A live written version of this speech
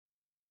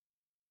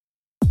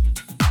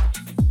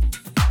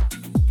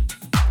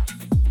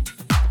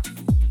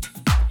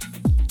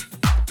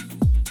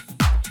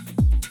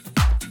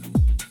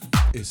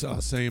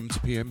6 a.m. to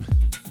p.m.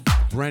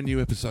 Brand new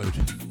episode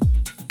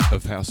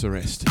of House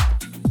Arrest.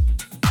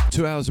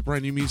 2 hours of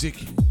brand new music,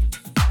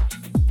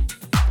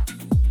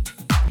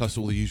 plus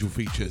all the usual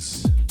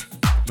features.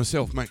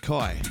 Myself, Matt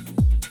Kai,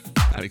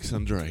 Alex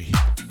Andre.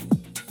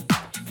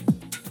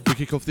 We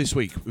kick off this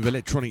week with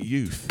Electronic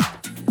Youth,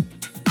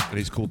 and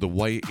it's called The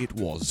Way It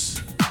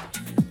Was.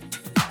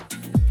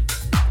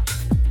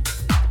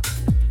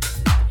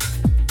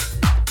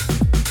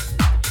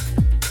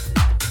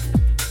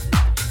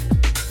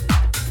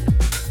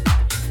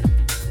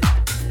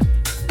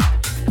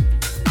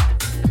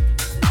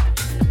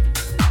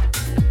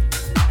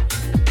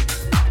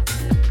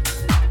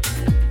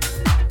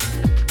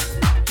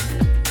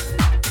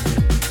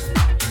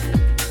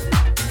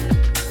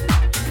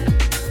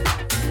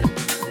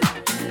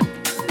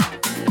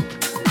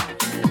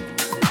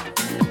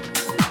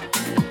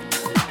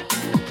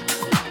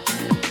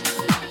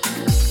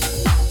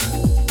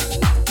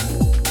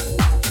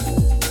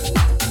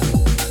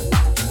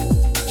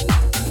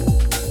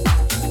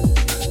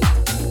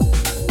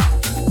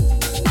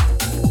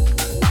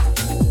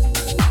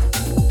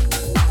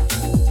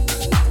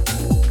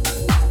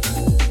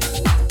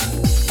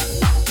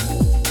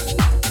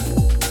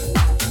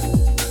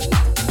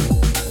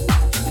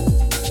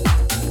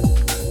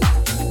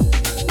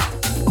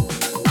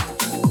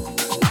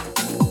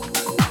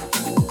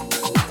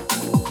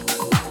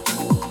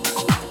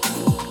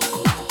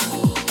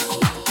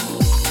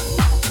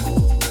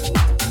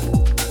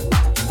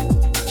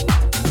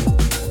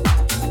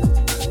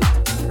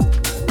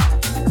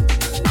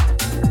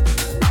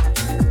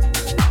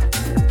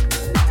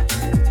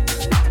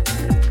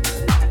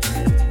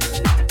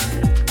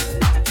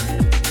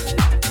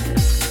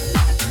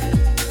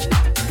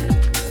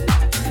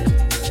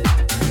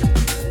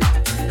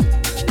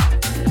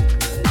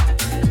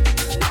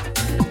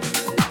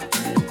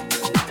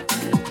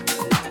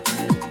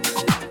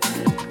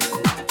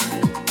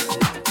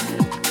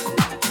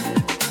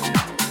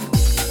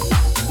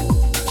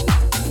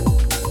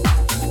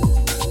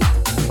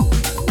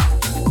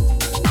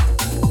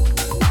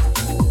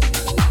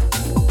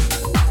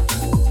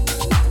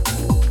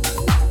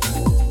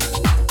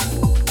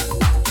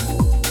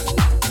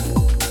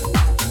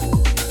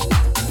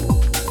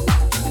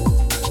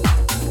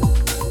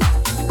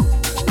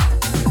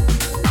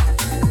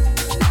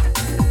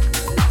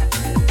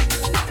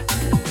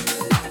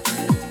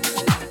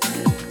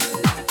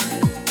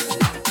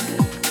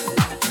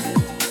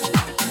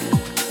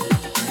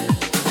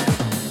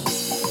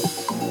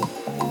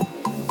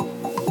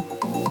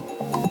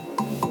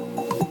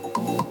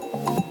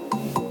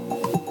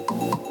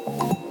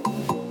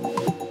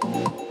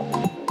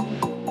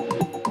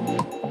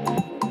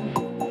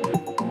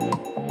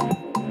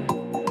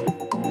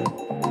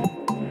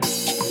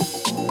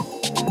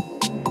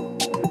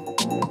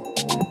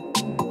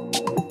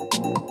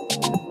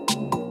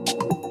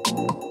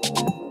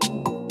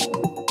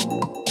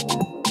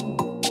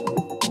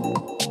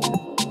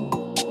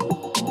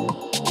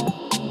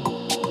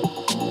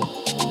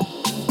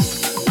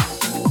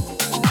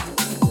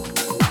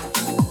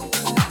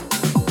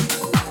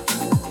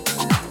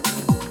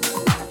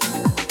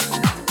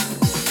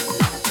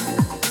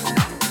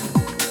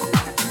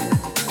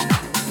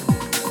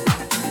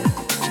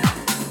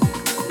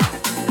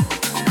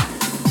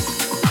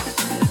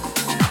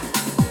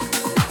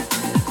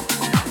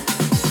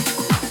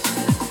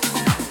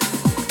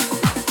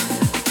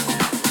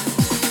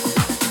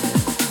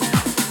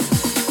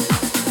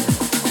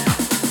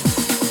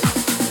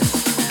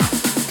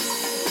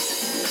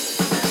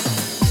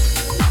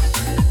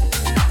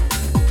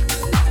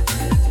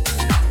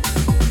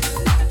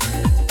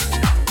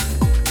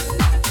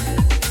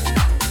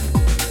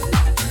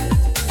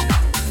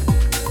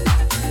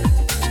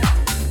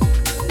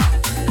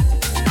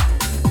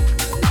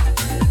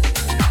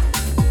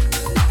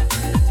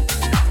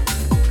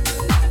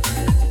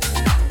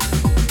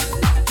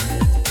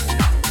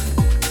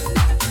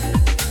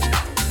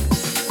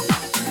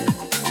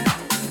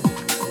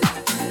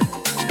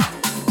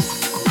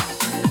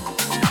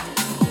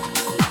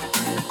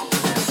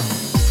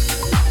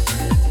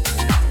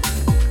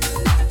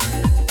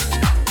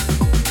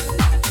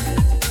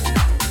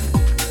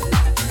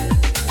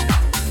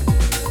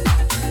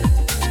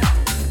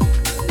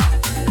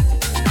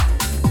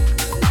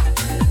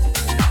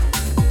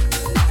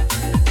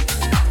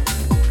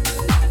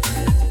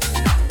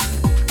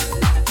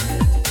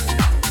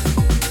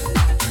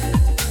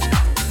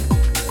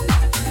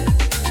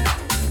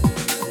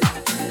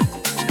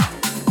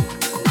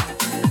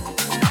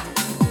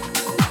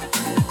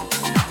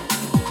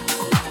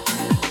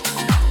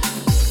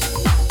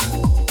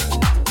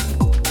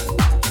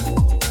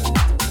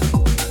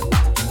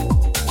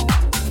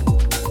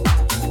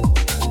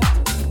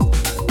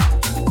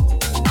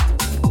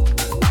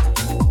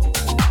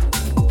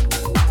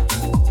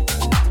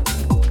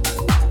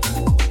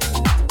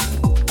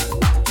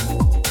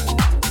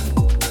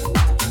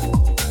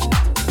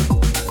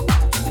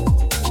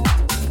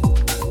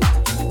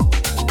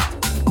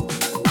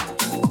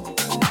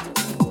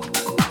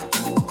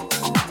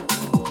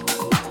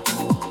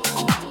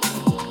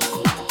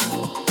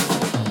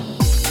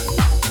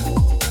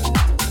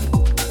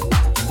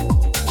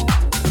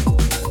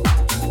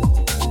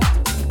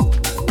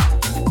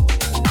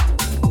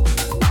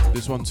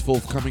 sounds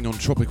forthcoming on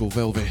Tropical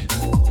Velvet.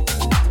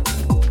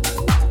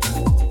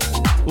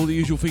 All the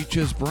usual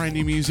features, brand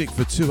new music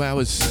for 2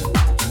 hours,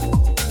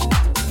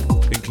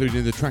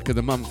 including the track of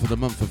the month for the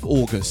month of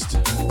August.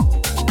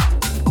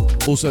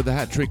 Also the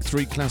hat trick,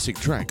 3 classic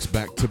tracks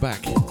back to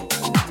back,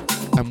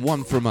 and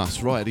one from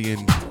us right at the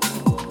end.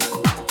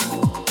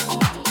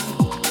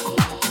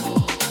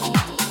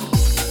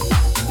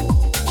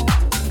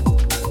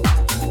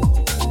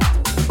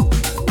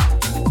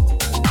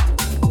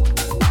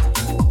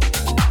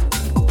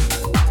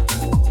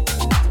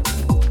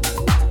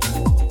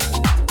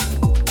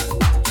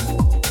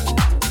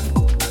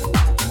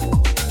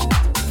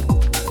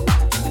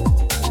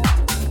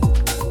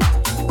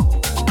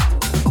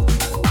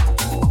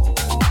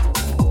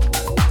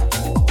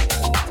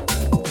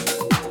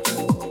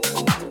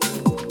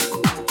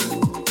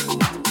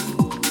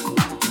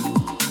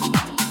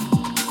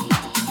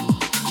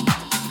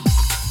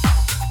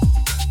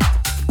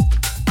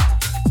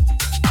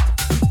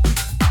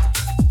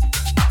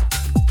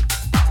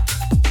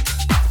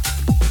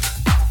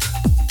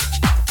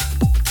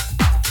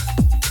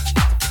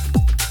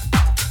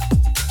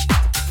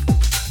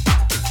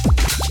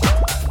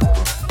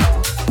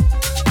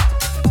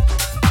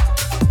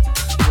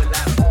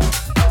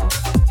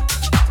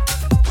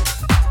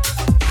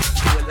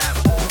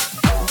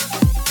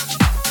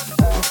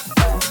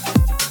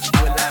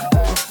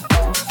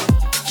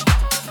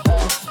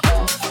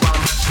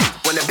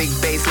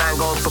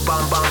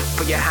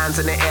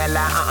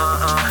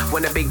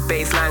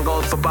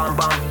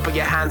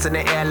 In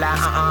the air like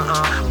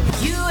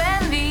You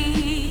and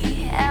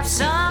me have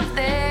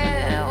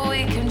something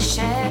we can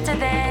share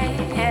today.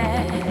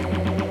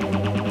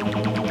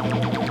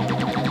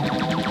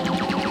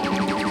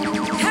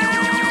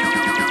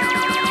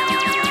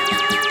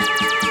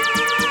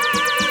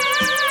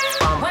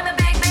 When the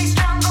big bass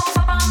drum goes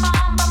for bum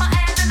bum, put my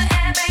hands in the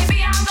air,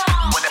 baby, I'm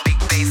gone. When the big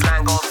bass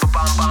line goes for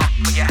bum bum,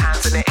 put your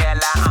hands in the air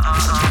like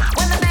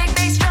When the big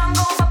bass drum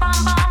goes for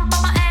bum bum,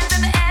 put my hands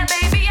in the air,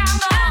 baby, I'm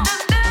gone.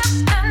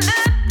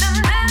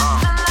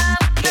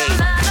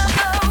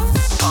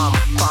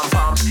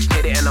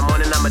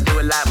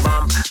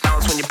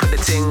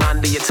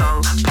 Under your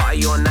tongue,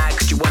 party all night,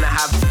 cause you wanna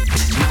have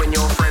you and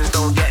your friends,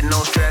 don't get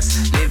no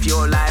stress. Live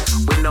your life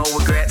with no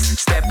regrets.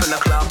 Step in the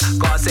club,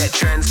 gotta set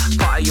trends.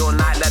 Party all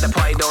night, let the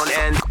party don't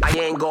end. I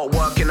ain't got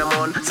work in the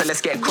morning, so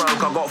let's get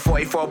crunk. I got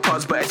 44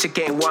 pods, but a chick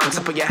ain't one.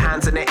 So put your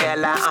hands in the air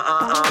like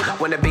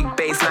When the big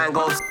bass line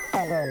goes,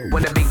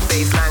 when the big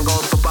bass line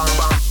goes for bum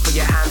bum, put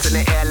your hands in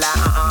the air like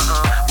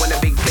When the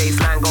big bass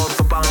line goes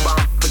for bum bum,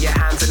 put your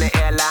hands in the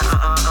air like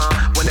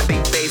When the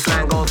big bass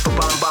line goes for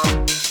bum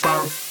bum,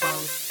 bum.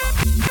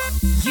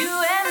 You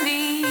and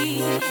me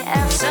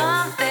have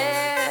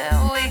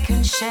something we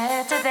can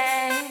share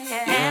today.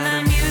 And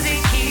the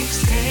music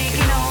keeps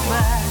taking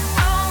over.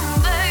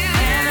 Oh, baby.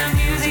 And the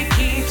music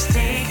keeps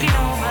taking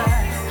over.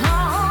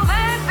 Oh,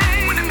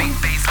 baby. When the big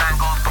bass line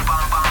goes for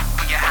bum bum,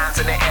 put your hands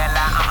in the air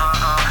like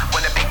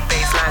When the big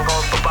bass line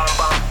goes for bum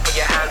bum, put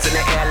your hands in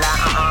the air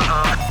like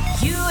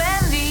You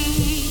and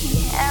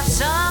me have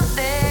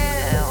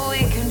something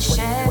we can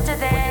share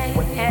today.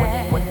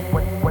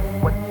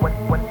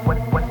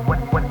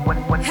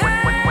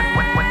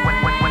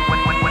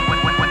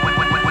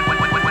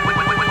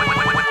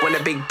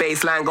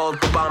 Baseline goes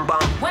for bum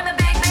bum. When the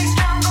big bass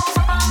drum goes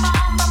for bum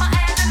bum, put my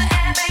hands in the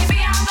air, baby,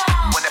 I'm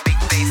gone. When the big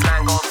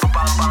baseline goes for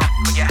bum bum,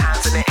 put your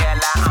hands in the air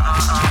like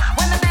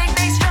When the big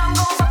bass drum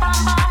goes for bum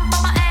bum,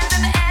 put my hands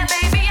in the air,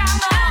 baby, I'm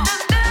gone.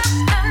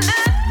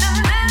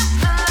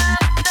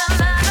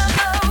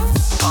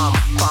 Pump,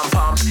 pump,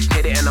 pump,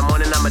 hit it in the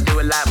morning, I'ma do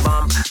it like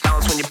bump.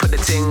 Bounce when you put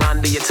the ting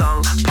under your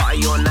tongue.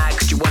 Party all night,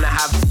 cause you wanna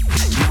have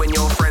you and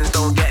your friends,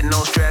 don't get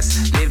no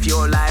stress. Live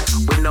your life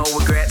with no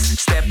regrets.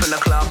 Step in the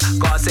club,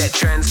 gotta set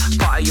trends.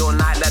 Party all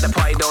night, let the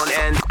party don't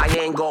end. I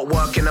ain't got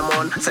work in the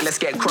morning, so let's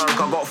get crunk.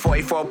 I got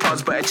 44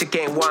 pods, but a chick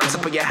ain't one. So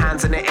put your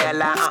hands in the air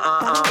like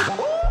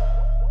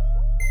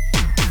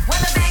When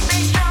the big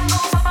bass drum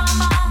goes for bum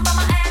bum, put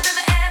my hands in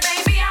the air,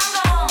 baby, I'm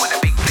gone. When the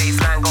big bass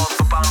line goes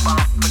for bum bum,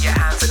 put your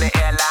hands in the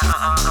air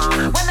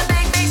like When the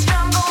big bass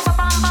drum goes for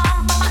bum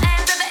bum, put my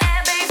hands in the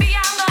air, baby,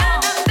 I'm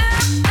gone.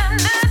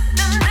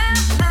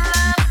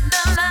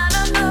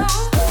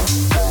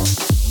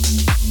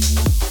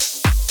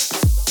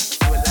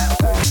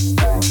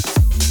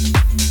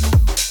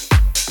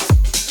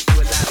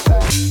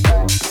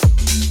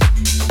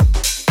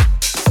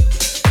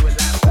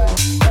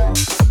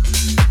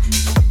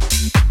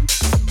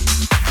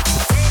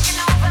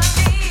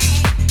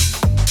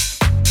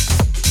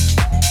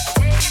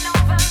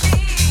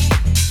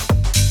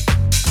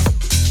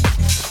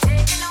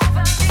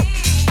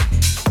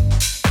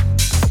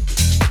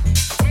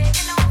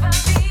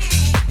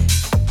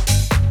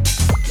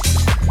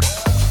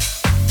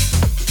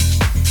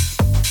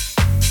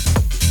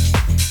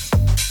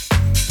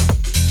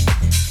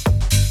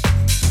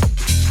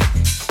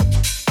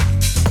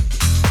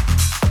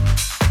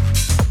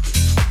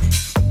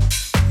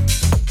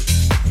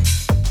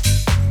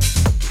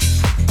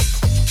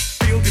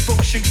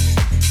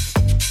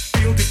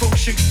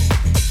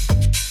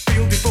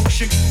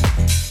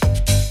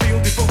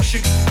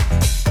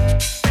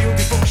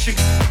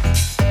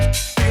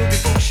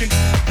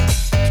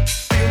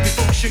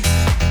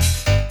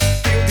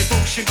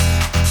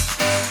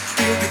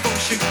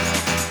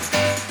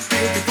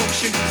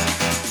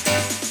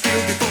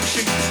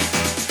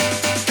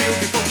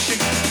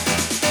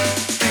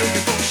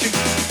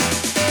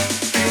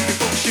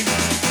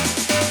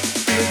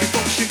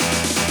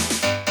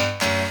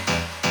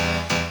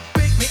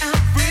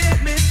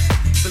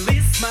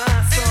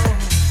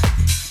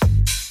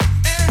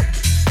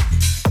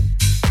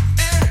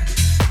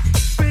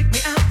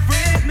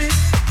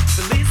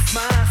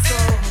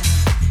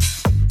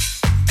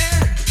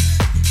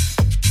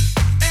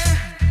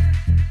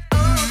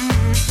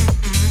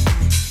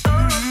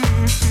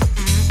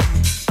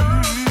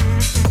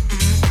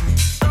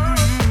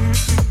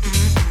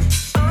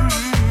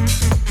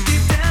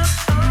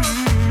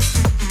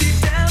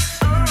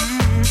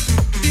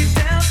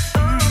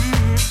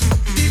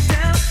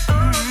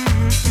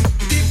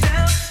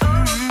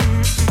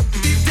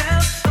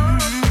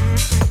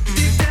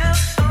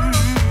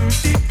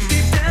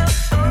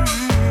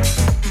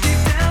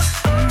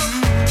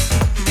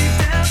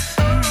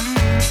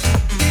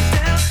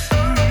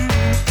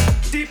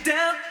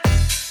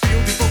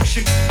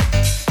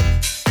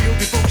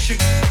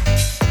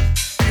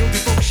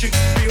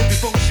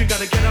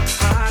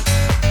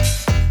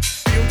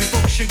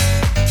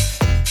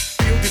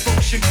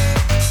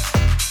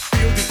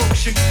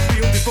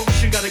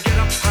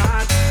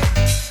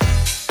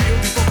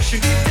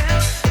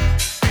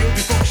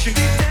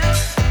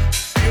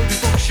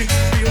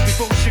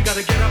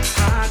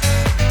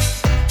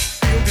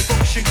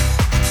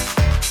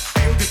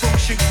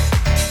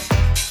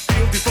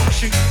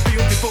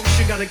 Feel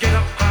devotion, gotta get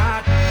up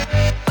high.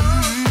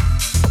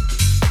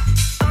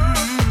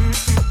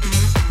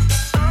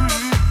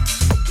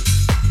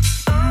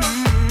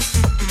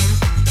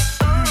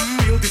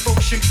 Feel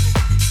devotion.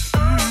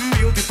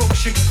 Feel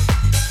devotion.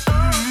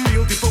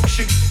 Feel devotion. Feel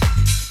devotion.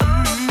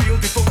 Feel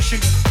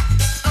devotion.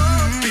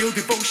 Feel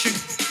devotion.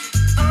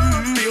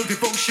 Feel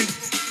devotion.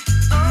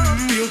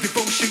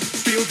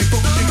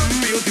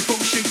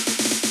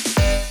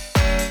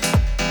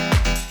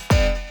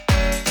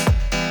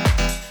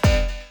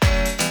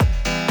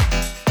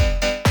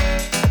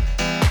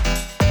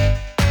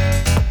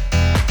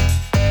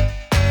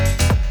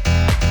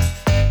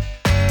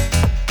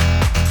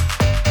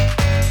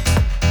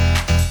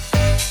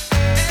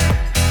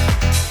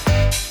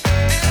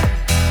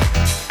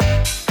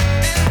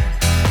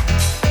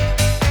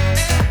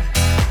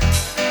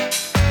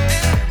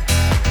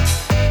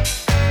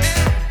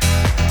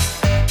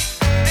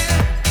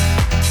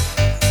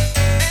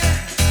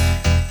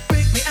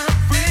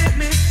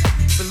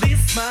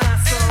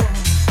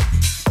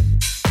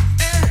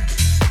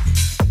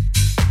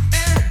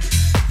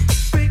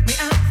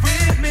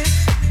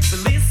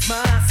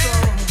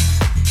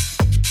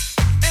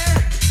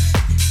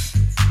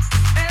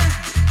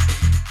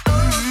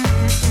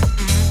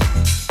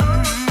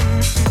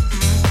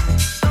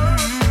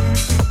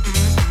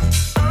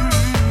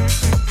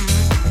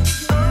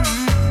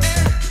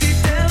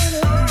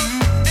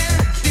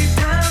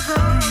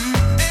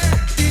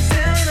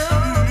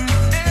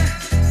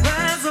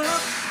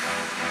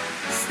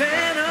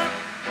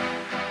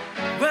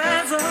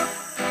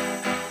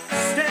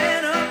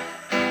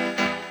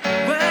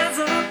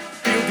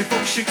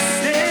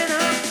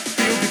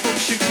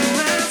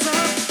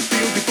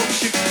 Feel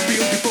devotion.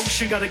 Feel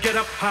devotion. Gotta get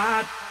up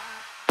high.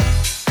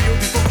 Feel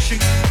devotion.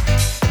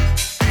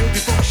 Feel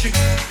devotion.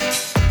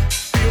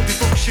 Feel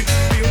devotion.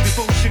 Feel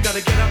devotion.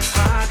 Gotta get up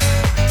high.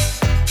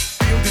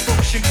 Feel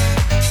devotion.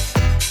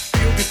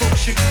 Feel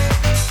devotion.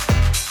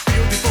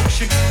 Feel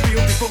devotion.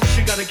 Feel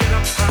devotion. Gotta get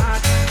up high.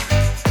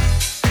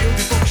 Feel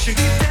devotion.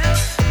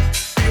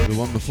 The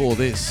one before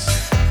this,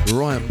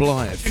 Ryan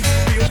Blythe.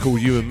 It's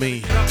called You and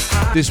Me.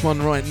 This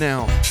one right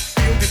now,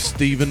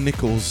 Stephen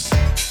Nichols.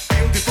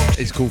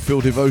 It's called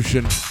Feel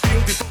Devotion.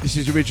 This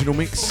is the original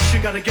mix,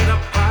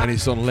 and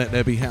it's on Let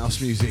There Be House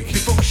Music.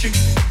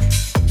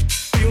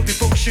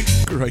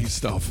 Great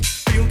stuff.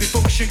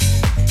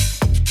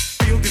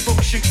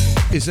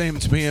 It's AM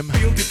to PM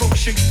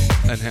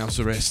and House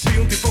Arrest.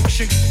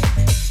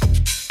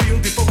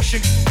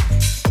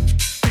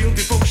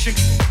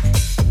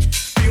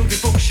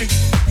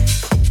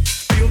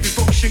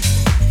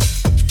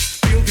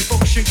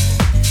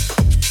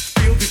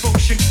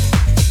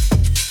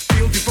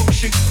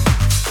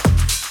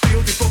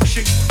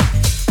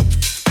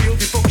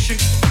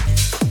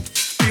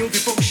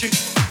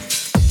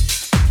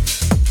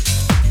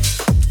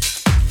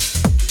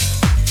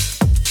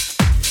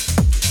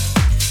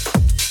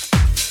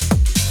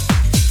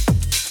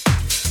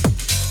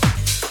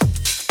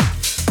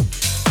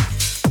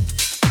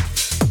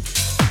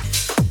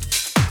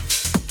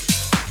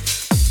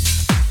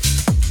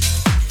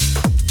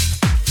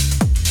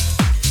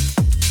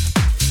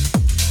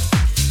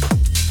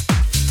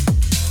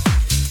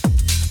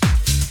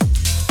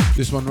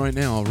 This one right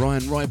now,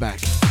 Ryan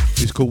Ryback,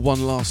 is called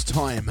One Last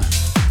Time.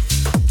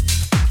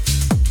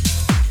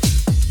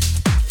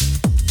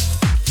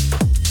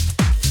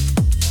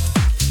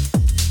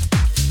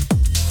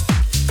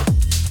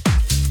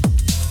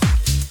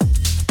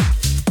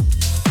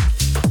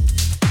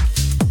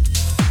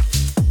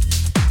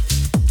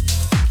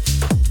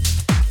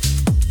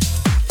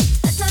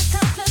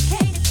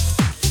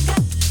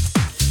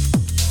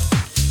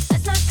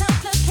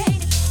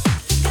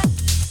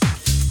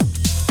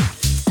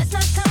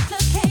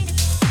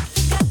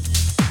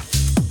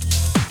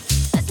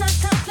 Let's not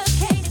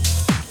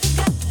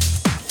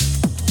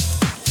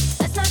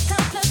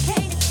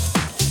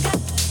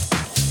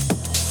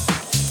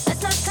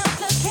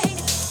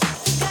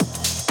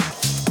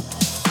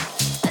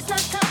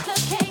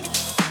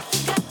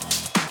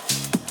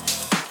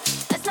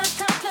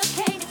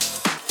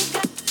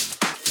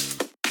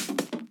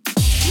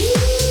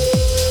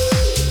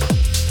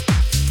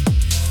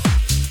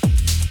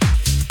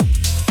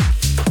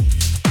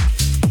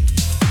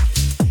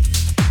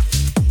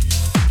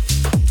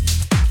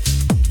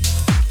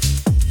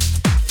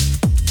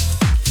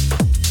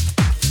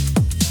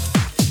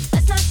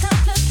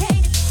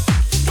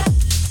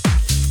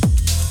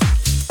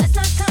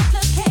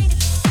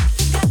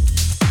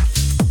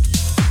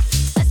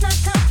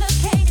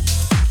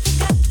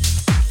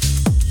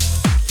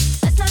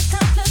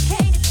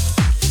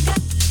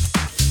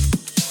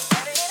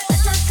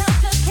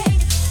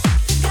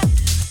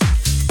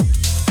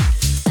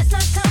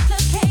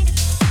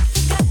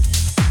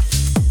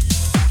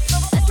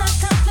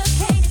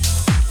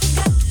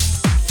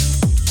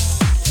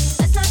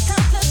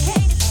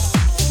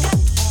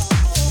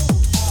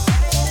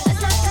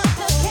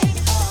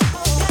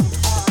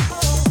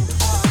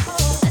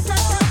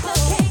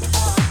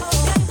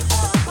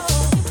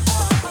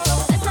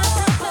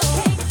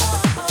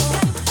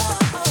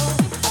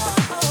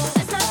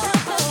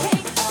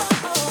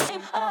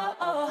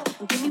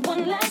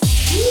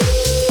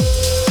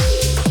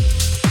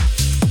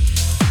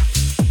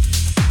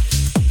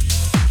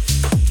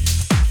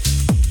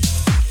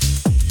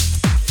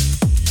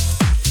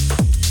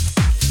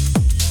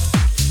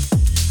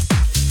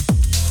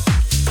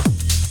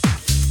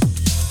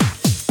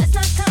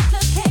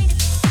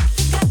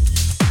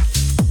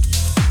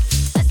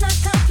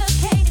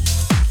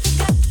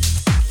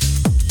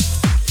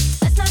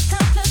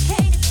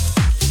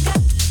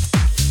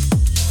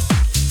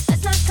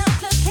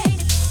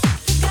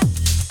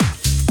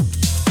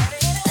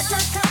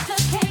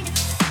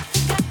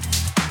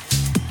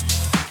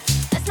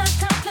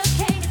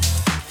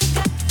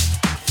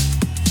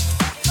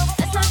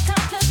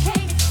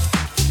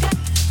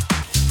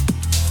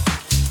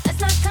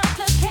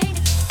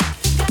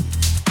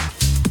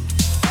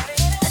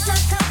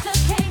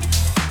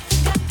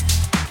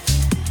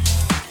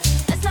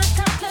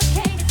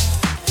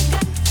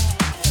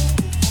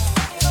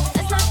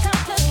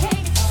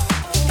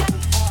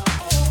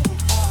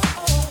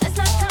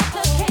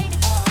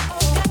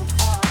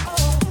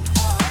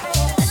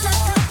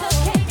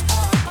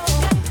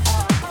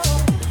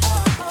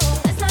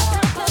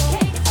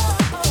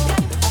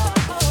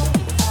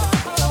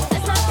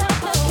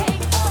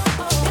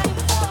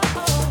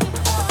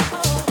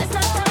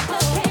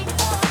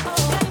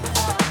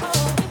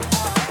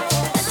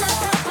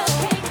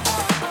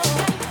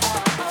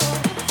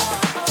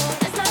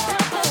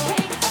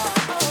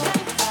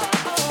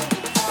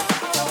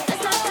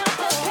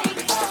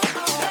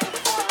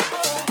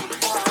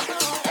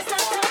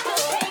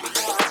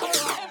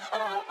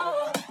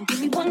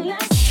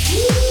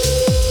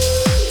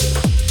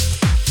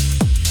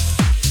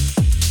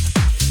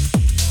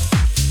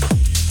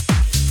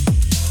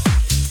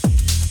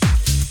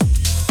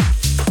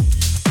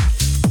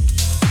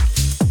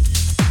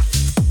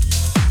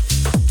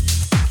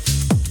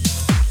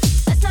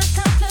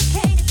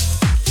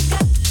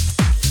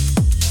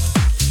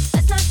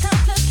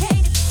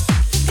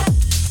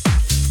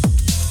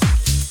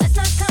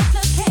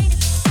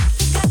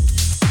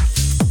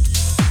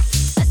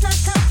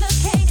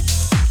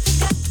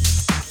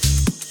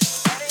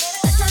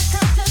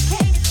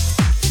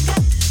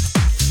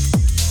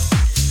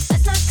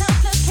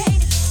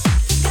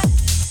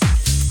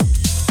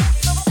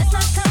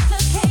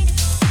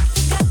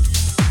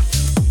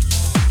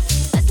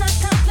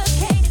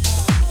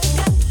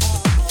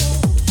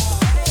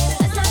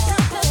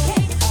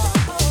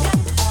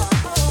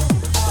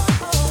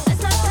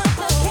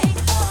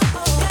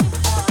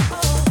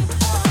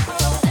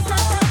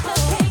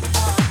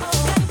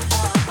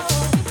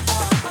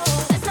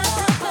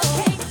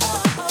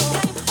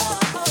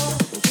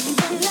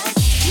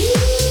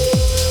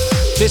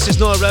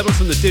Noah Rebel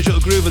from the Digital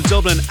Groove in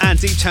Dublin and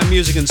Deep Town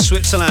Music in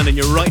Switzerland, and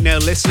you're right now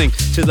listening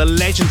to the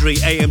legendary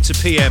AM to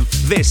PM.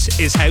 This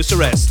is House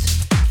Arrest.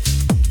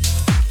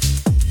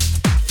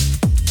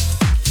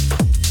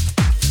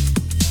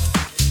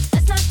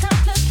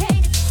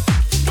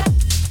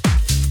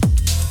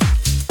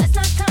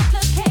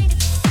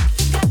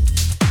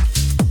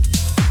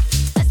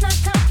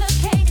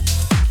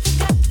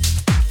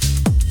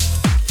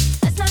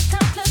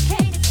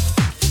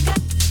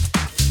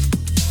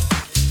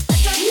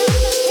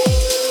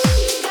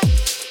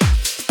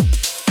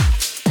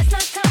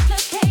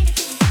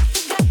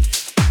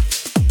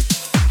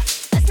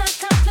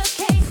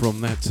 From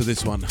that to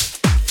this one,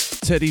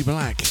 Teddy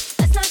Black.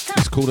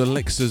 It's called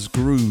Alexa's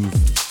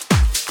Groove.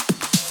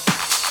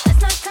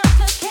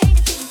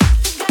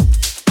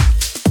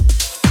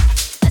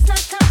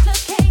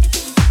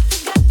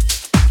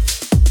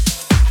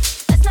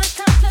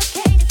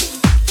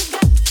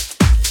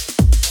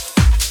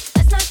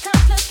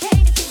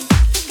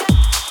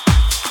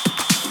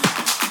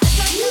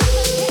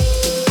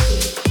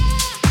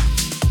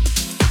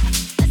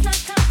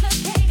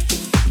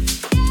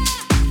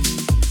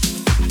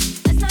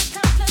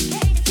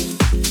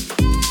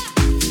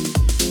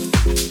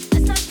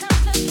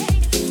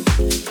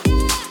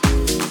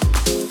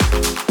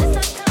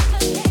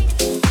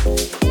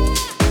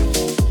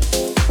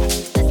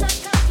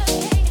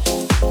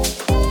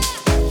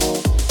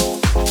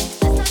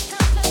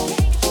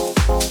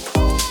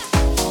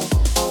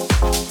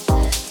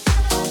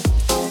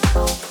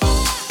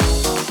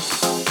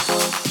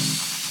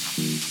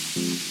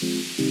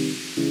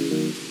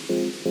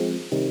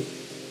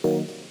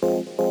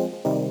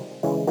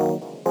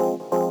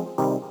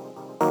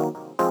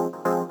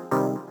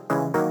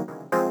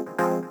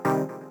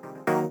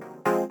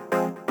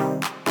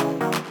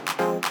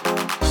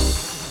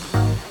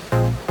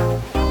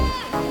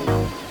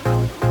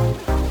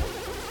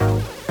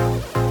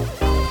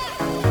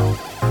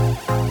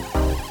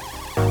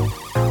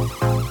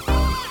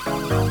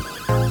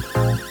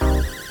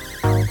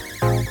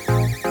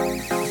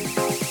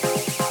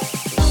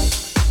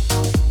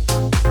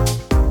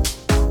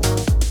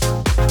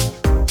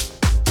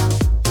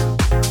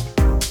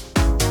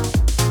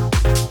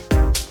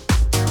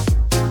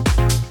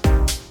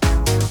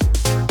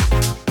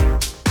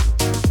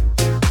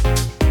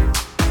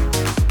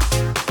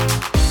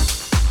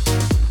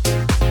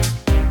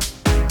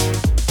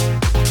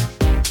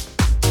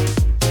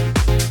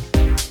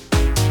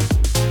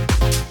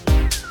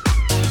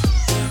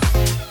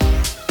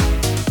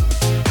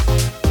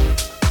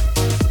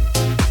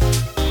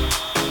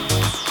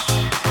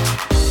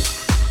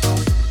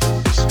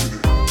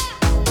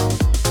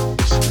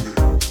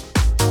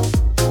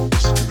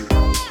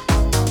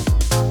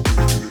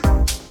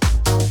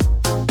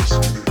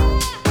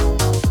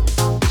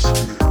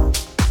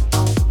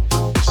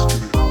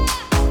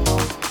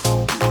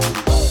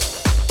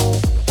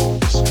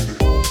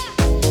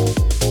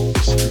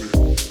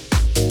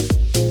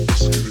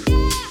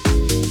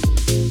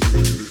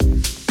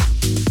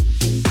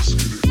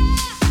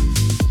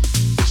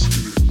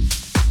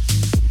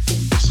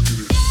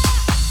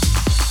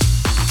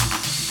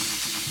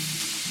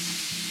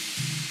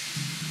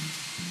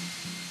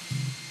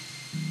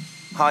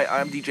 Hi,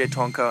 I'm DJ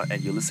Tonka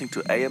and you're listening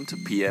to AM to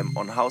PM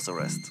on House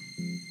Arrest.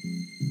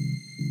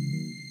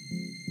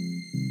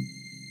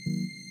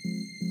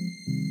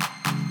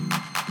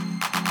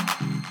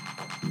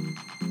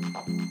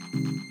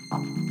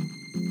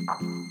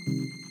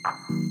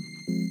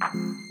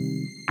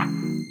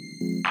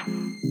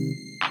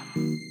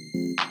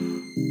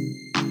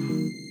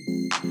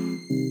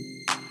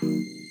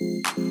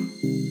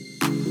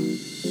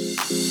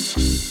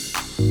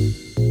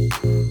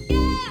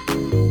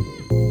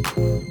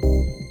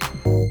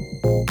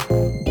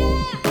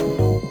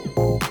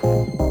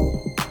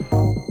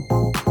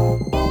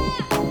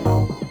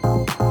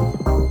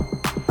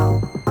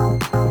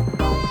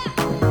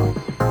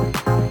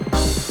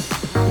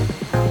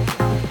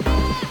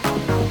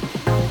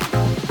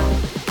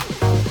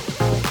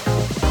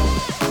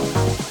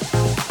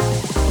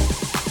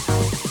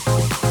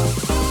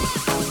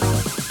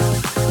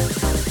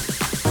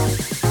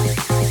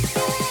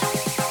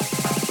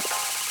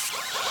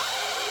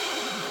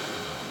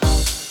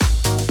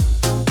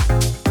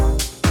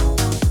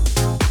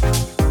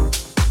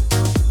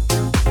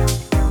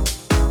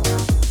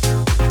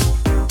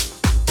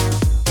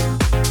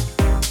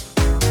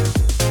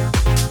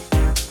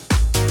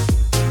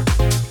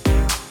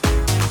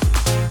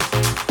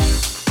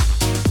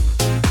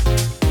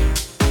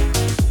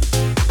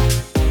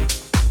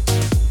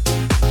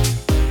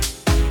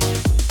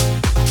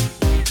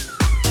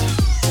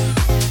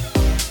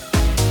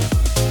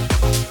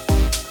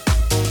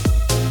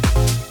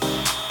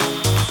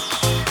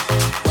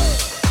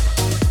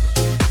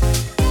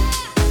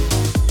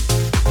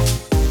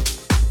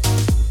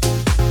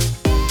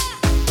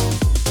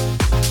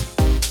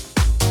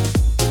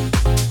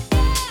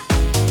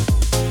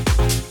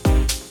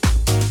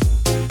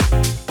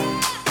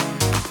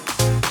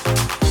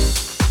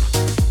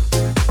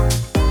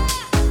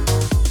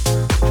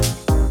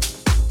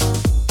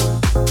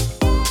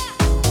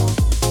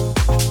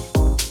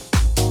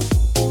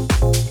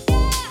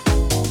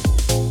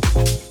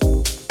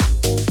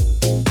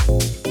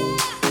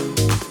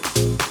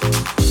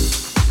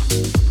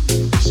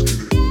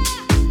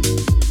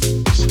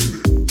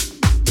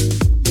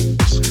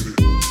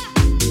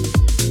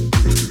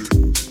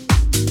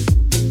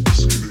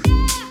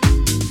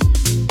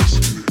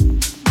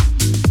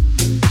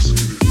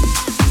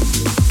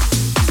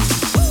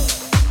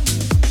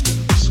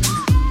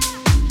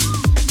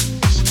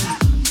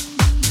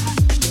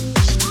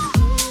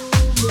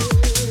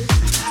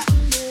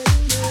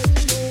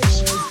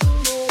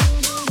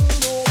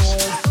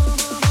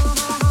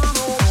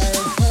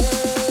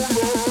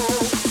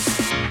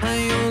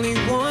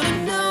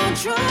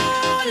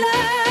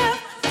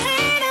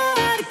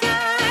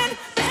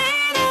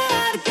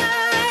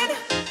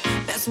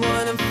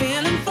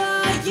 feeling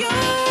for you,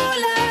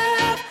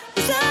 love.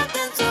 There's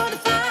something so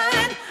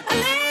defined. I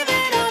leave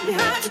it all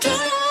behind.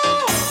 True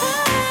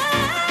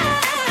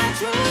love,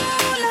 true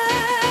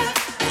love.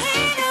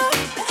 Ain't no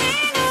other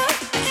kind. True love,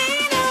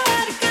 ain't no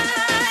other kind.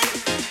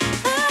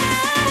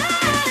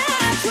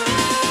 True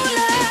love.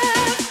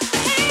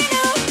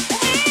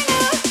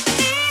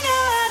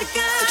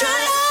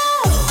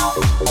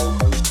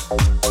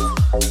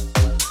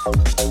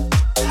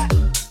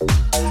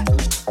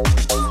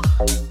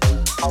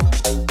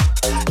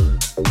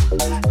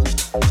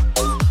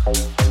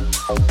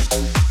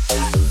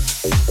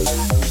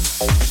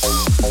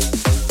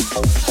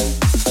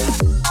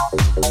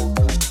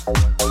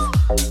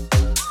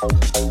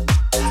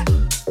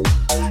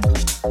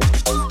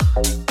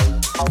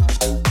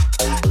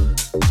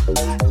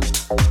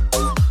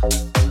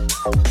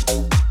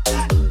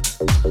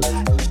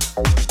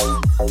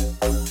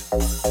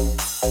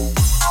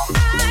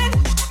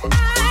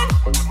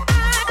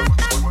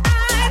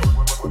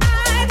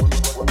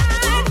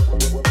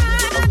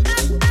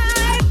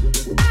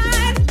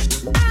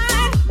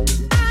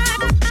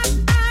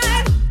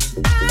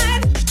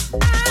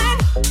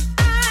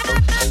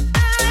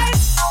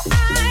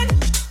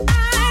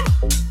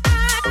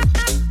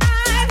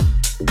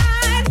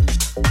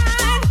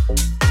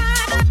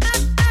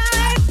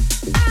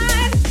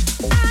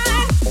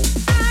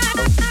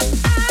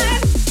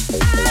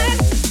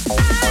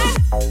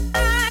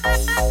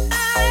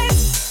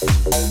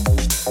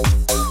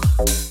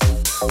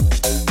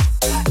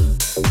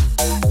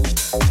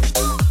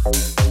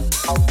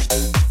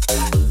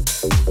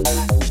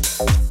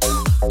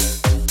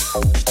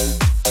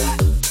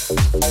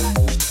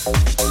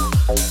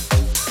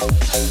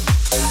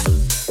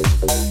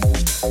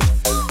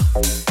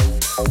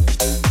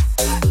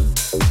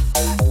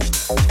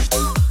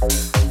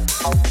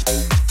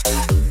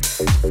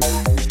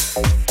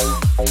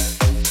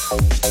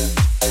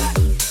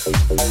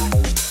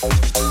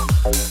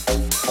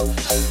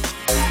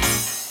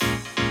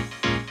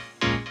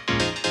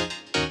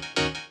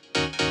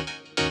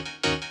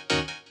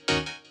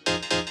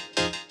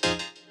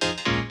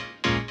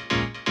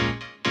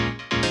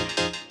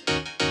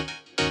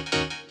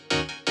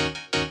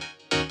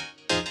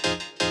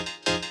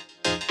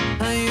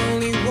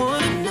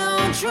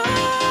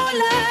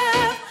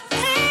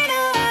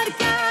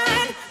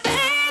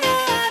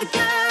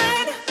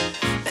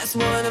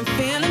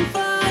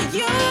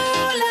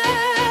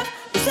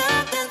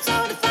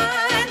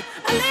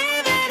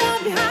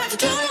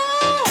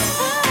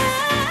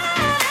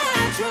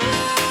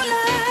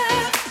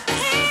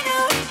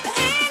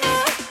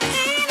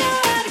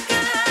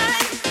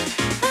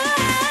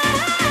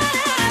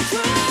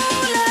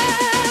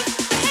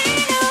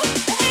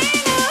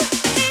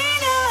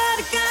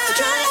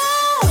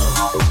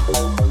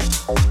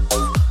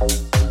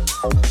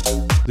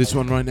 This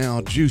one right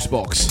now,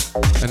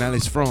 Juicebox and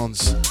Alice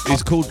France,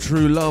 is called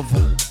True Love.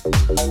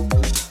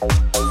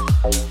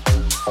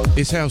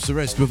 It's House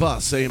Arrest with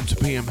us, AM to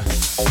PM.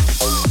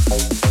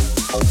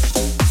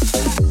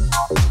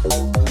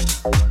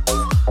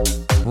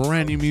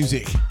 Brand new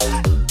music,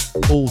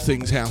 all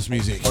things house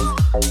music.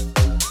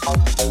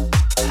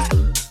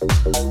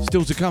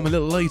 Still to come a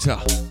little later,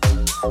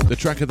 the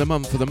track of the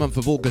month for the month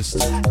of August.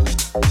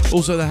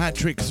 Also the hat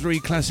trick, 3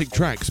 classic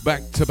tracks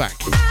back to back.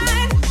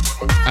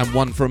 And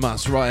one from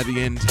us right at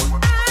the end.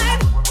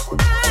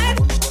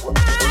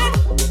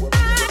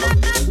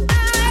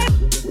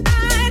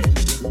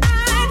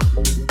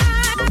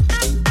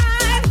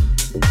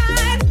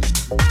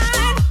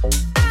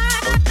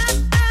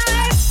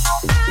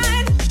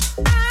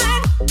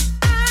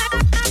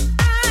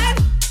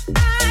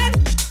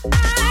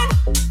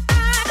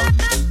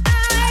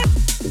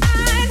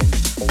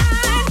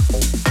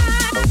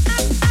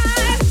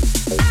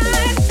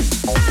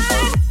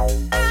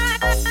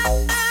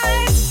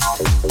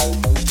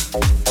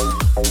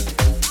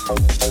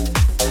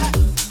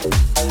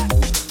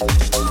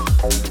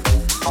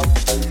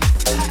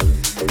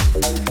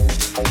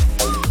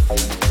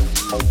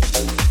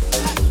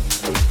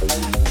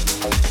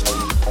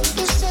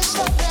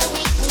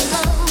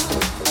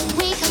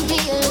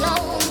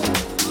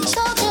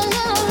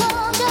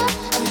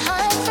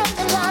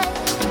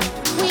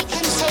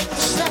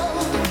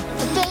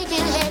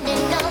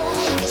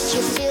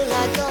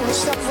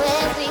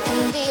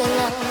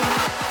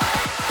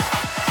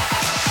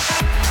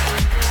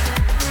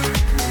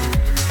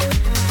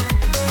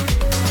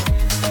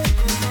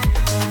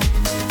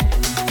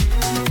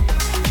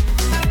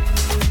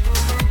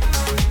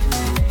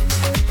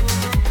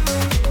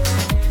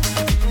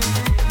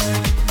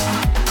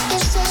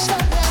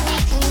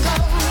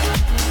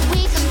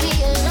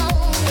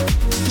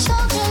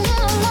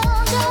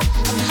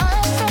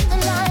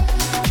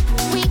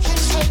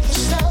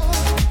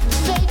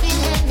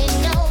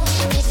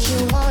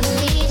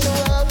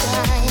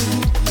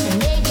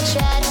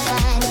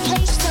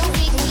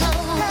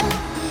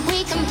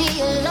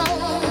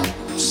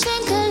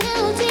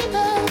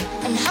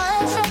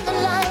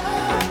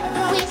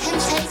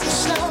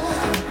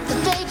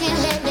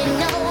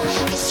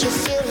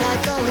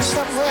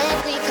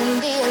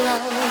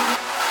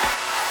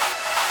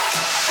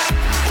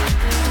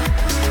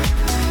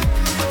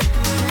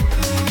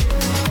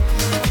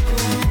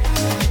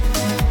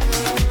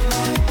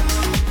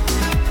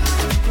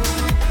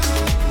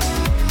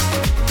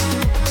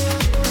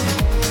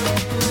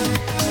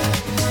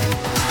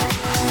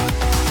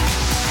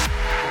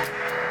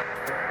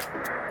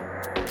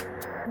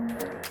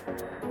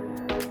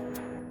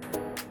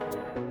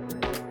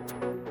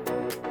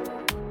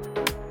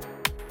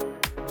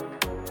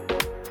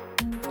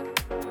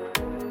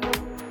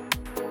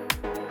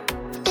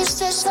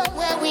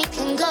 somewhere we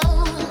can go.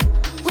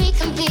 We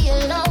can be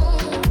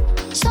alone.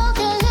 Talk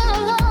a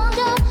little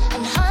longer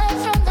and hide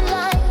from the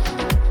light.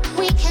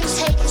 We can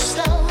take it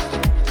slow.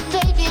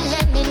 Baby,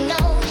 let me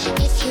know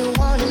if you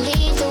wanna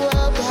leave the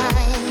world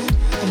behind.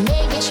 And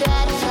maybe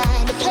try to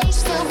find a place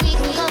where we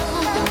can go.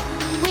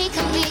 We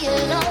can be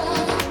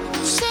alone.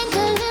 Sink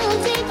a little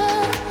deeper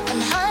and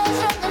hide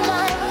from the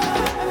light.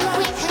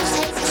 We can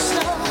take it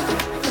slow.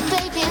 But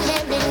baby,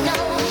 let me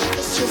know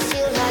if you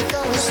feel like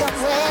going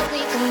somewhere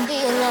we can be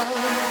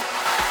alone.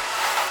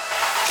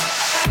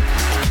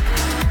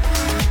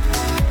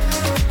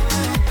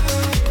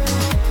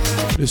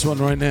 This one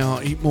right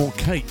now, Eat More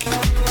Cake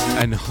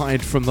and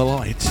Hide from the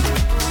Light.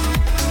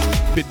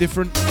 Bit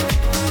different.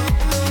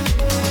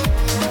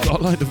 I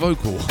like the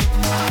vocal.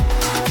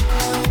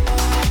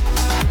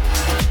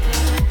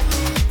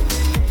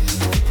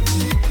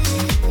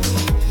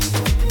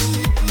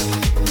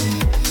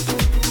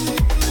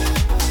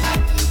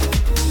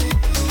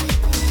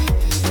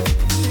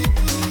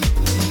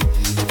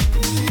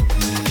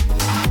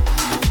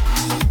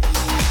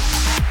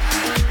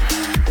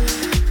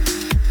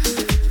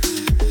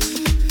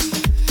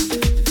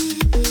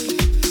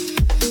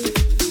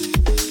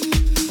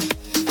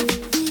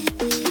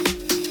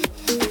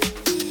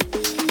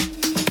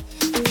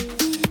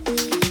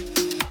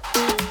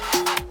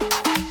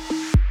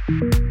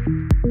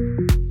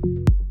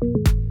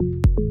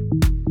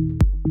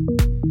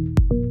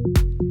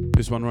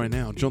 One right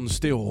now, John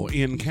Steele,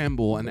 Ian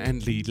Campbell and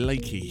Andy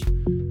Lakey.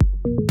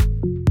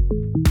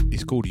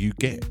 It's called You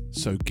Get,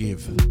 So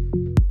Give.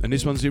 And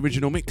this one's the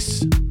original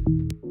mix.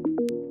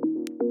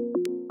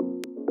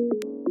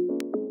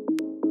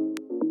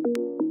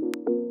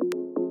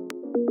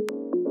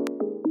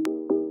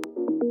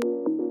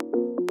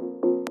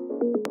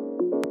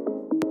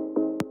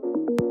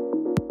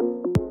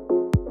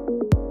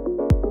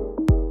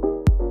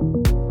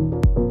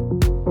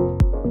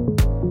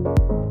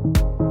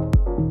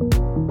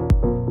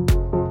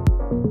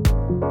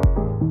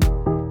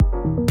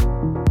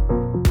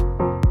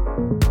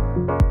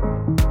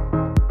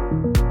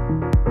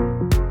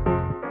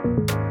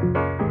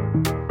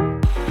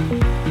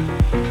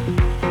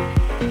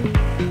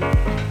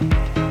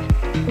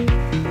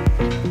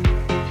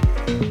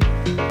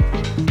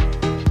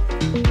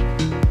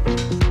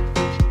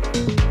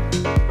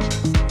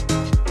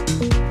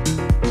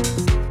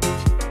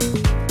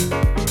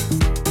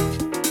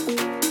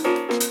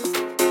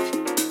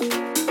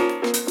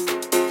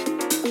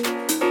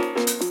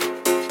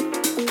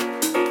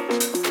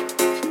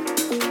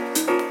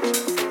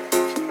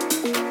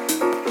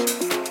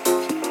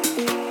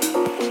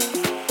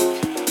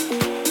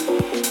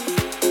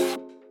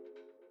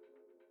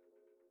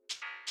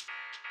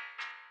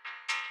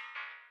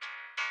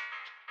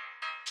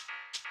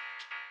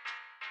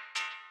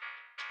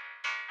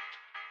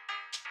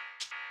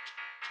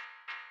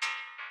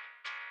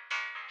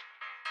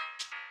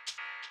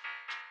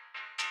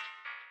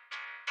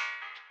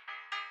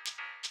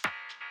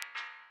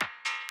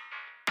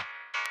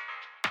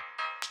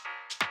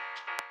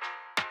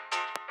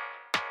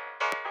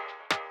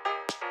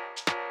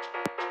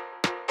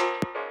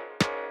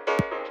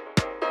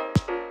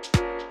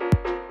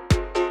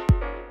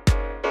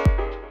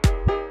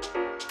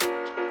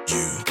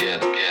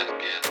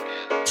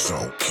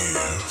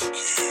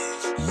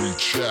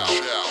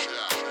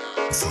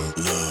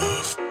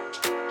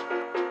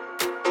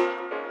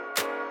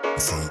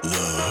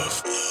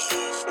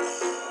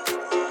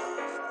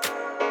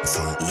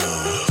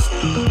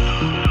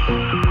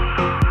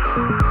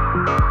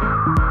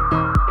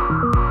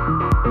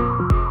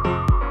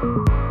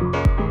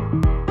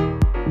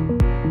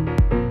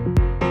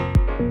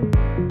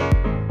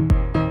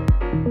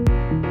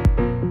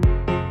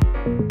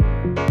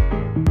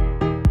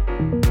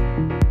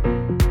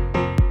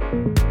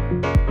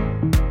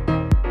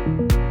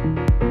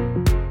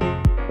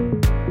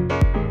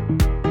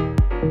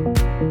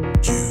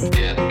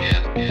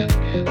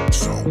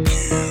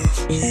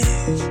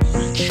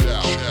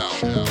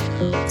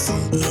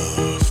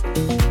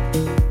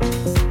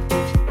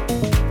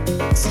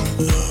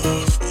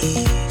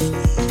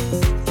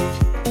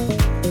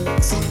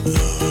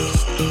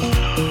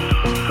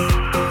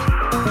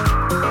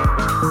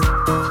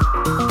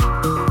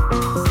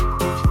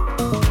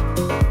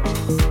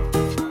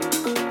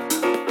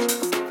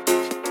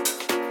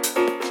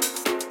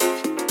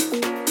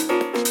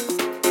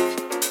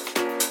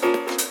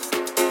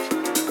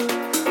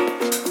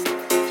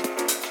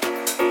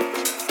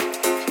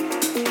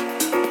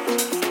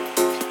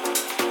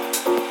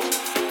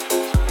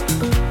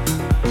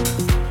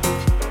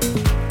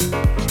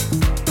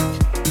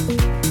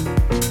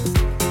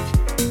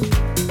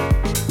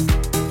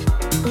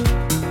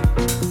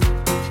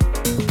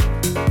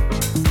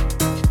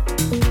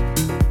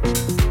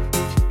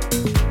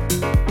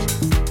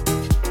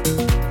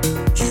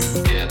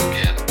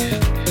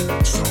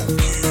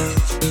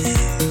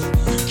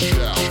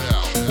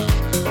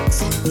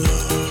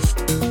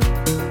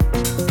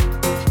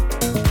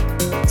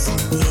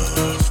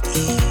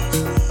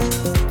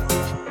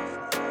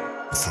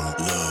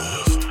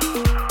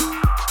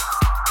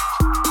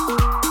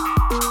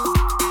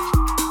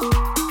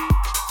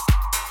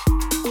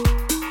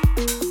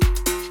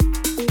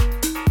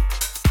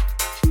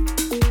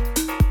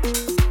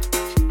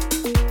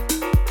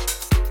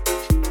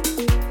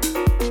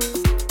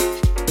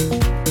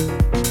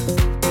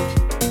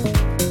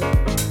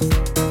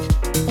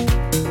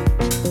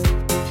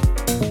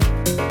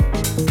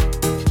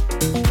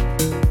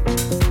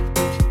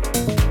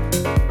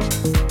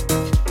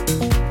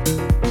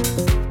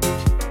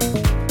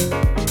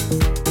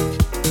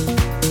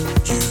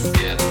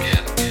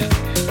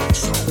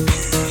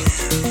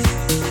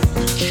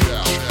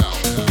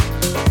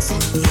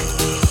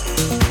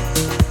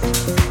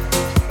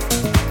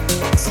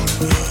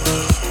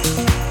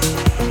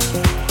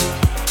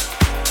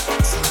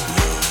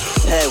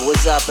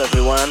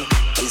 everyone,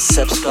 it's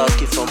Seb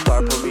Skalski from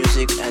Purple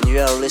Music and you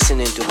are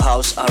listening to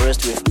House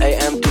Arrest with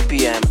AM to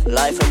PM,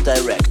 live and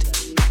direct.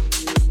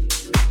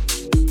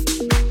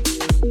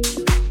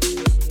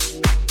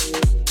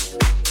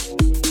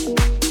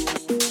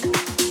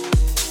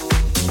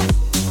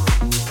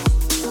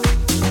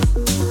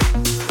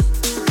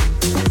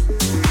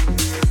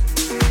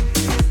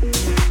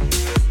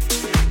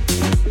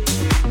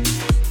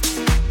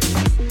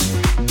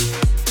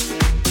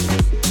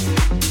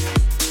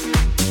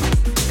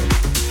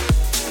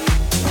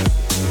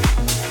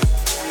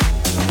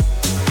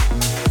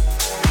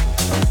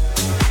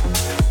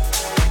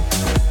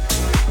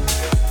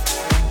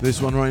 This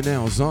one right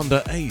now,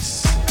 Xander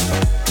Ace.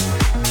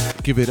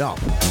 Give It Up.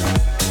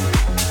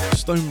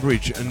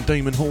 Stonebridge and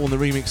Damon Hall on the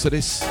remix of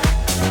this.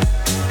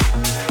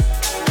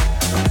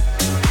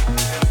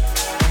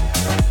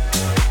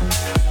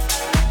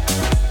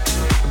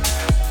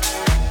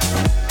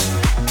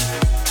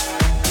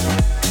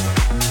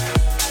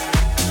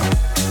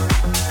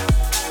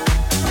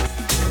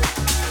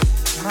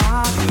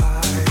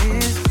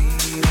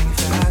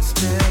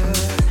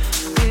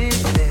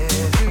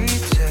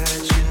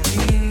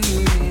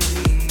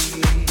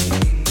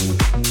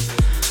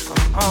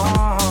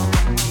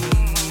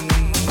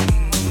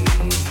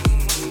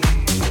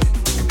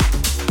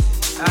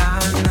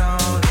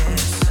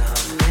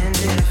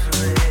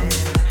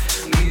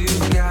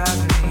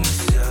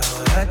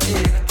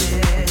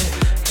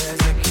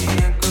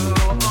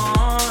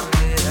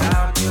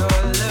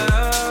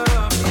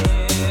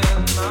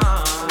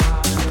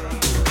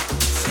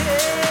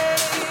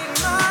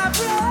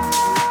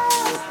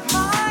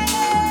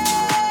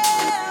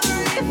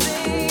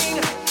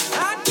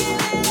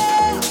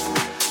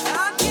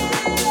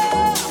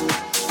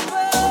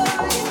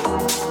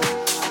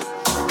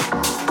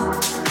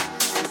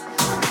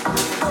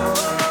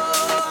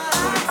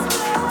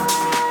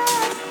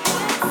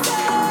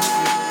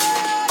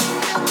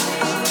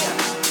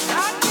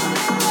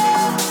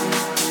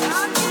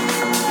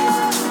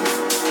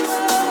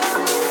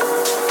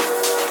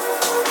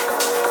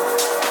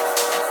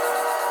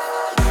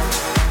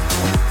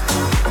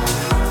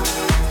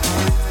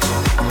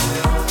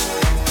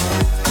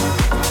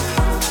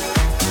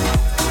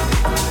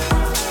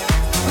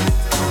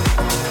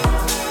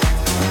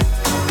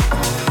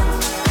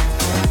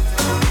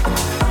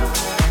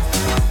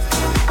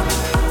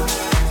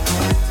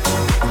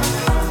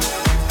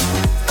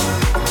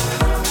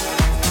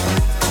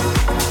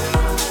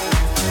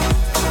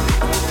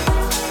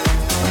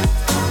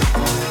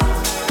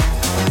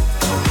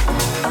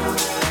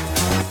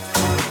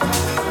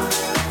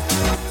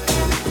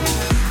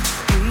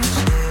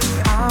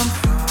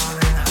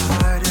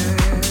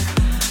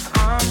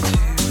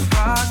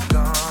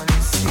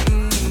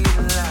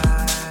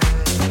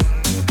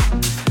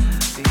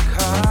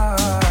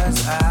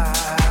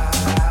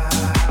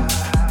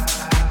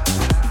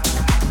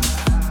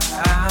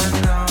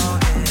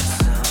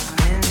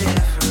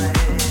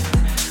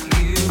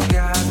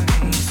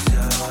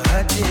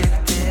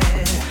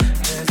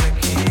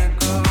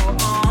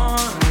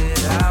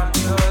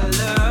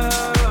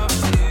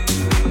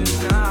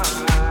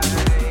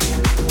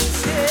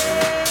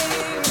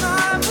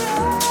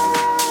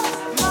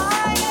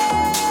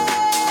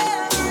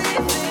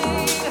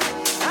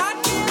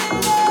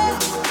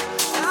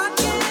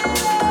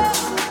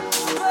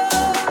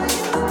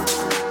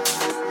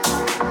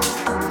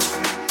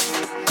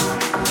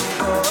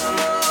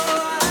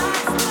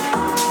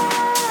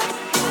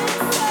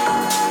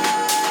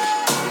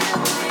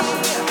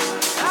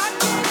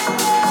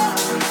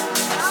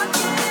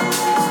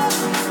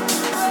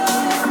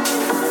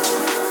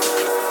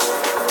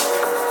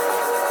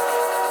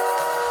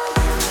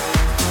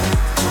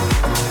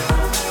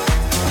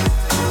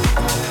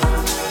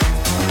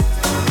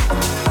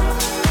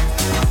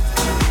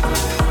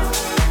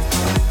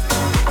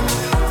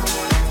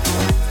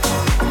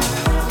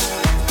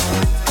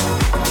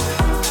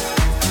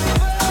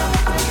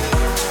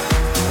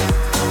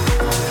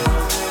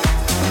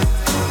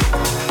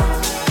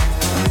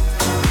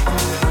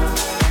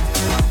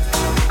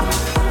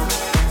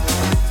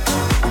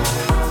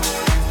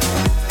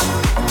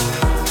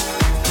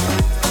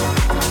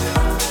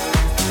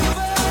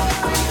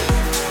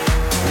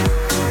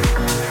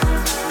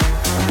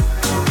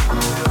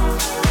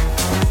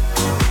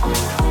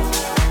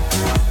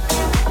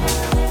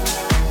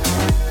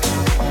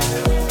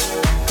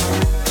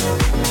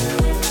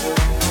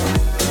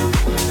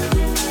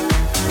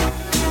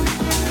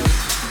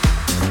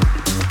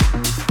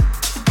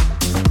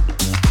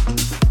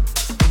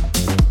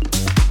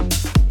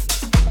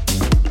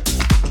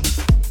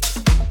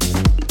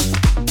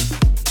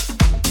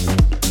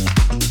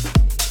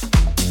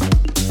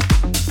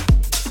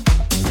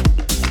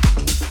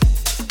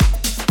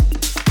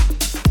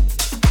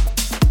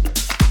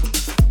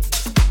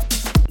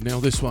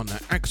 This one,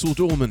 Axel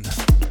Dorman.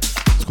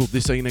 It's called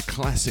This Ain't a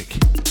Classic.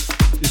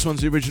 This one's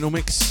the original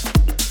mix.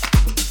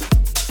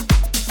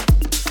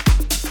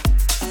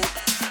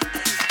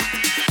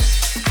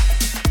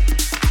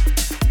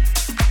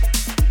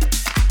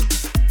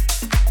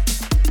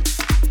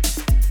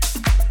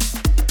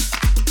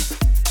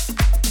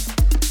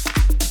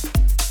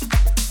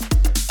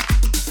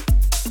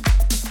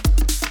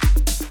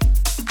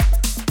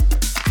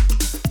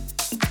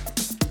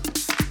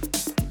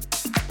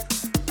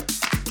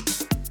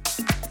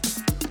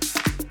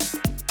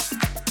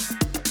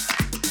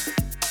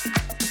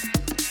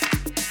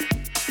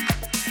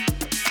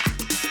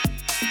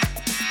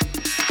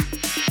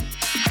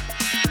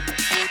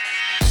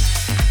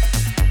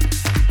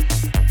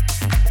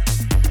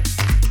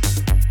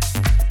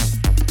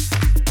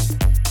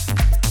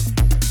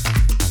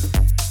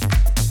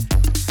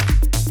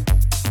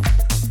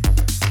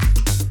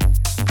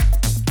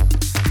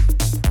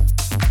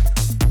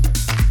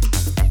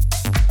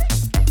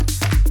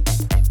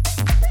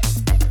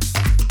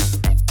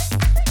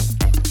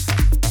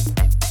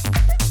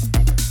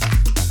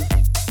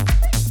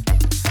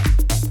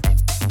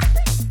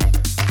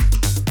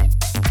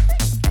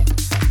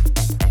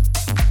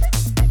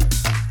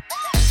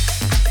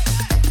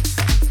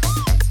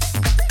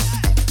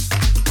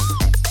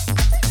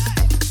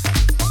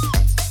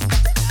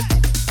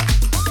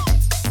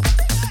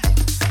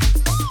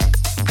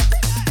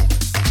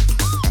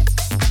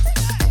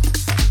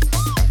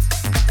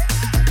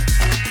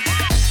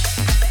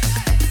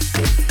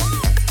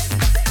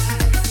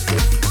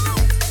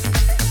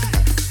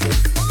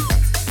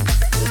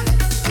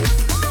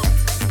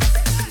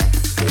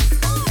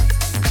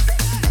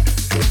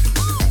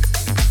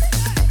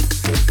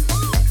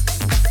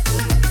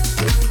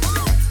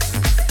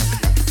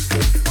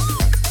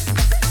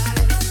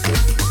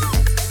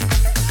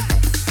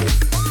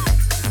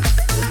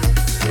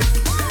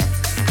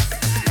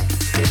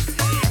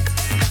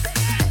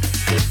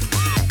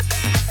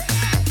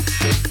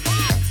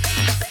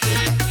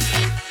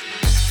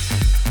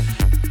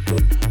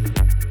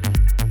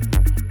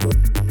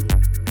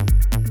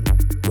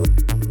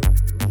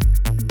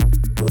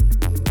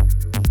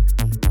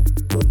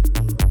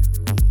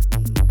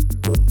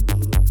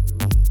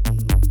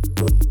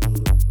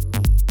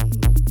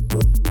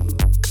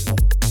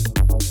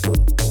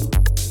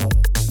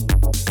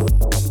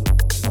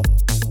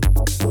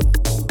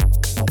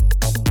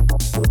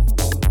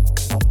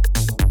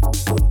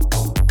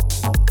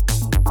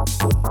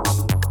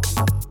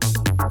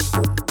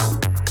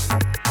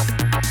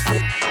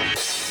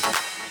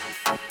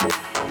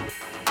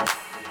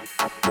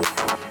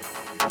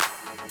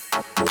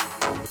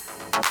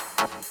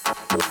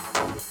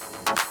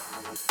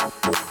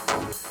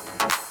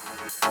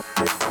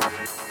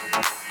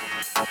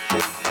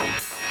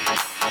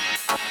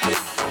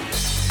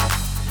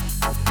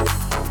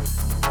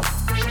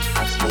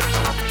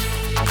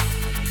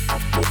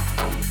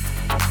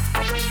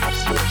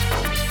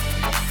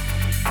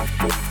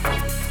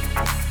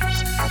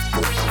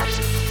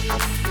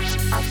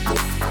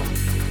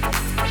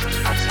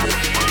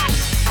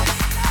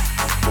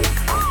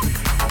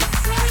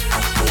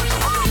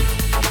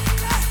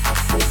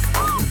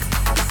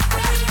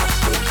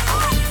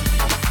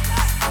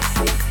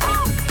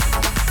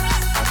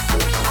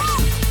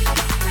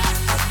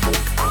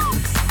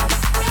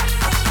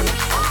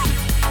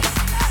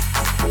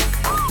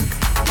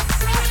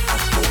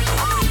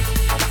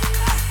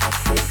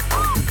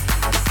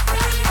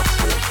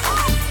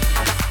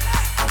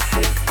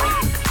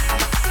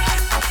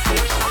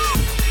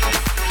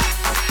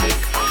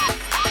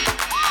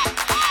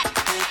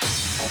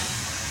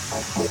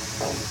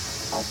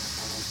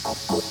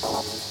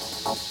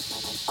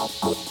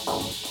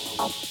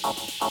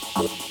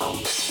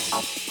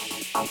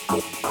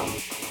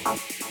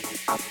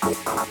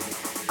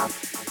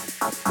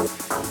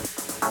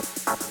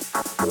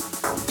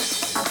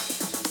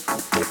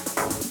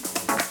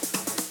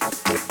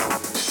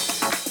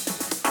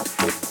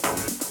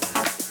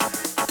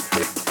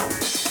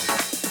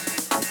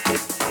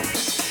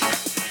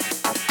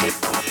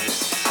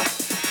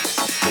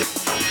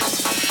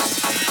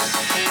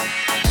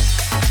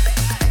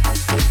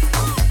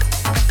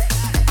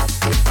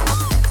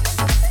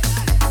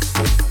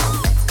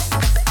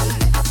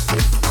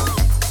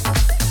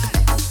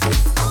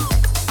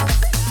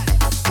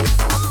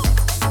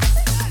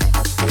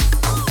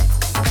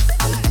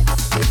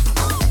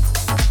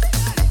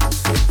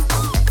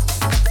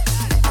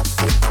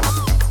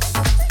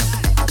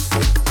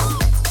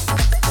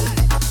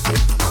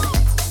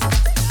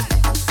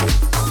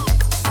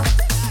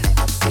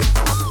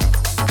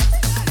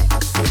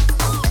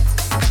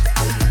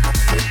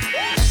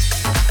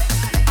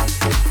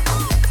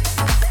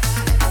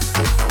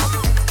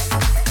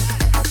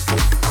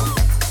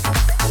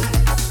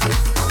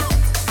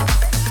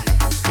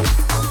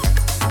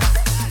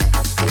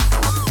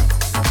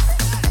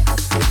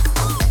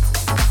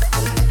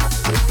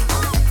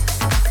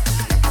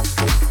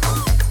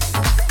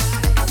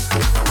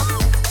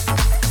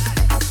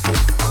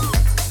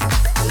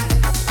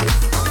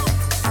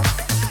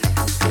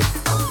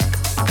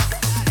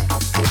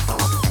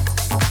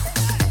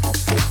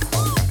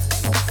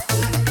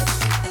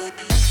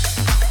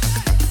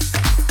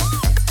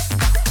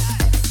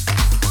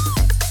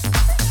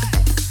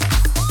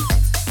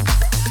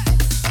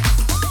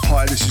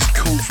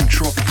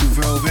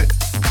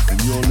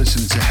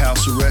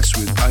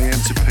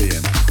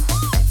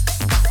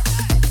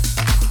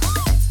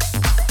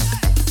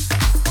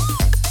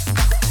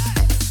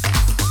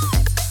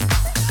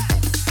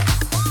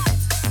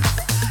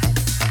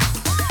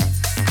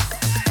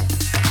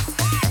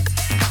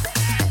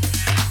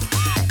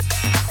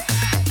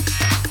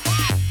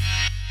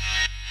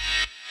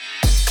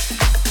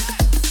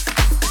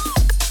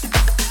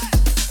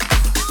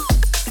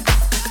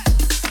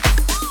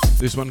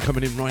 This one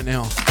coming in right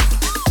now.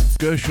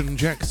 Gershon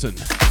Jackson.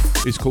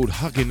 It's called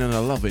Hugging and a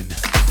Loving.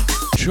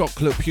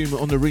 Chocolate Puma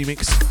on the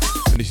remix.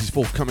 And this is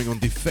forthcoming on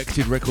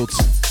Defected Records.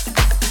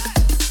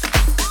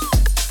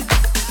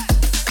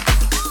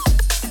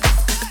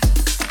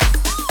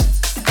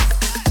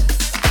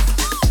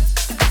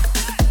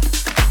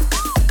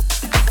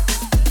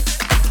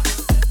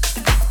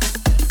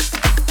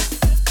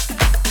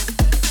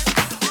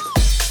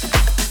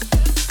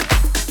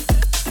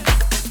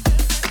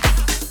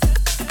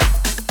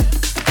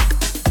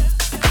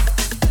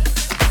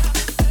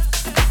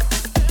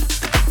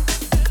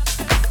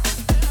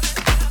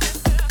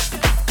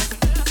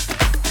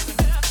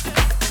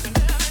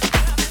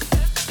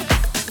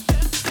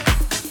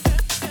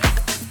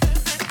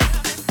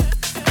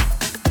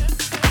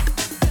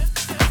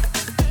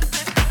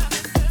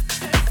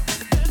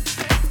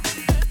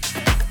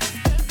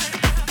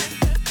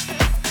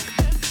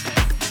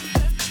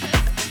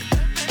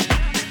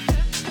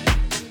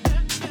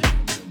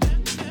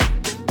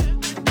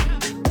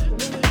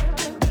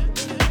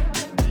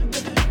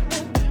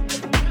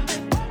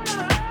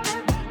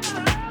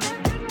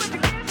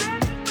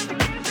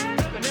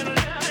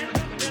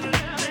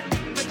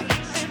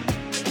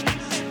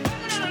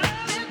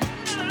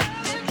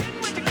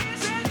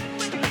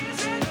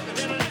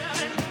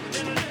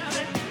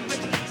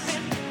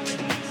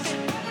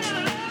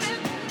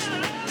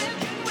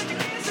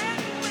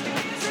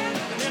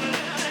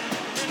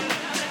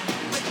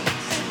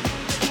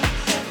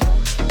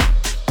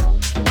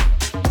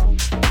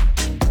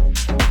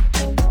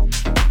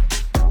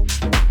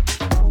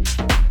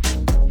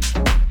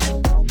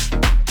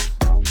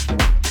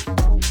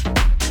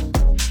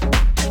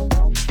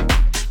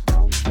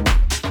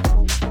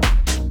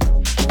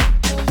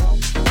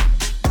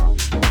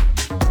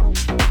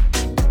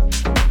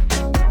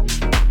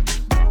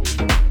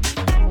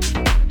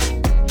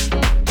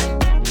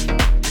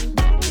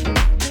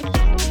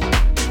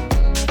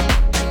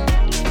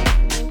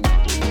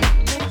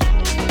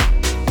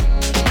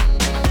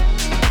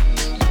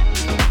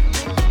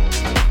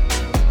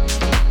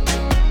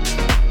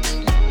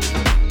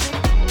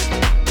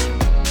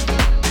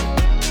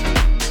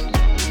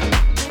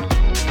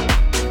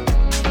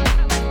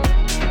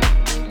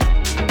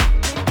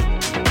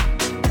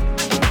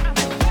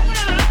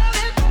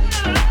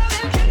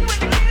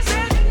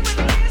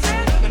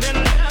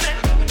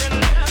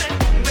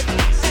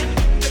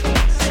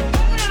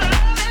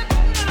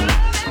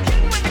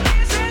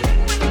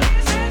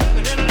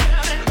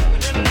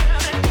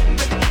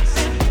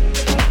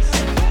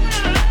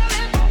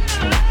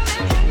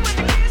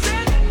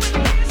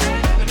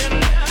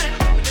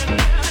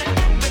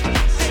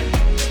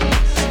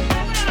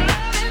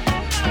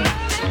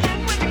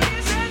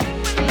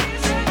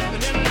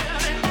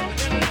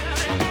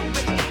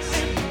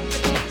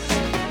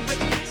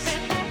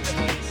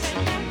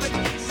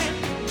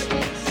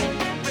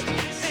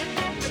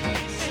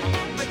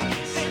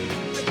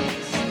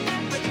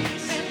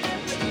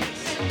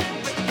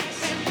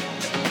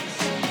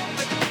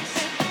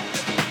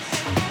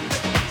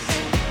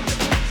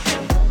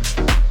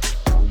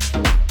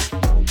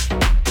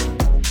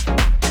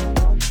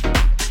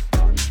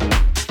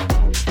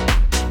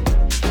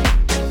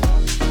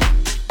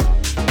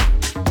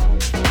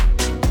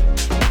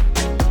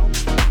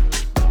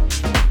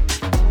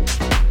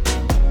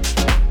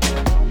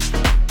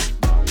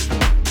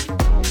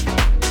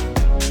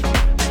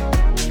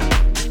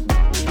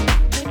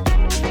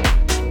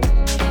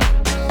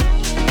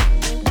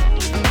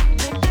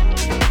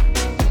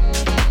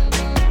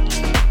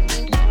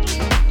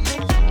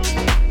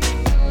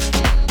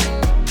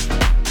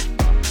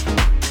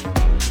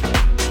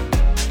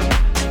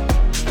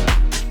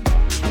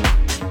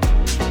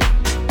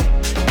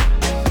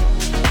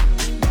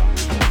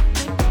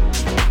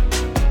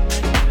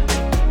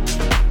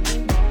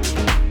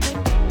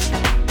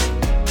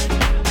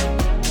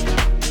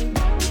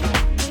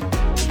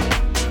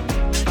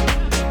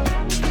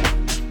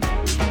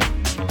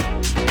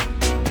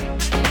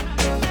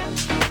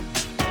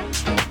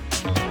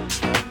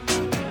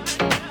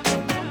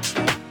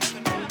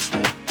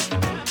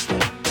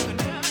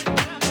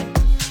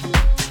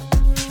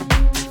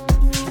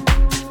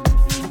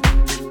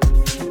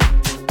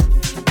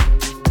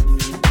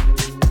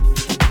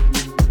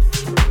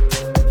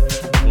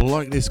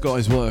 like this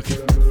guy's work.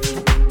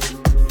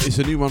 It's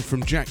a new one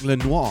from Jack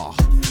Lenoir.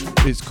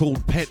 It's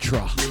called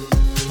Petra.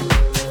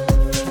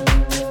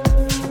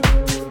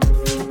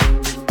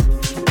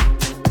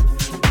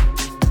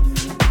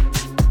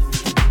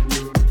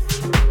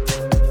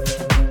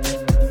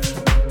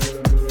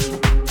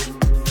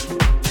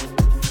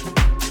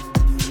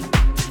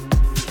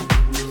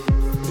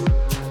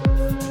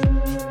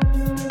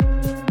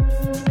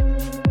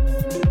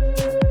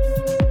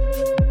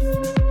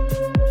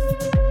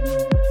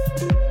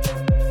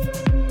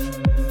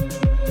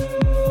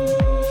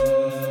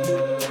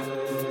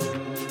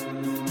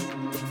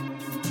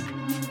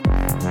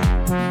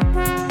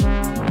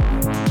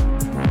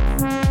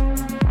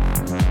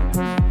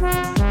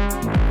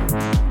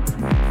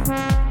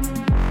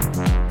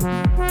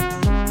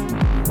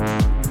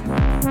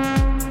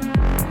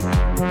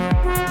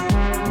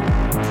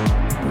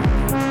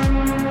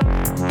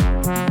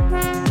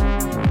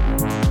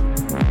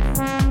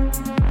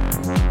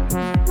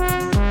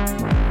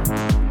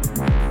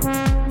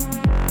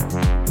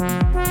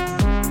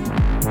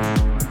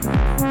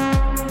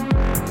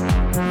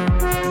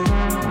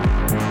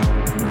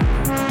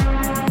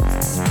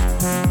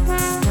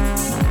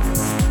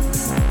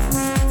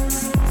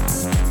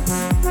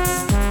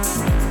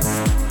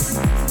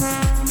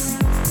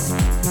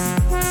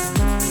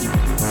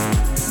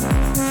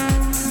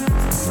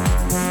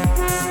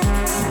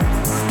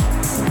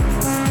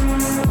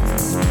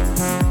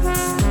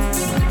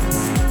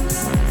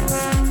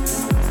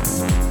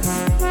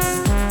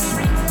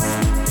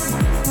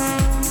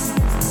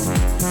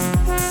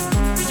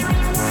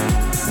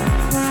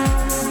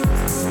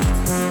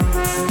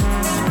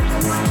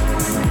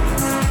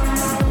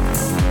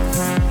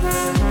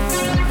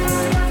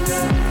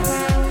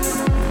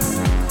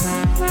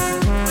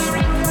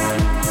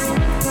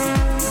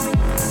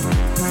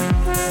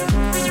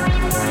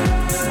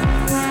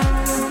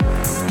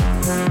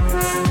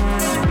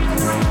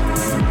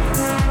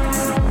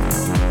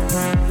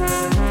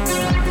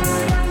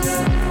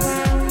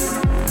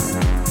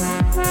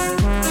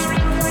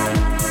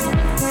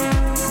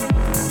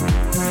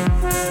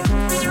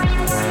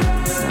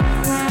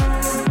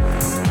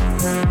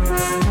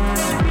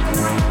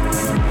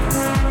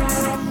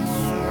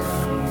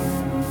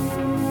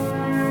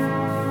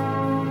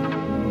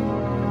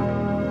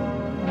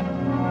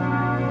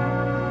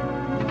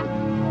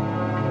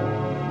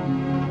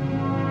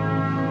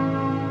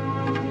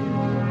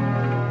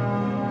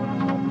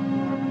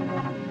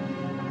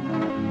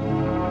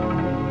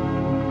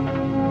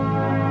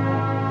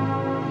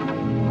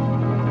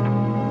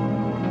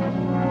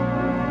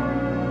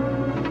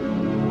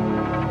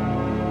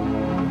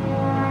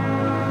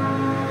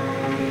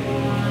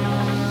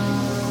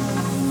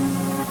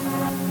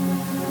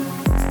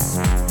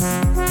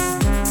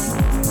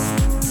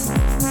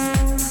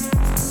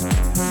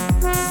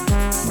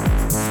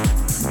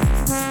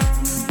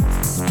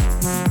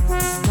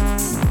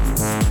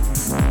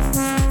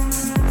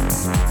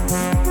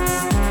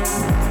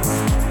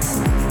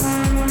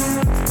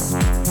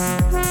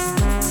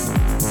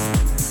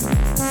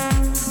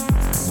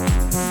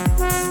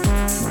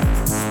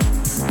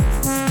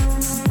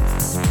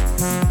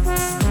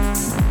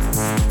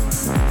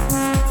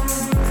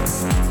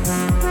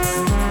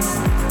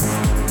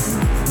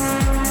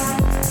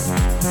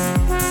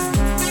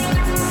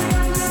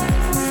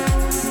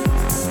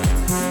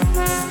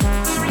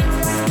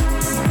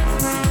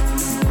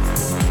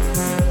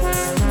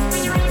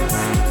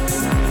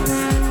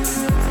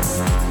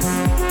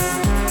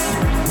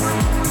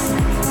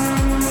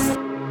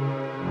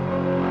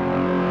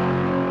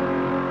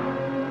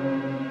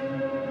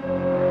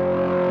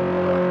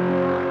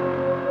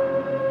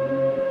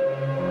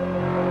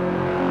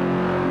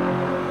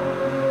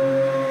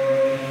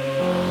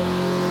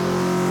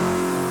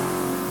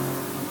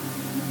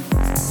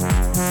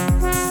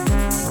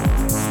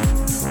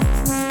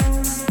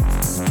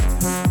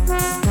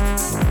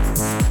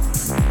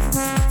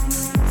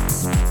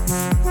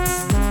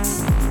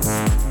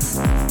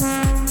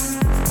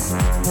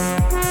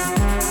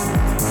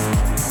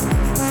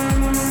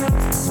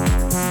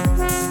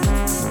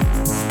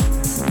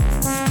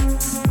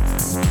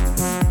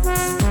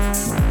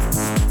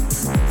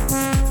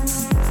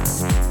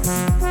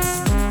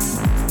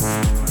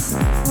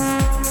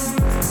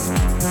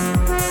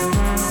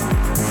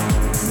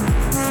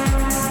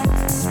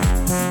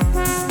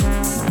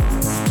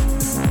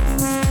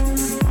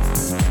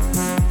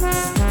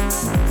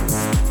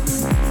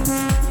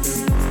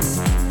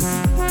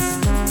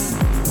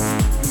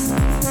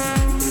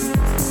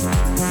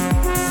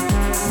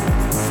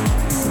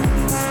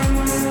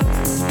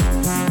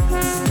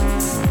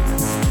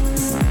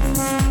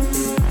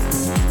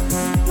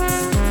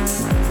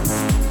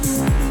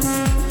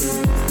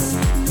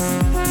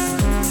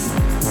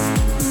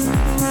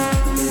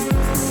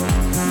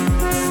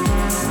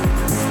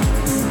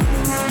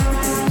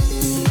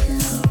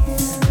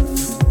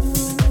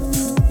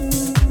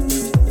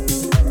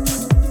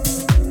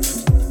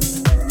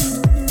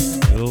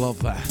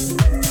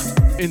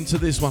 Into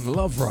this one,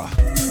 Lovera,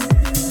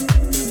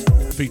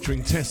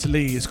 featuring Tess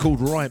Lee. It's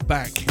called Right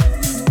Back.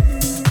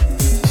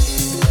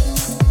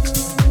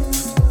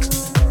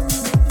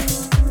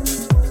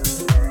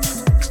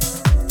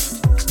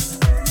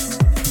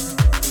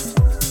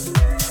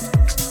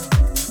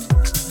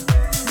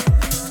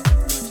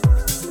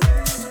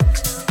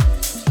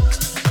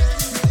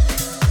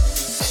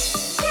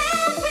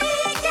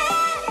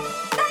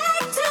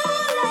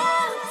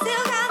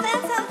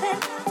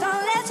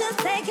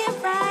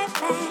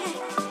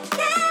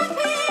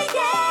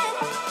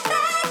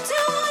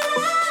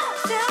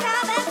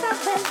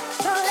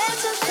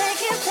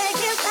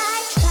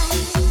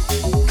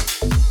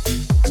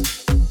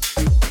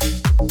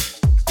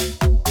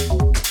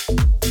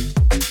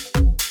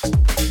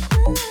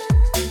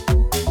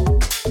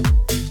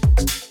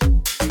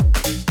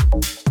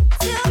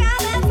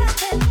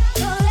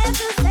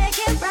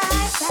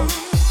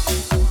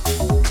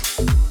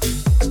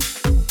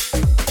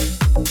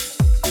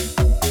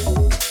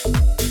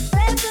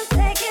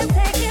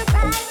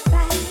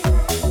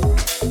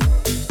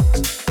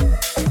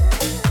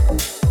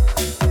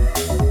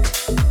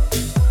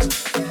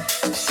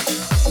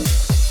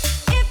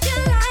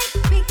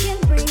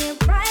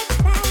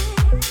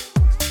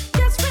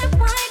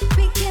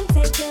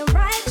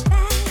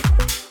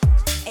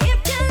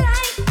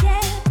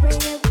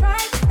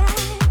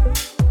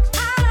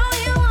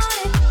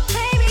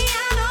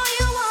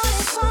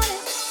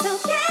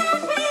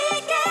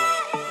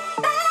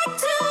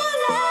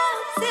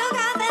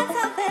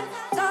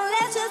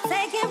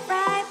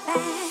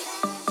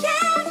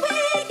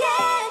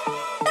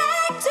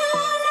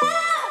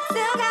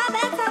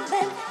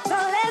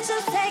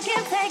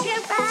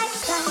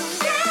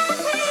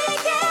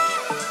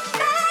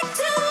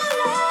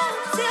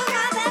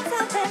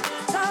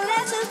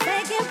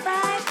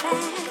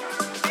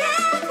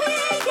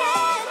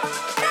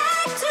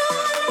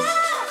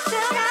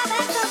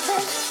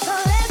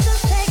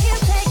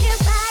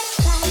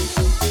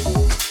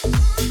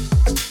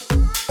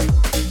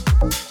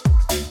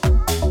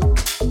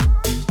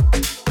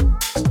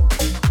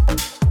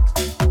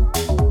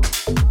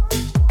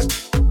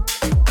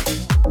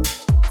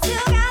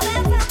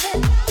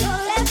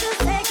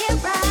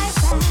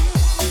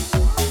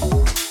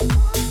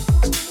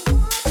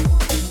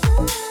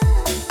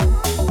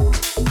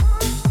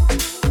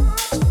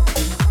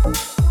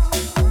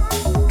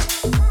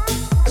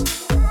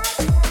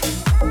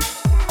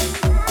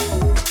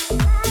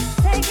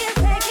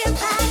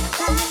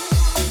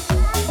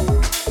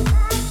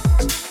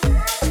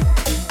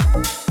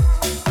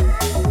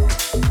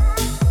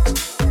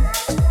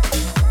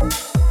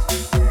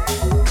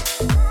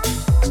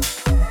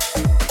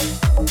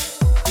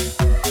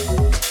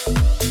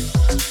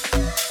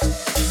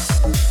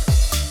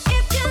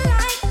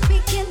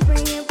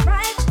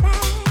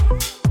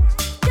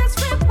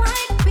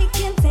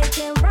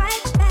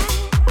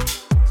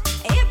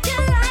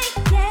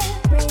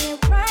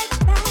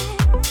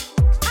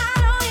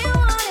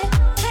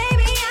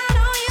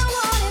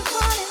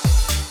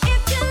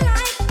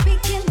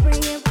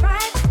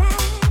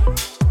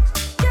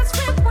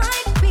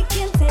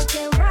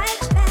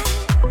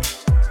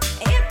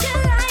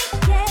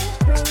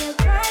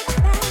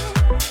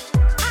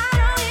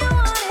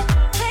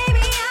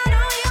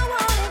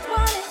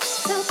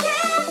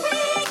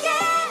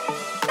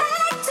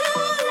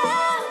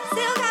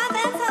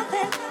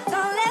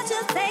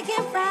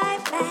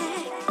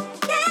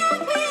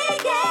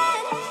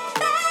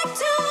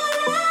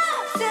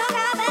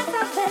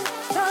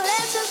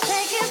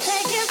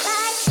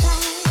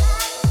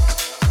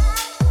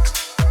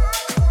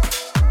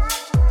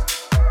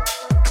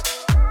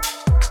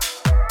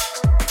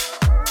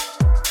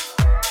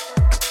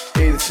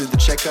 is The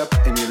Checkup,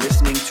 and you're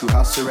listening to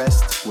House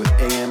Arrest with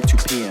AM to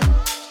PM.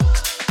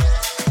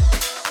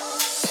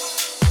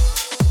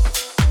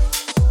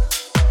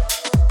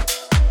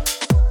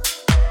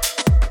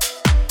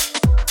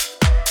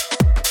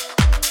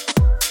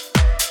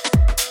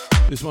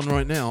 This one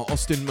right now,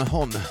 Austin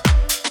Mahon,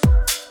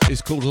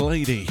 is called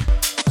Lady.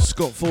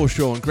 Scott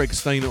Forshaw and Greg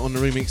Stainer on the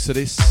remix of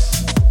this.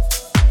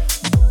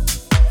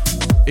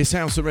 It's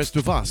House Arrest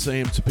with us,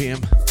 AM to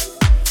PM.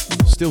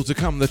 Still to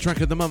come, the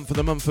track of the month for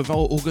the month of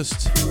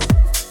August.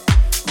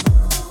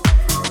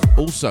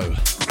 Also,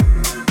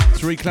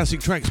 3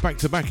 classic tracks back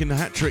to back in the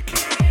hat trick.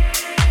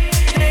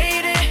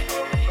 Lady,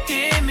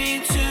 hear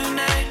me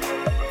tonight,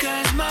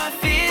 'cause my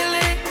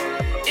feeling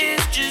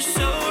is just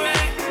so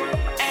right.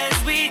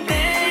 As we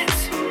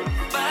dance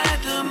by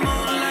the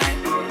moonlight,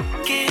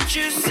 can't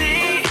you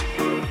see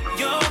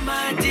you're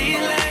my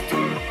delight?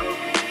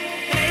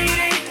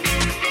 Lady,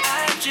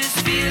 I just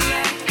feel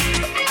like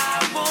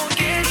I won't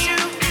get you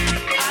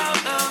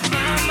out of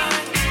my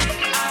mind.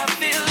 I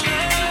feel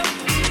love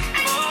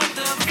for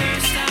the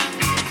first time,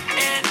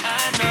 and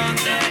I know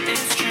that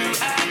it's true.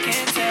 I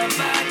can tell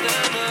by the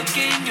look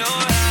in your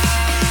eyes.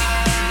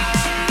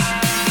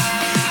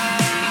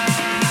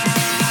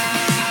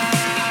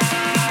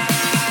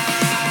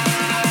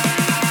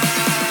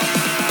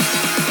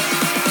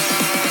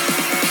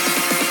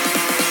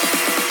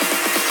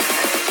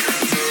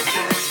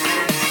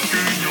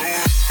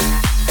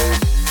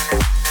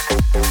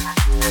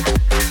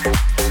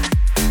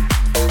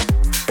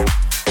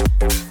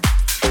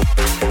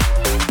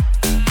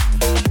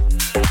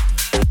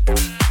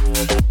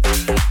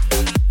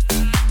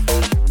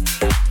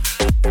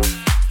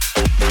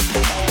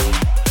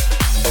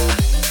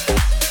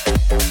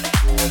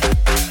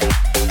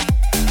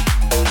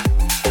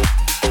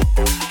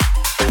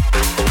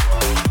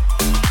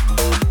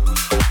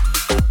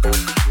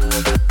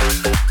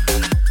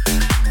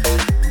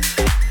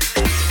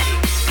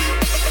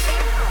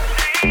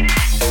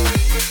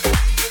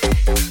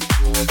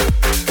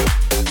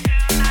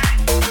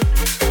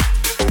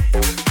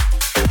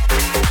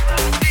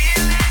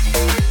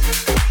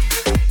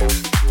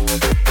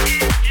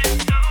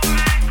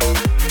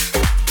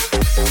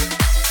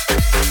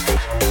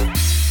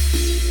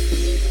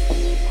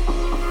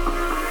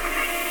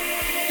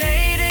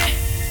 Lady,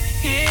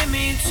 hear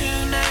me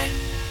tonight,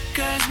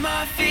 'cause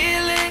my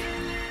feeling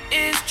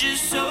is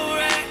just so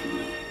right.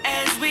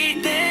 As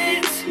we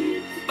dance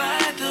by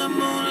the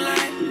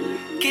moonlight,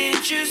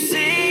 can't you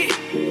see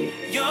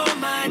you're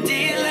my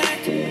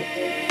delight?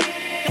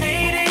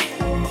 Lady,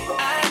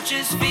 I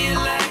just feel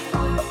like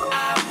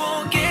I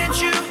won't get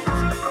you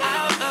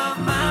out of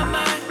my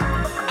mind.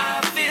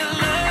 I feel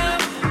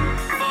love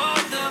for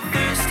the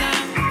first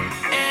time,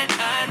 and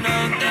I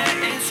know that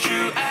it's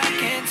true. I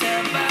can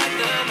tell by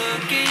the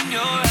look in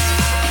your eyes.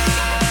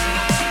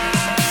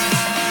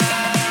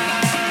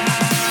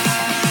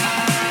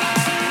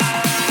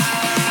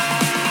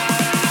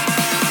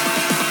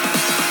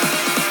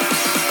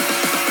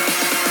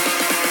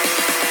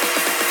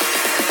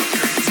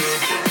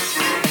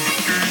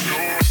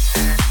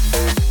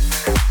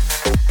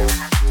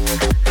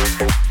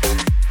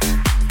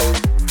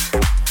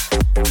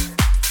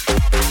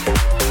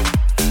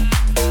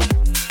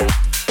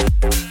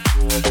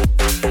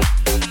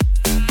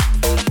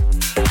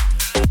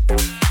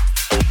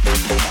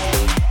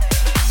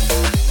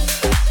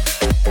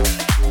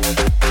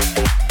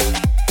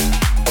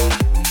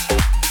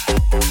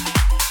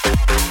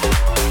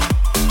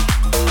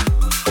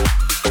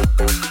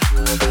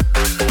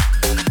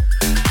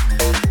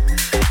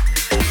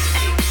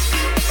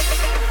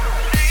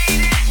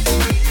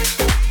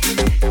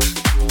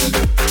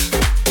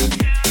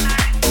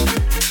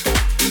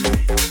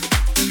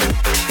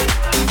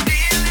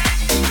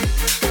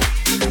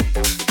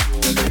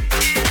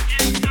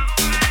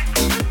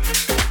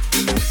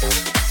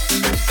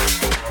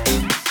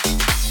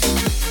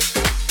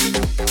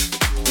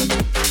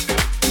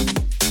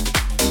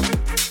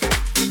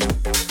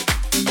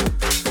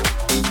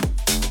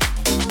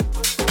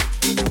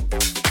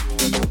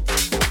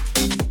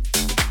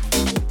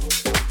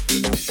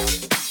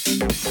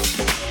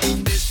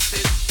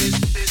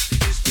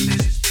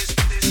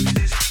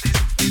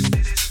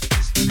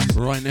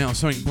 Right now,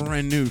 something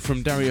brand new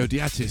from Dario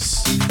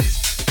Diatis.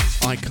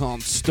 I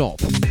Can't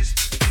Stop.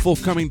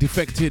 Forthcoming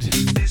Defected.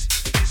 This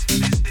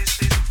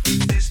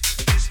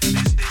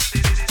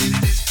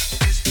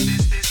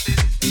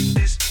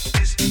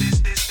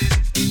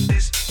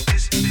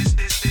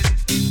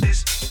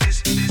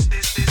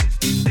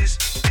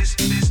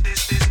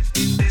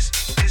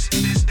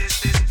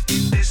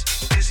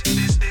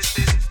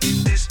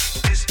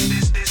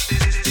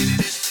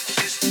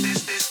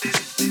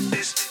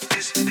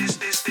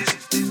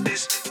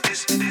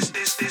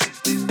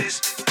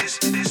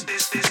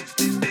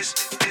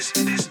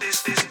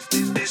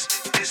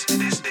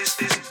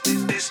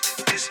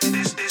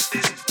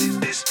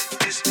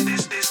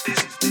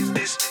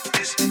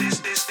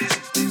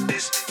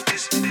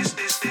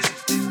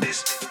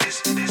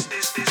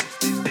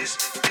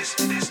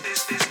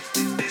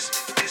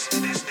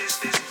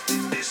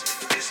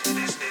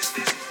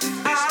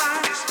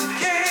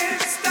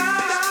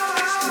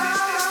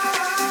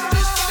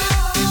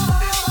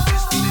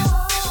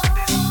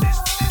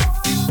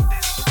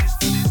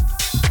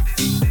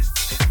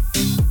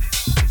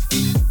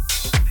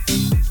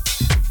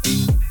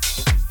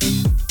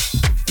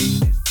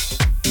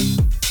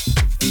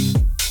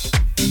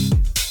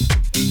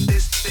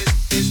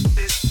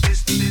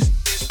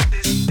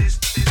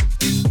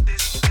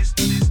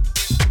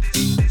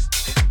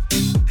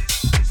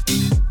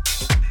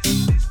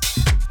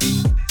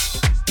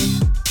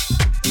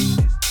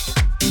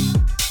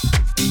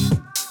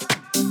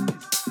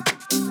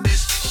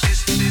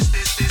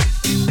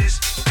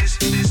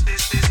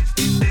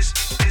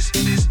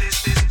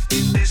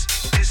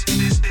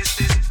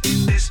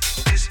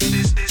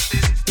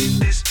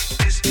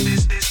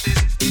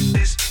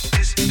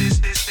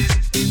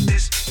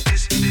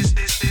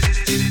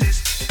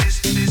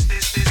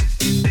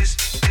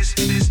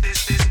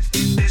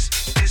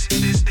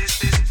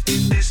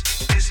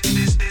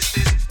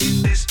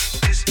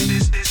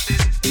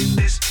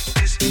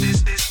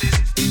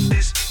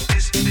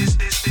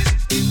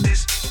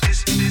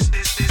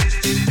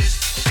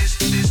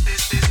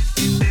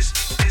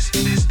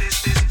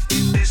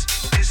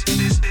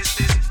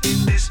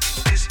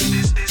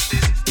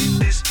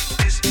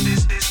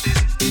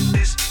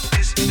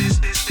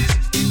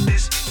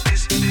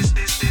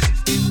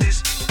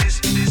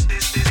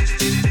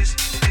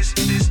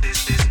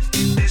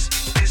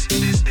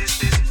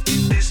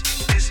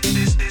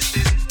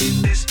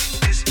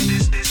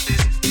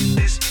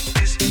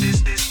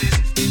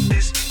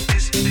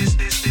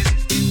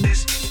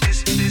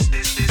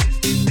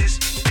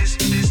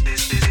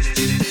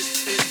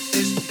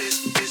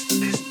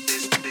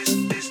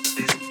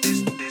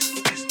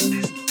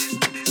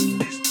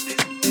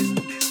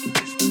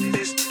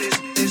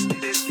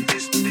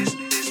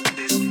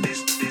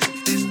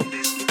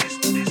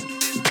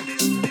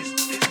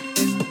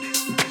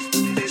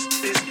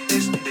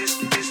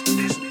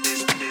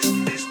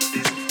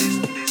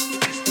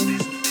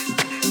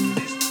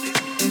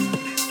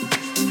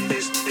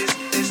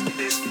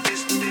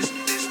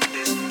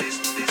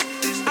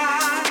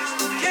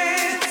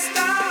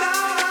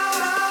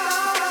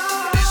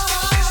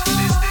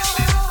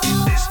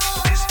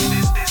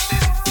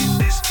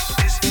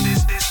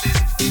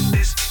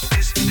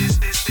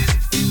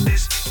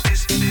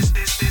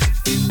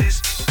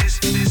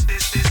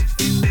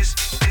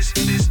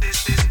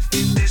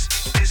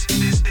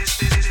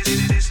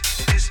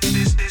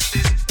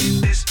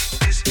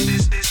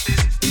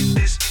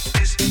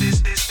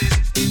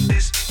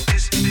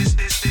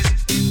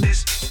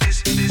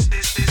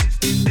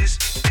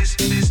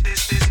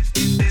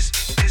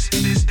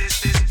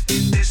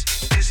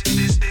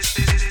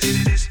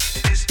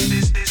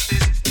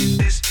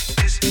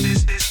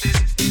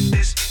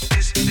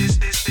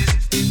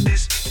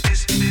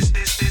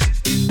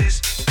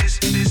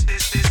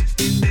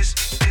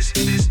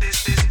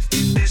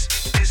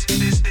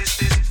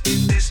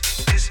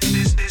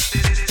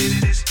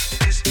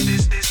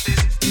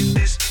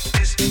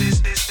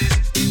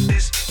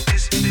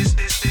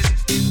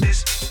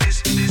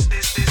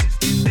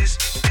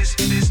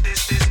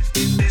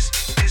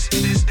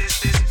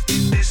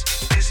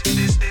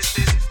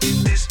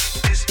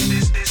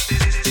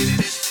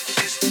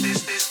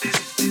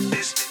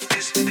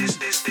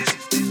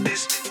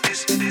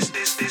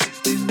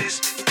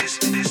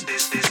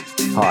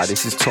Hi,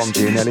 this is Tom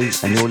Gianelli,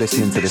 and you're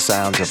listening to the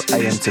sounds of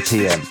AM to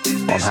PM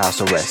on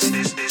House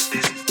Arrest.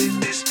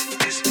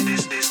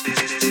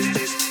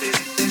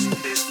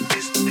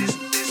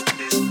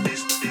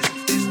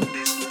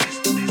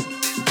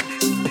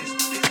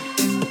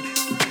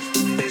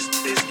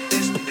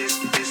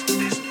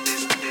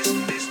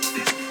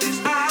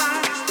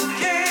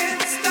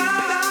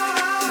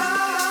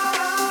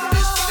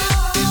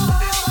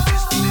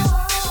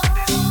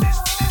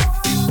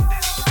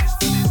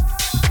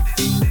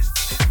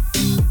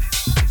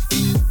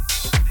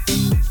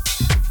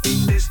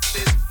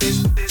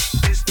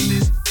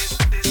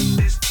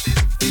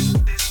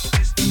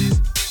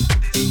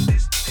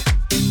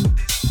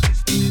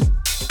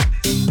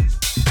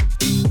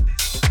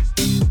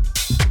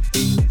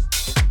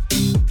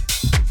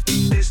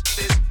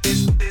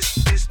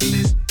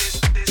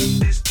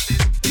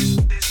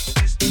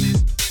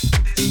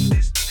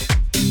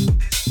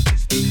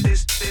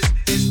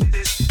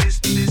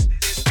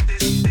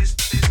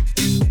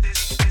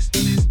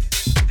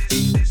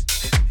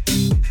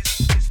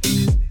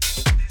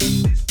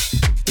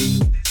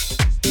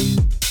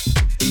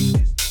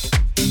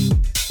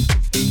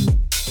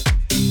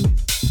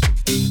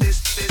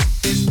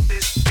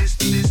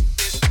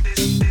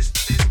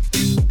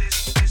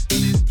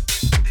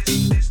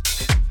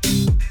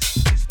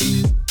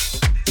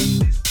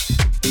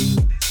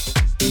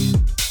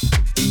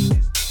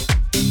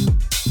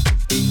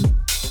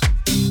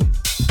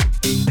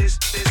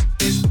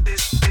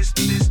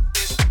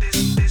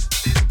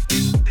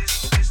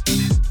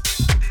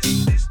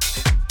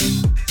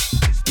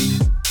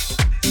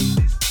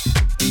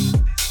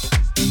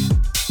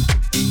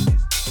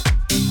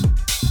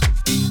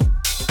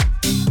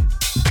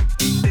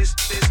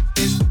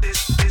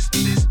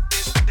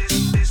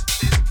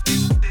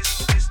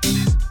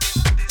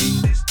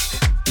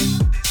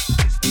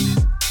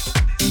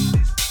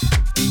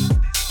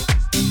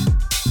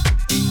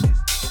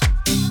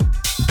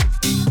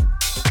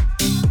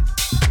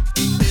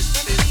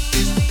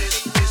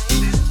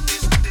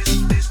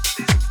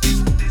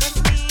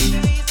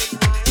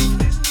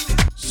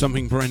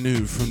 Something brand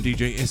new from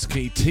DJ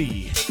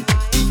SKT.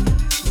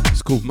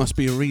 It's called Must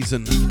Be a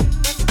Reason.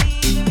 Must be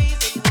the reason.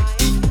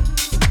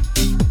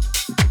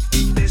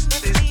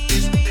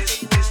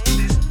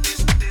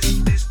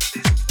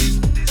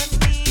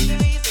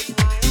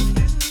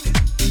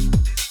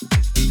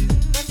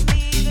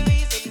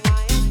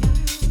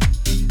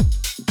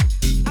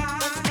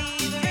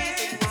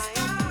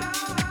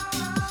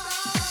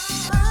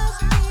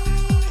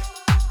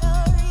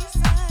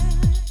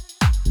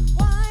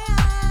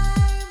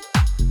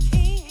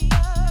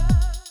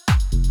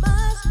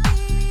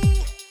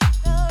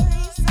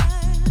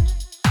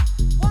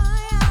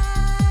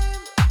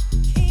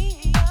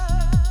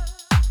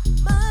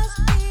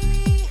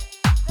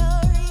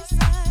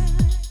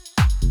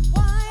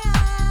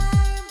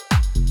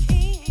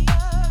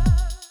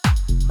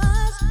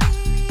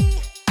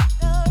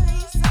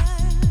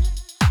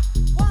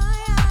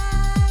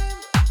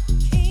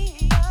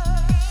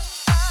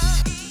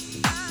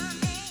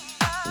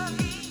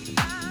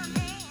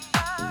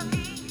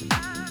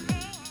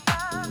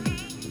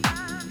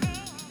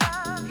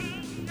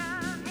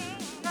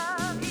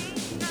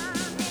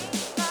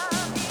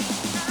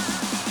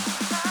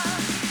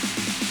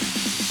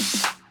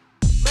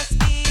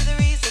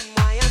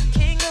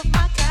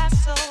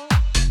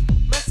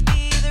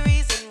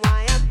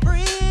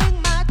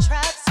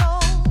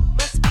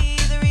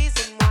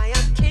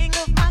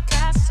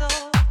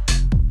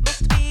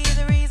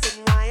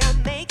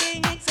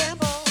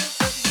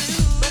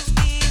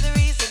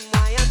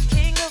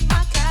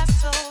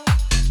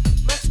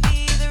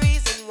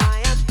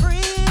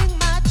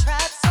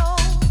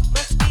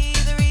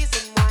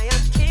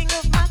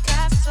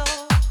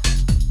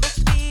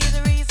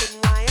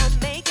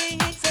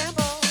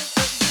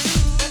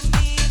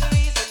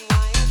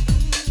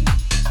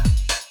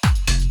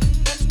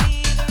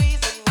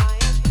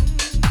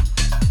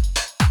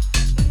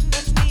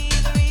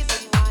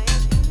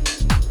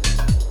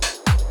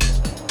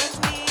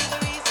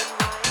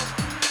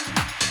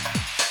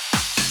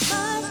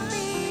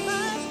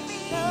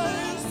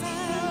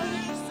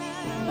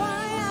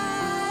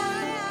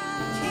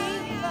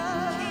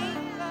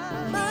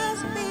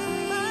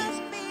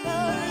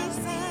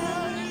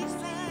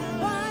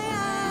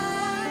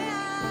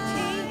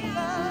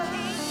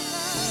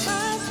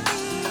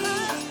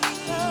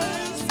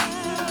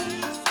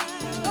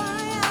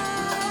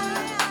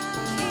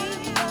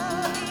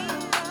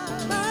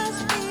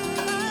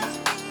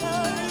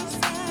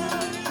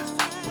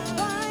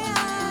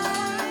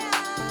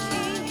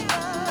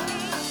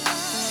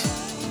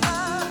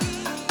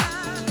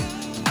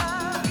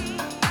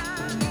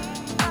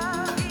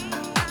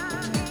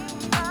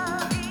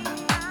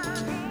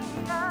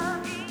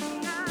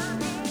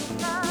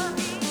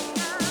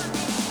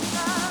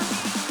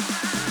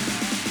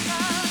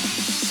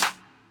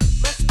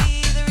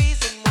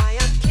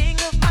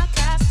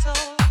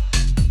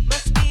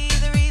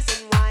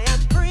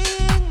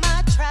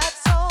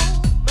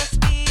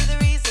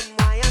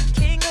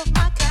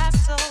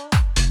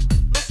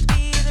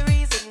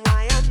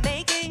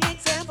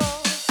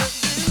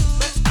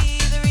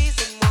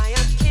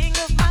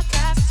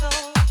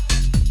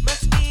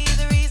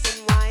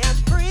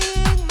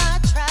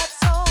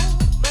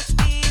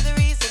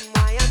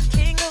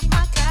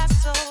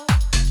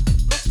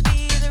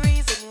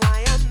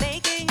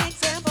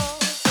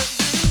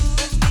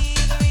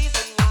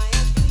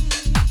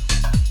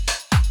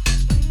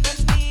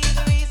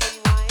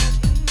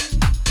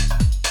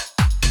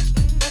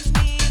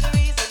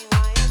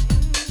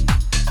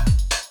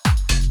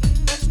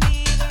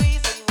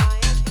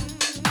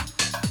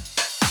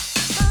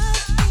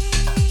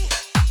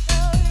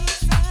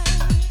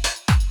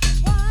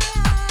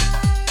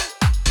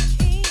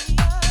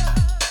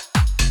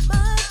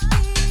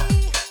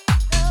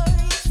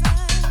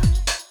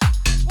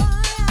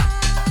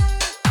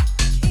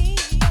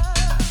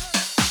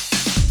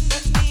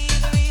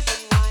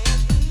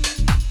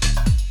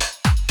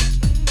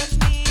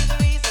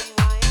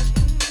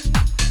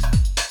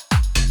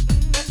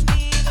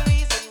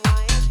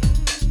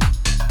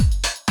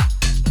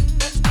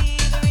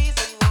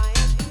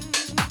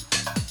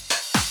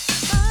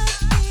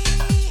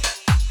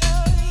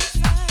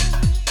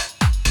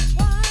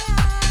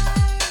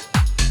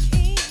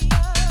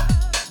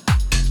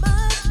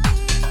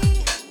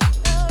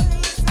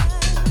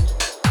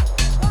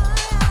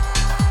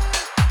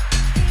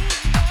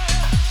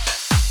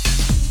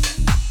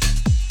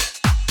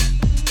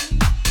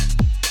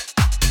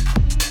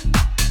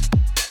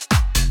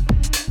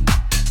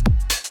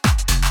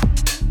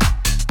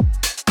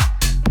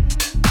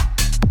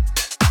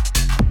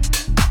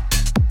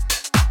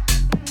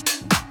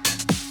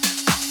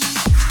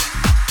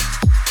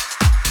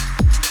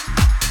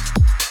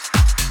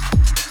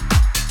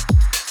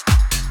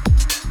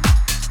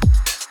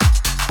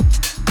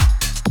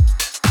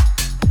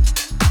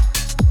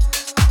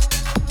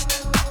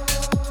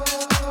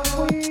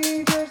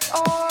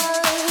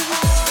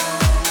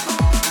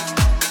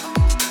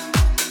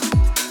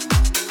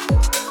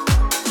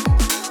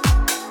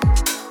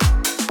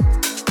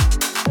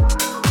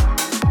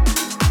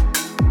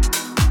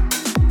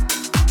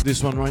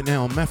 This one right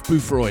now, Math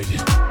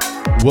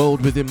Boothroyd,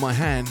 World Within My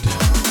Hand.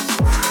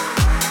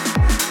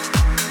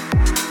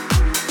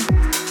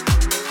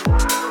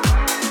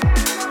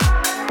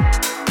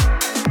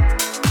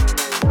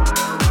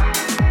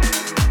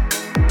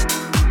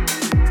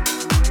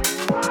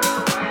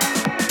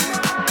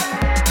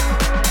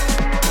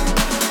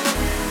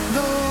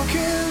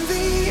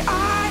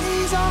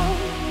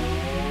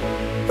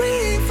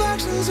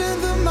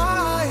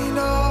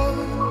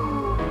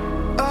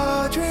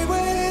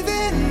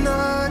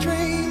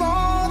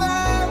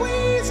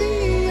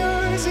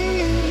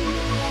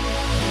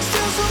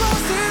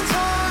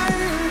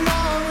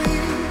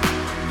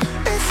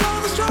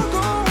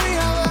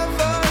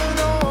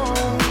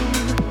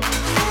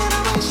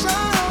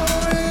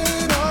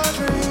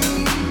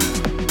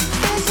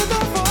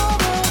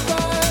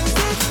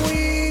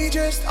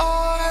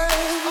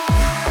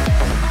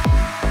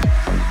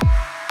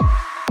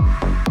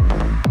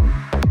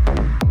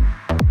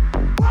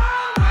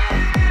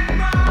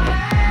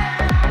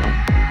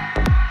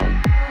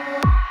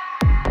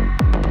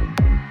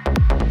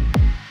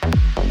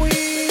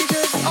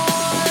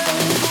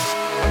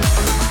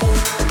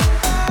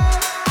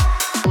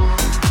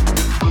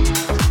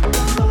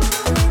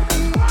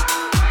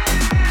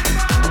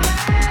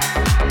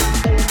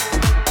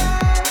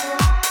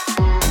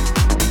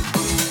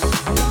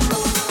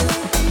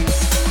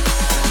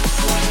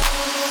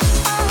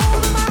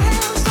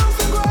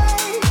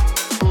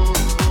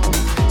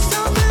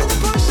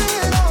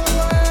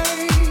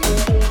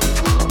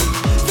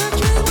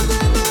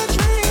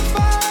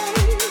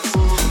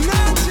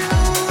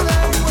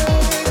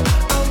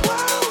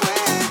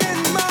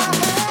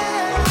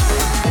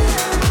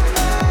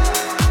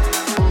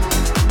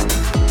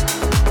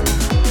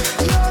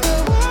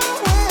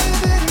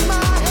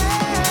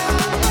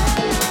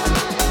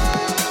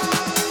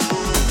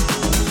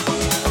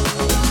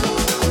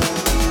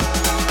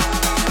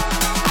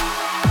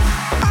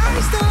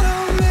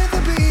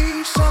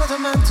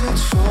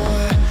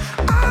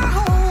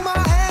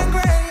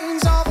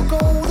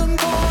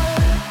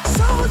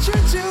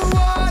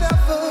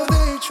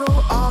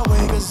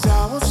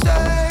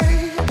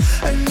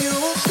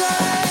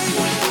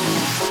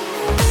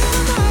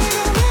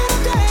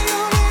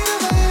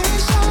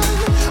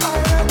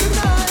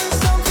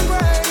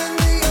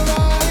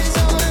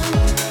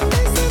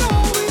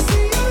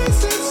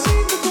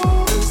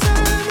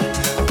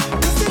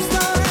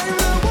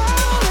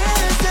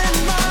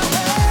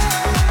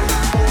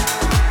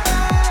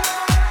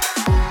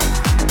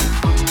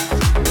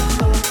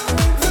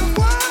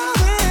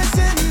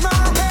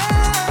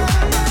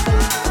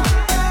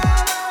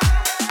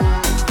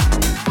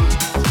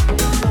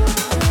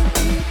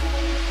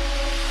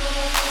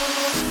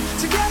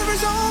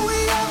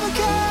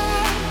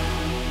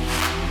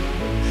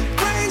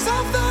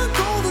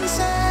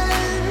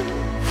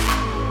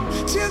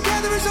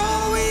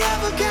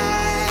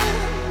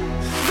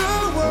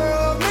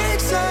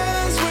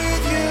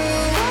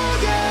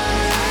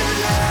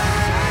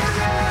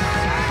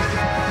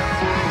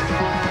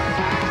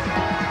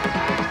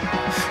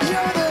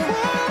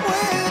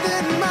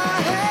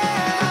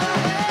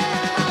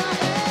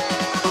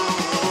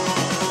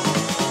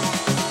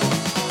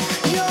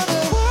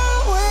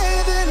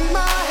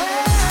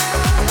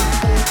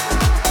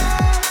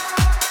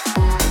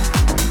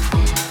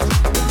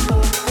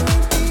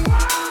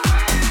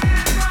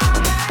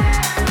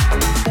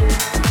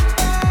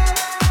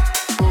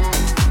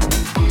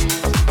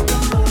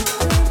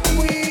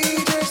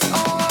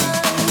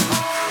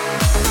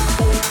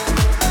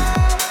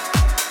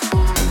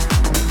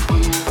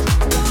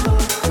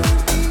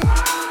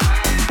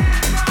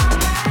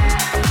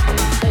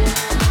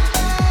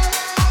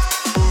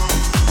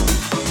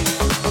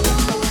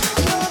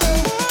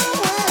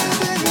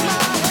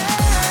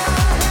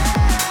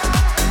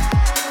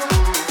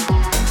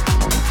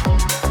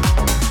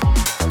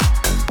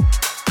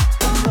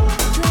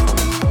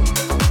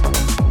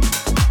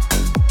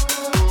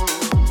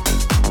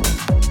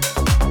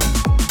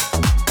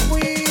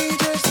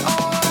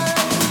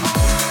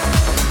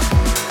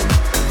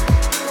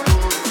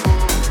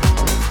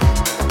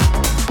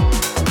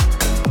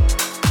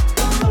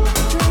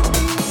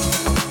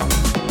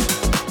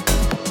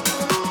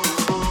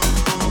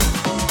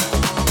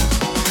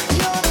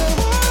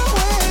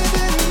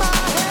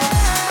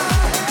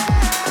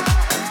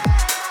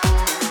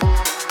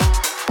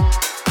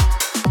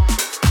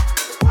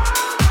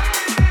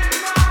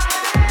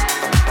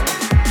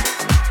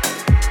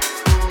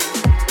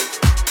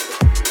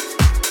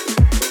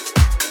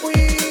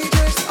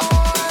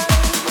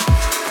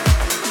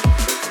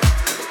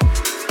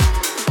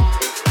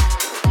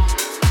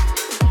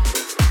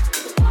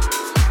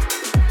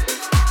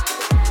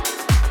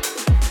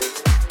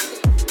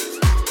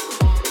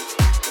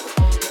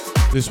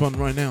 This one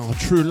right now,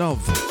 True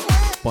Love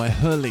by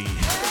Hurley.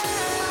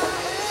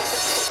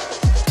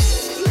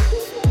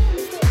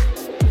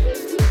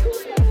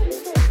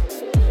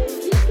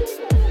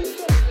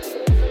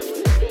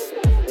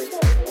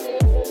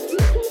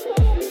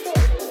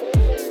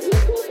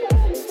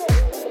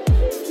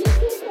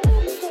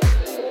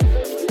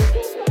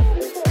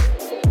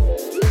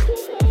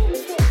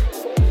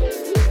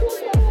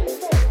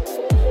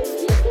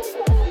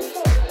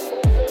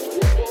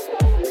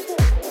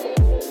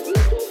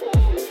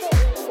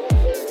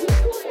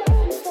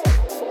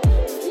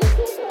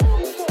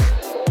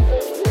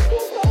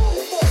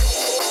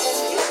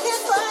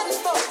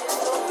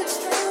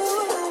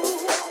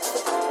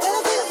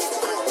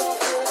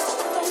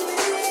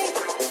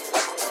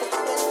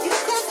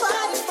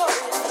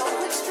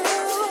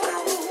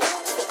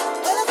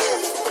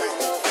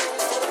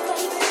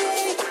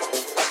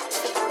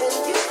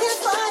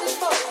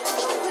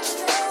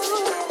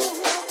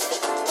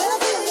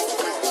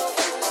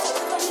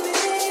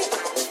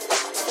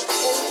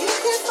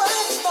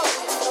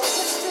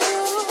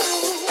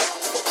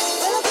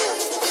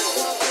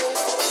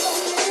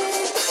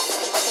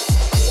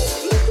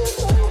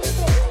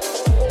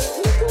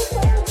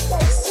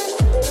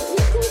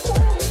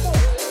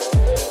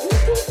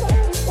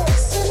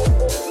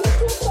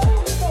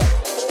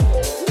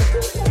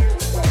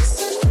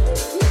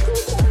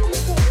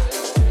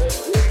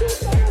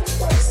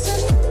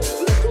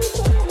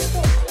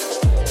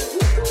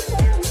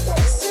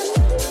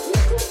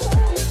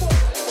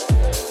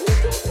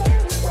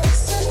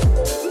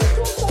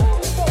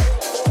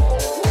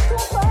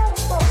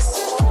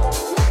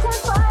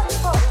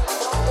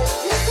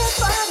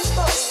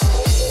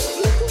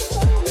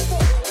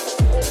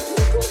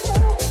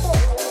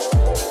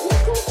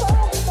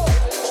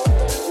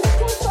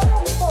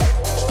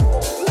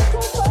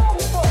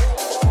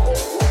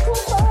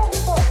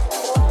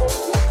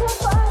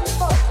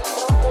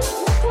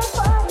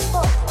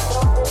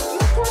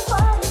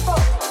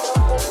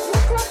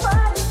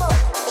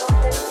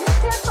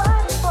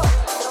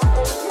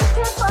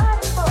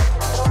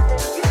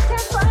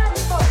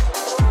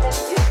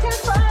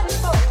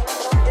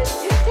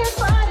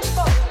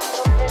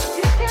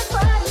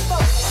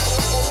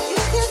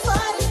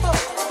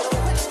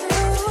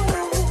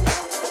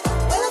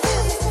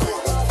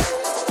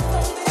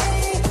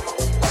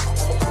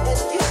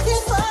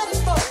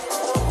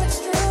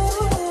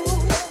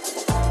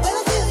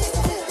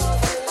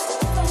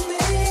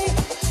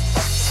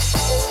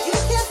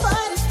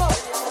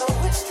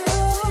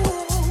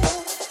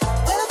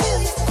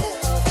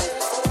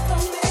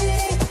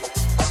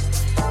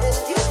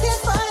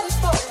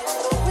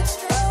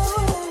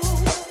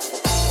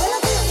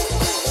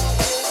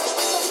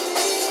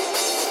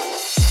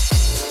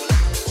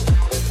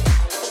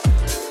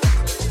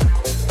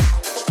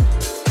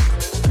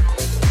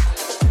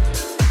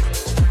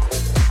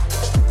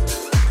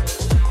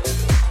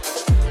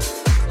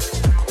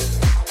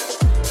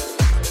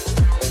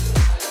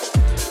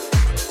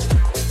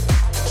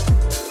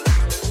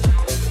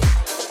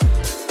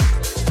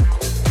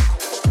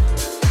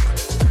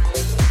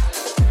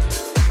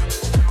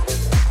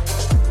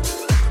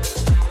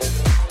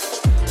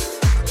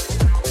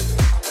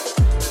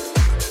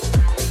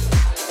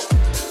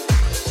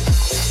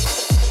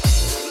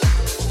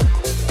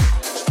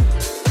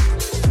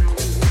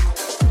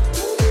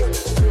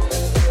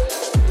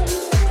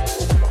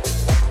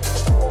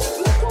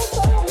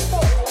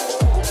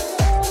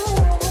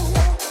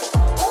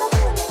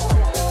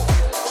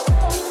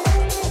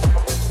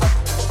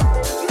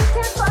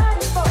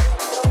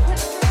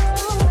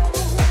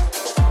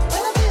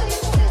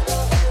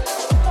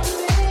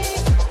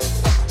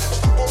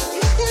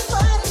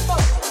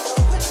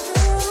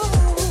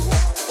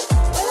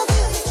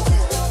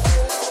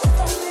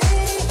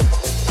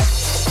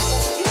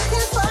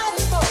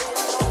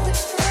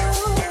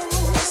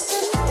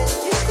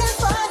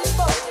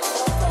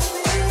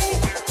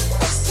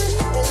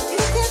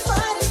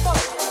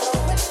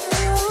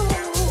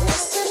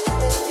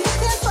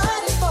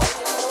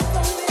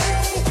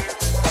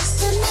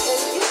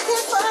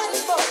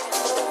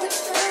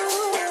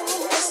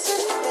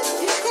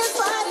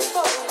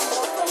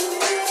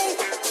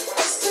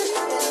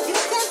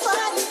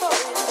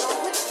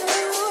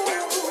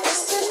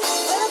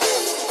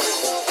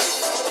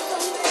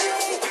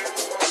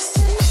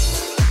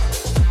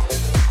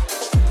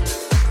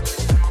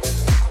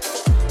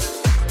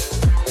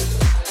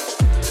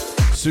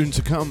 soon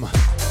to come.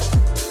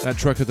 That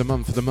track of the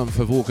month for the month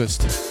of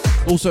August.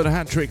 Also the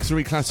hat trick,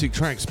 3 classic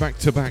tracks back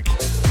to back,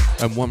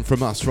 and one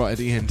from us right at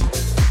the end.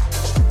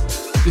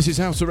 This is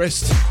House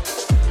Arrest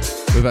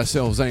with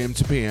ourselves AM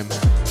to PM.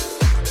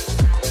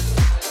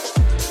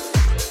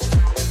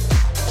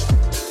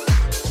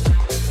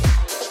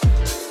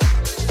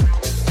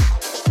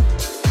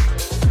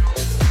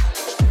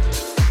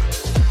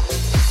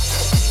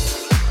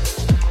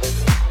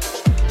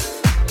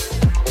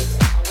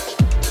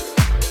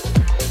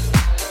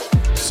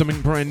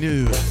 Something brand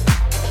new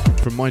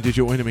from My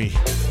Digital Enemy.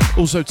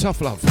 Also Tough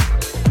Love.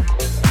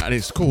 And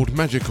it's called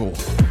Magical.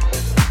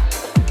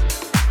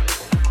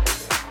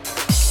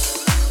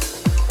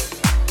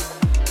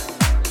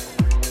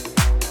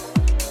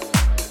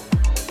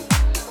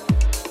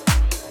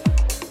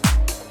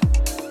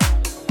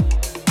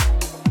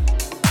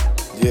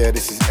 Yeah,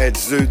 this is Ed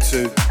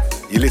Zutu.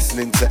 You're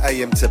listening to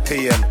AM to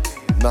PM.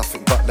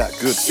 Nothing but that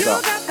good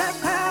stuff.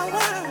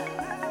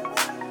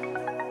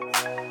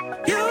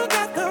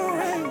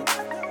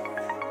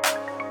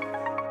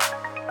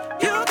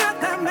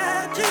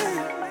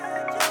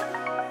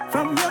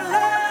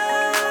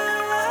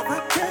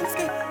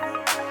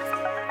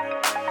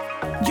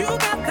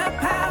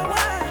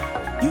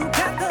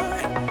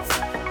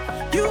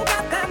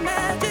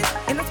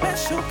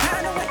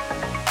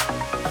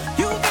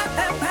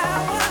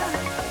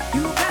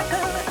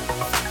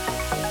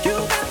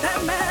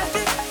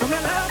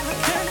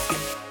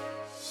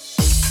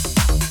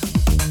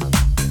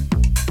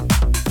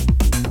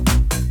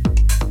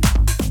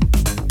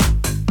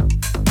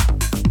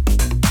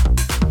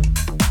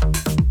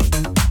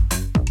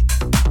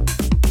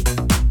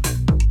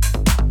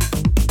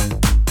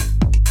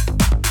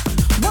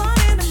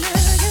 Wanted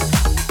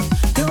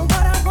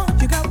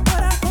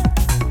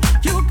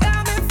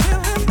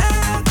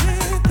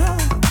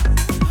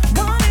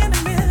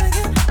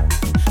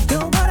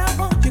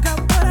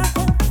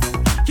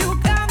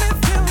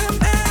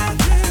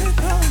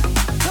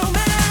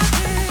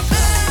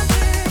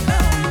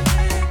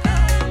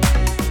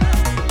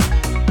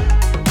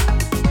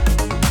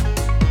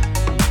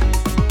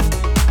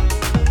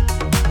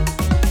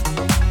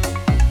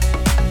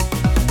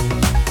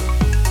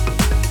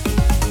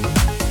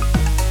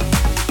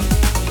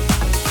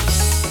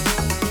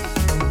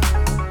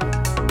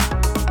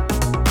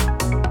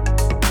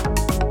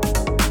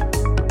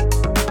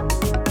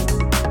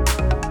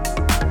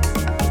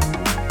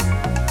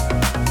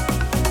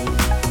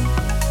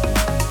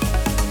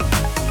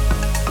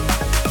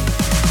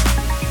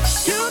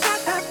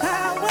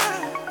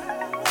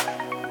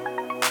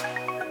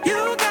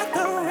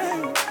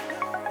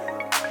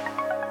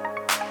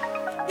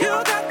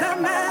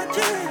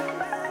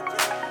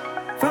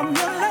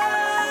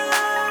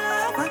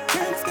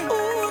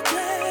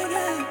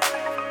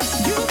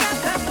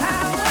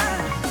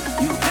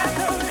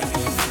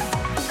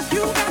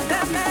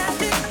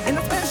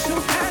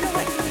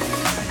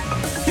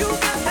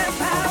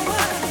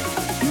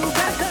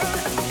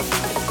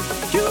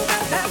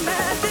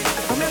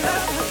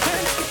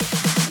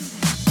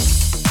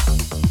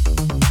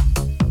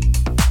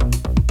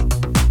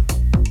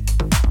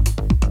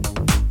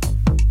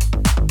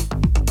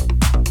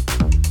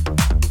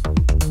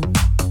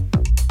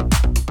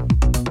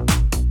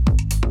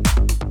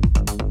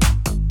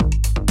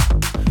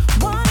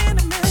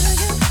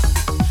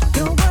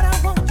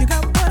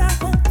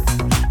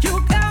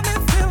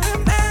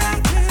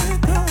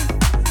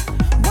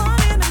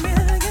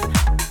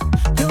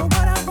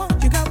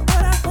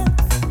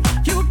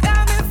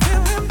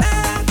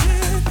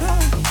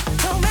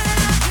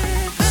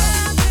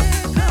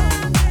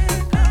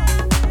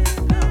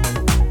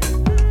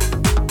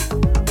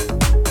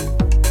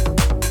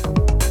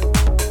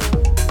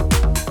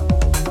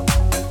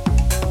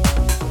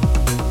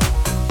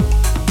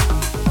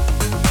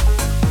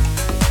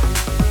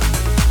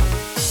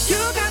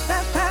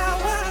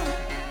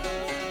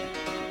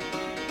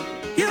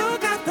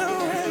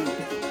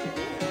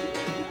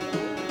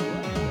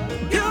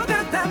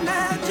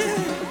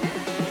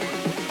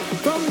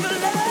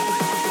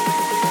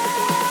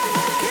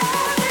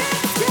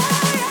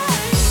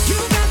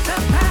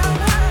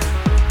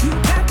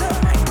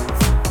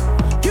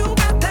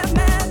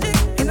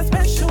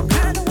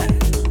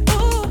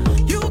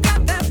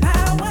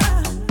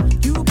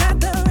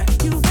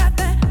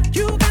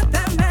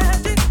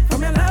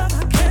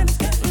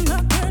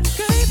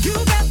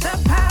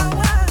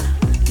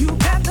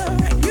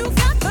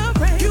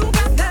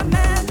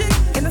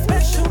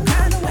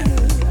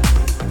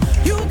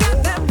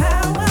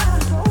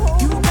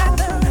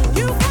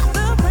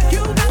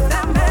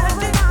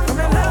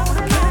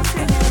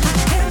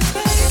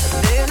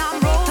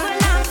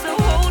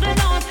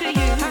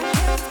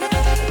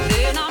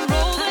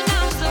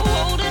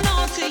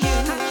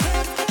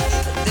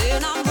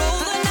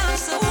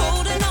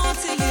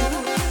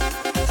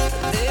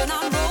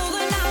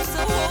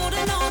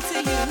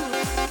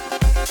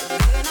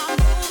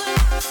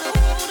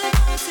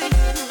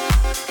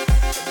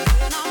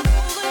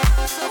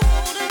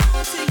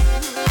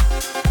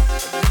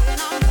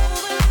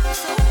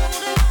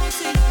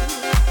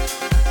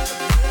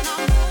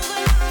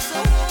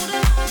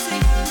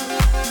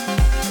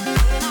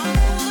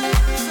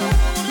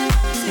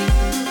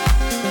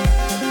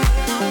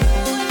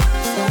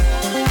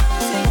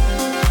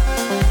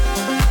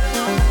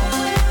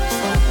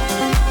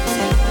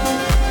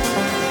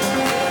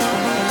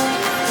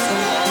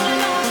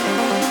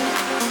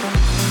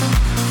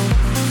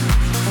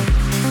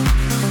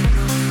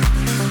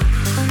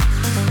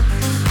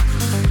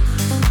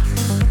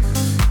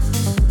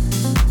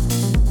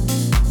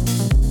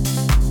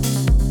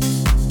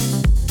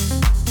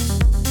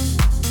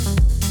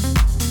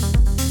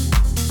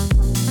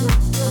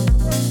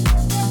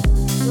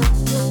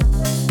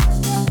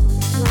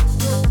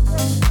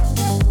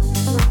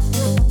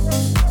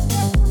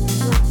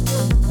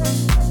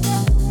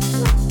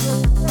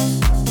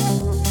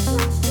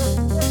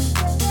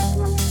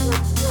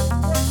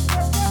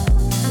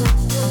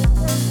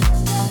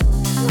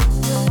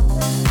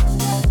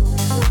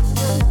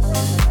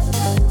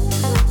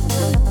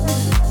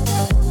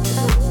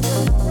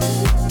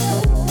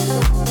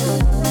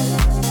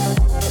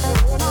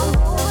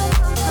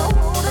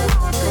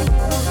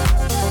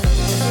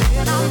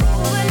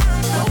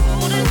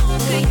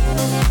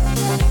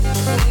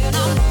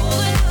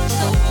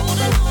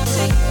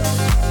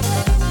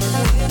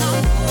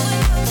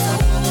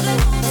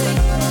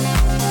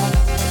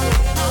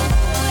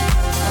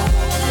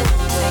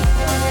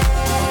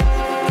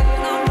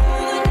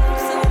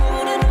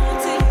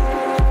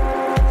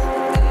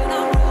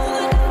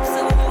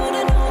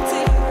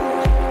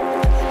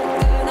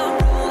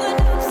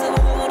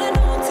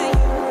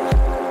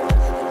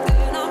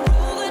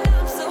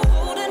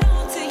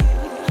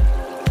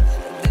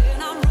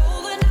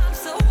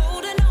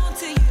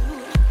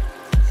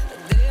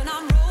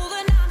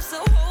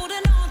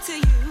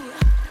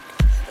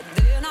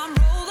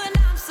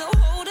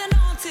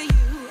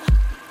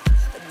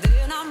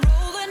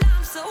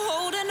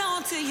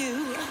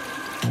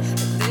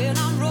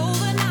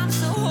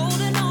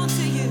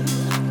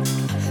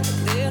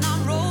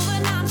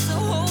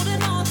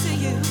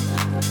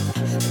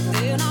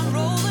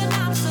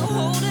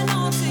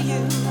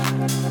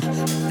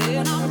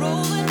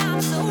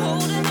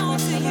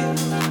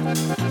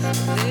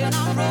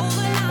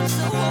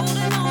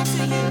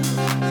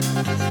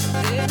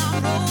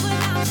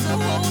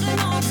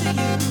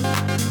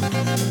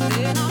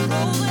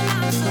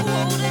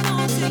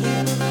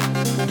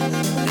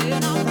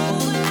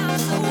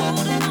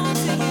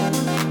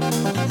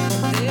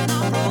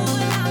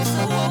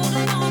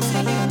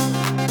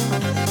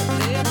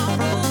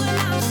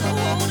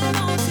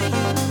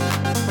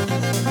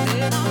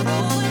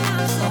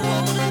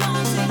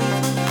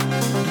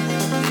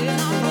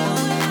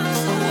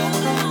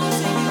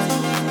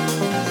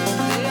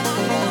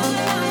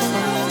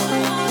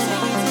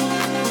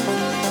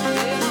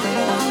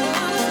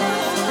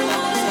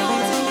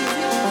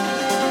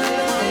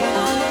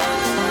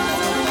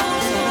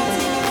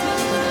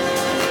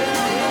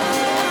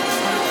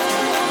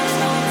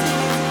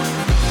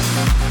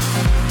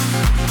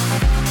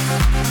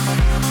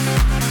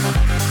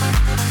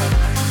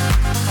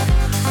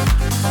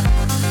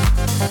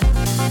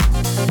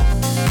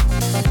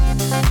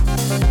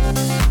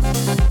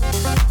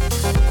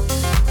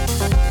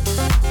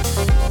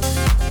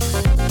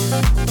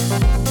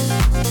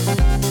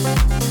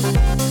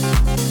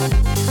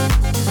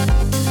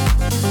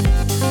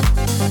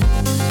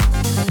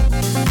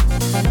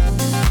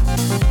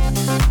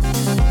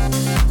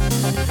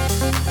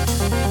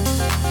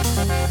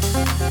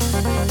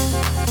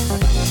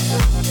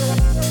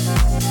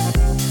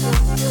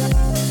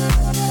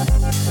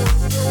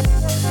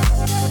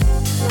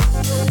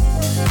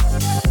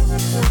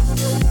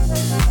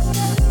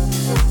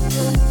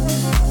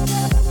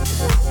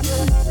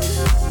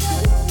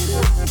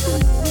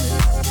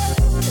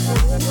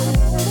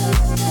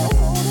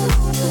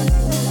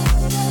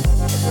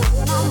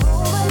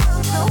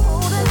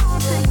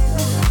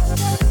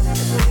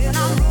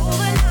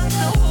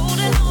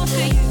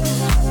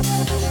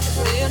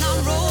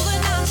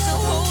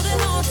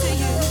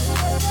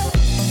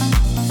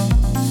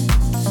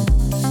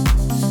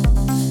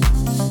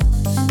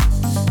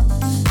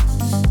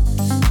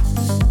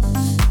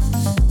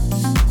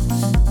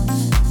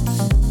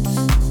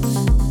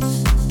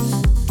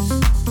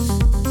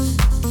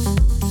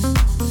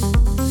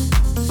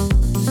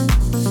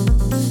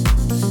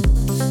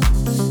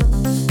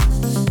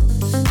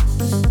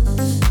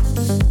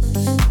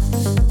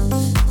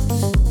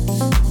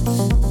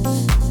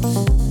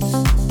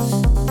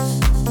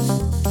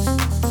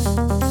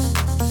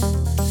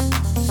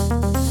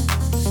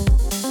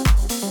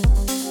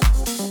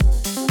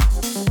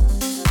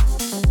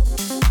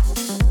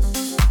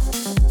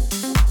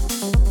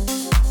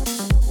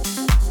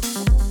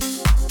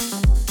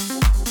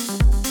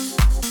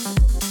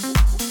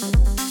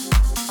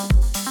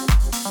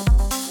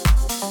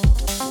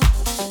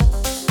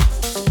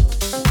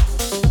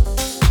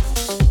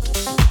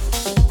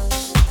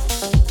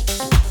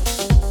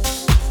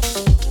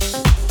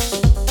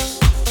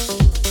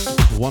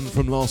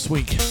From last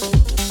week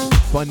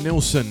by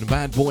Nilsson,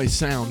 Bad Boy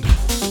Sound.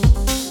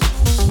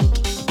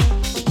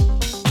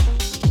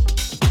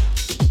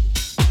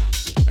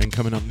 And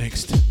coming up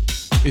next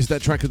is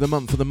that track of the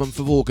month for the month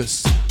of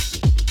August.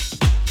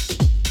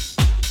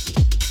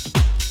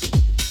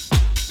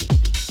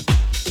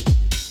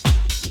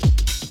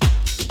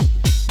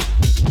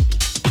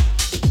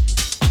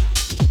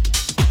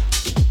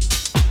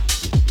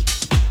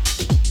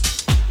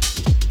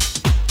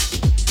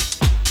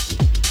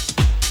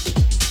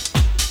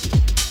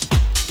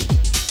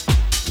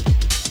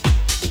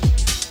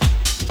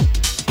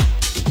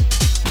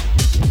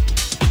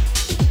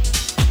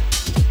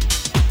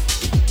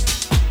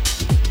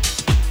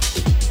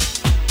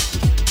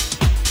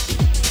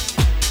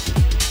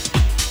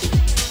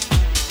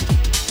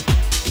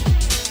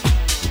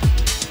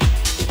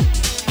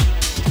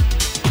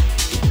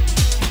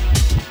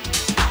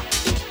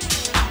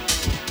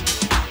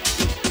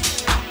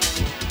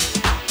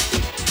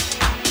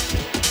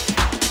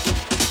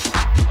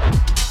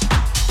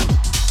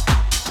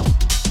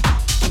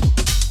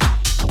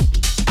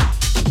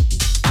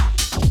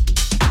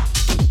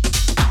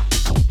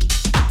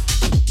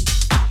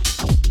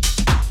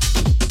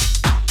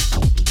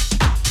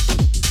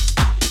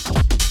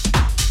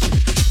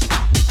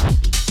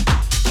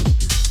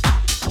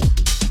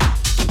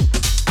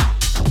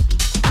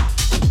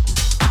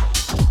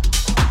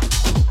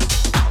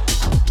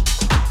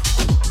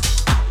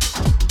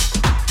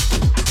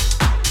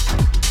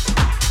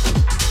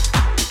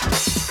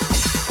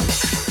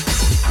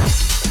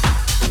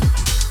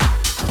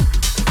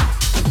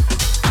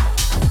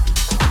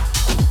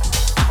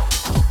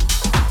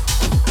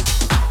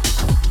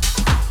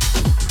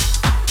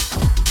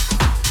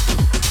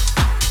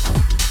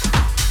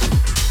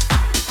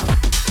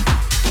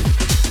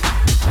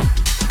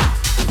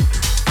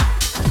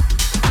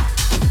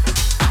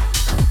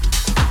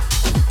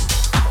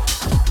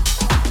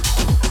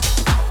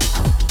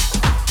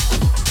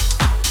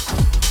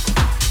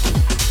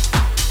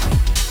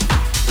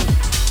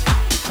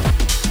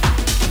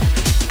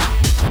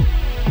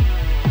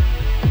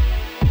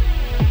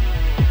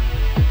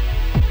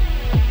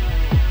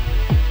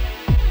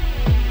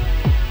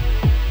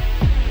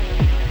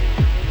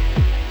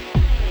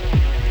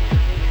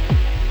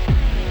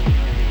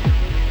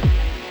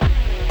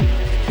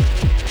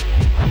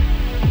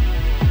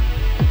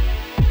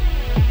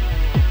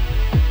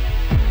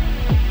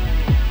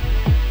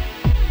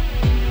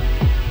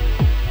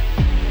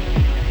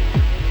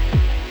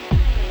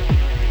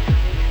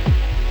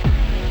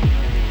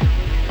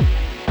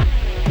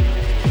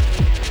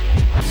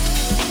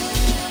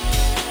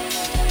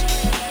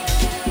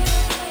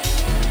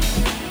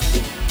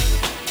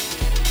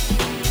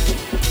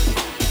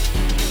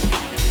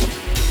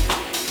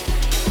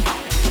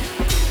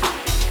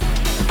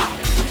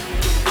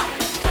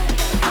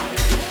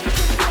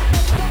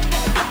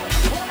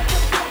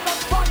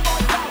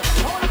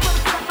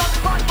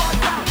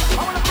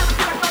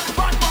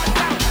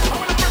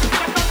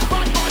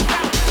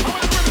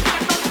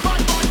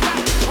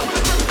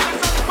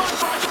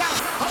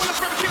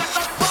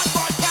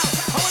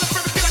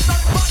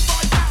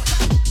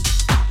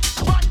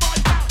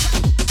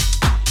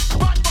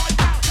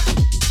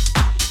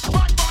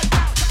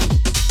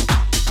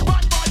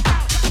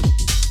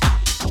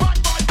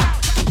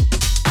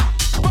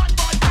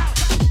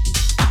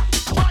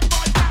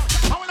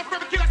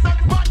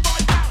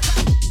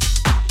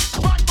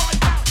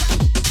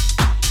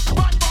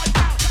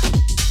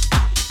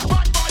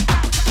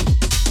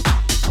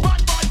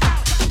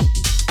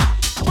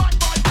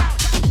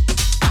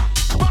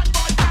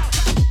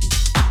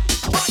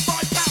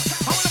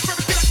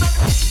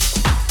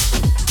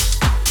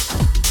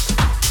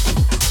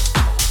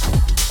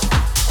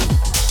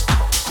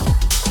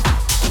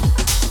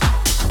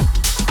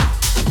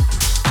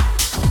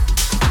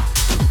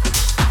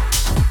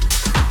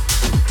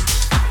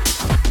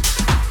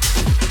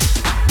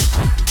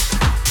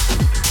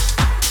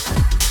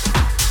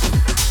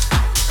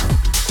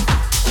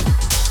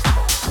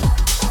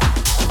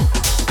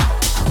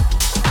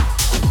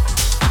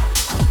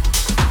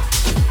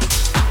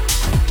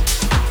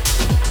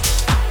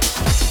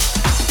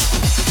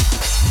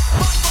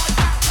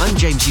 I'm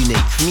James Unique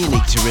from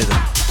Unique to Rhythm,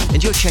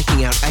 and you're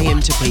checking out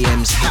AM to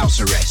PM's House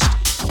Arrest.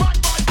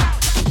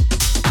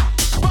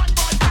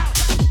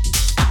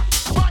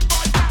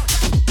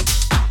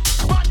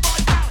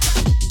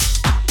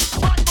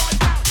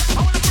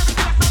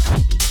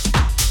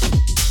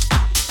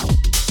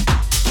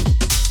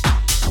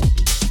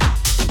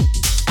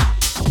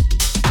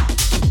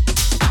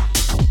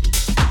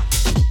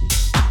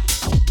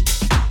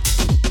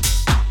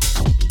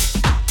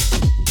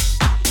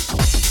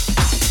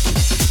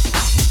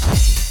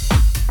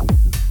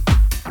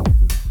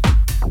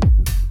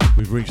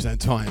 Reached that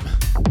time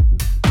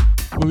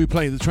when we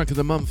play the track of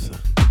the month.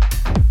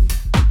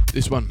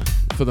 This one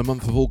for the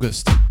month of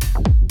August.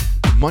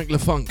 Mike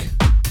LaFunk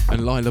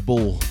and Lila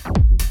Ball.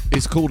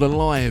 It's called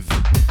Alive,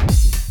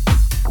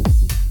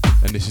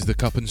 and this is the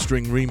Cup and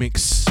String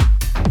remix.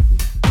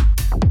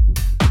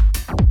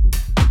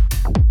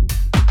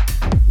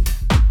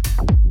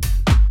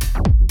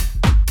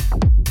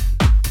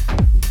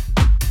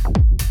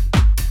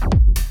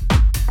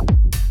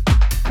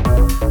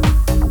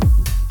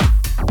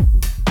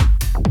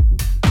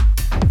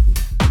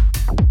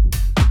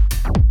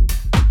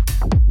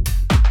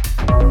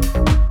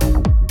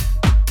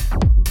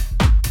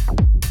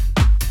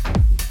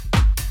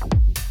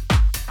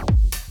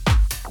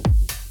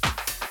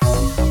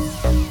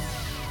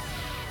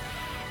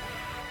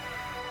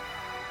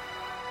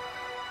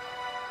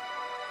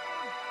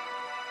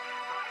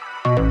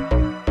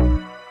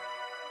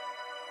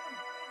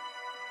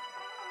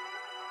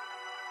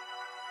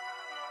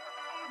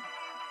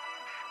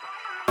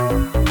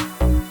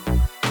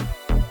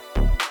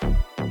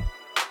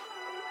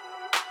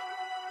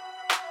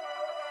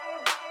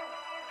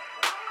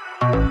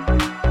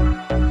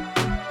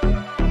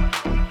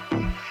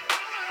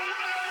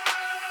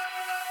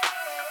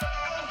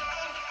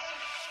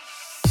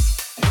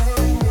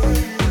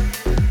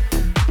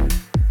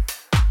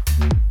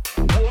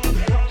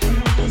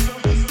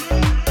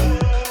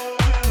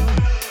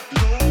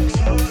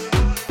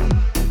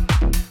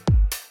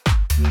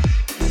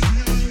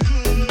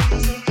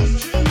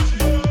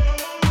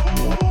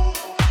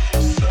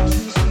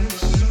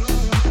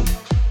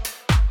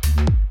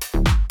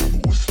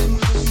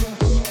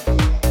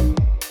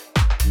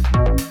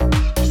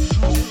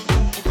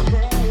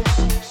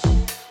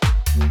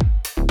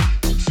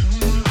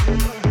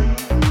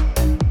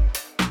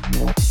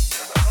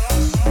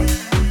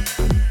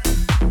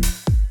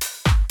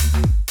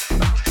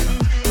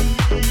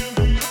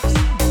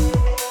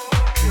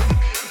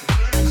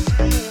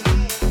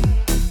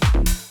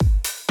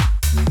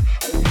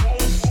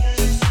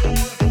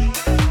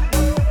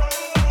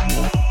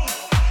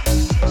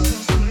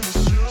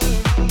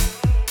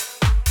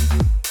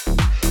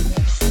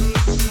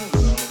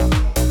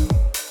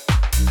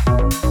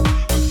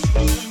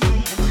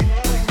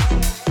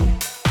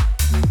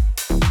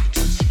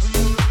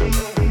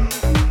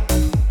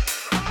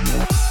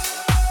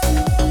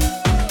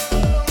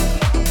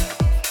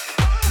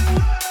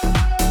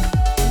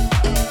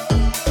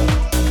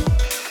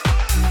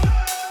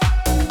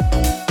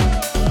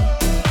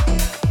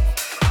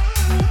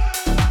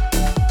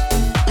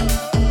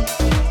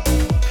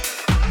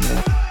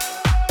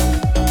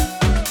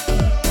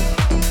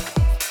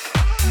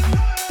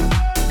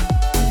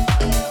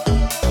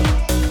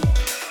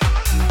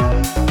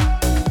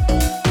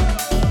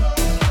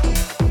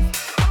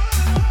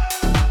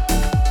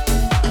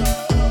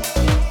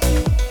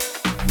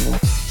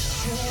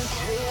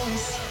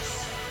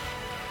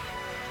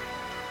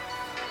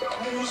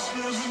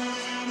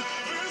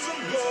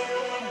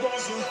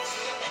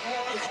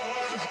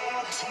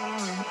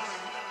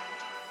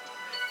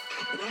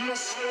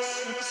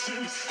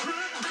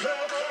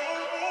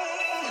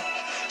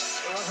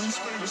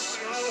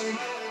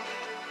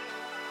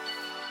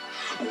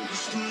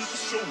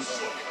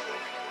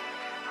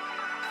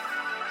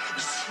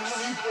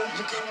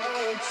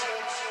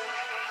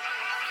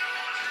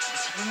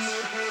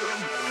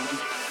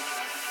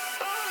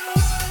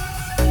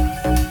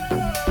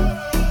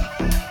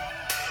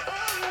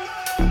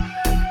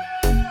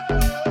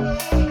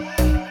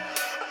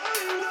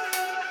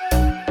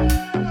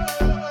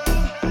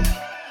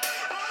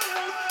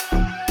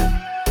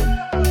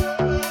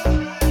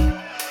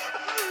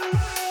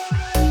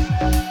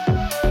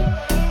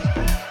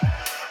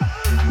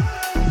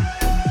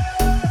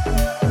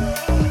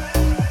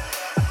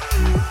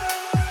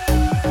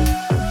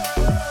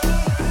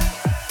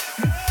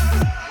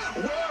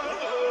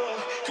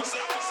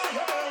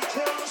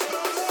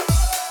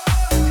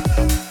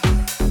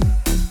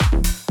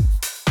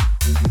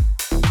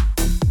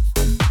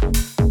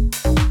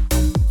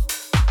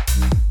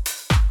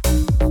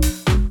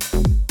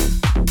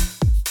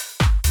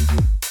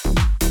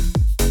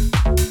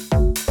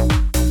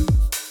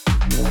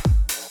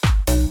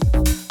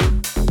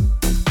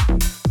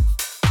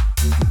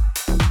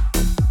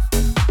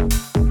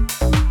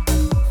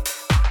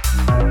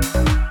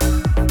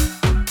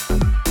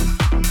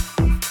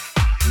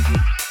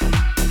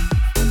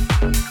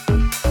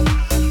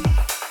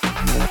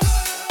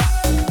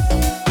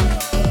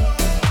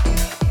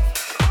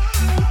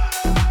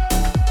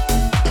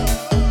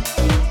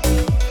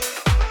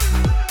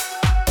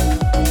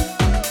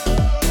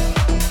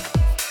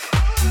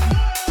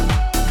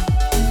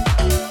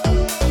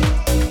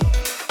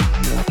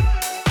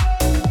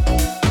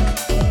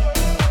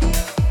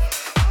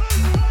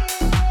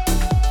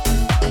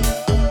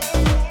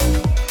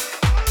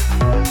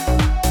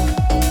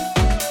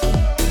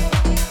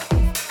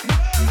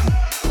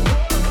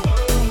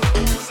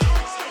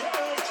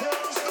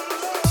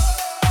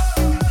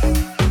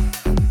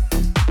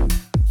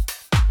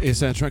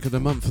 It's our track of the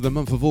month for the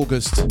month of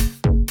August.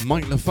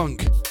 Mike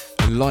LaFunk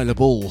and Lila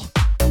Ball.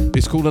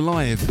 It's called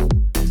Alive.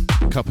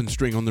 Cup and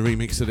String on the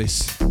remix of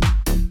this.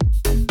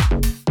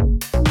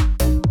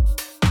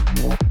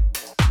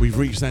 We've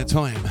reached that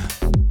time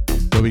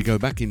where we go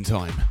back in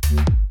time.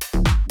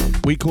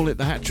 We call it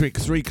the hat trick,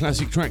 3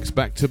 classic tracks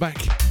back to back.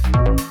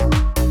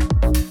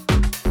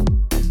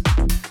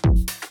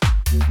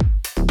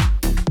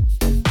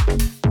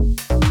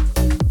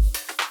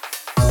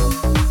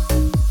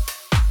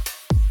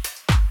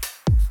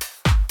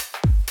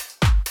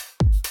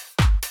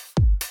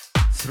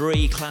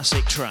 Three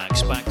classic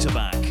tracks back to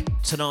back.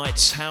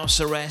 Tonight's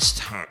House Arrest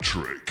hat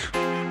trick.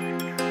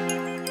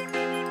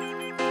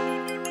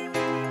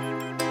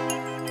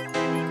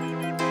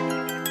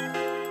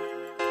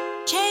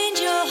 Change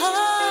your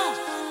heart.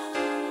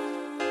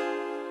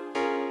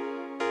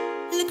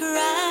 Look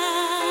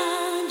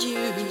around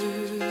you.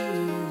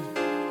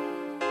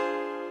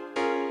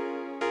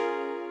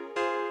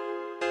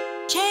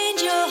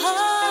 Change your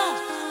heart.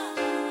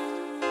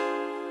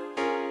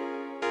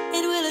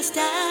 It will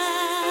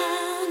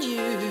astound you.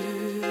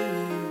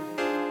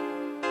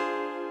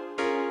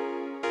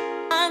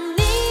 I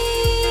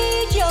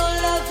need your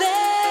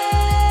loving,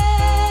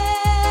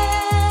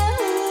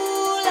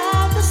 ooh,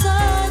 like the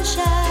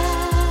sunshine.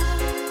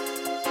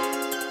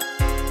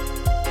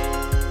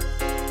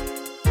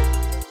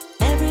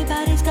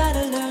 Everybody's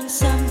gotta learn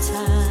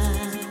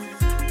sometime.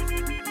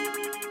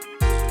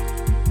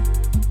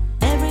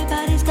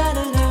 Everybody's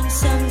gotta learn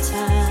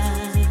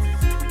sometime.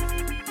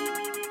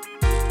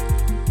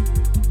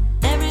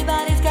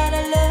 Everybody's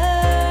gotta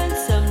learn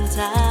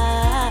sometime.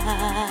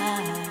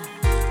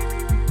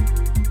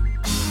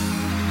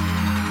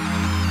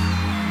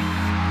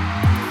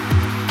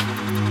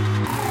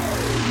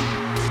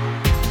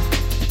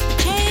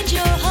 Change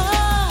your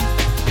heart.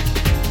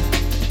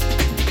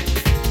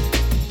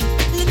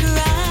 Look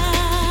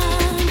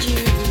around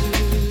you.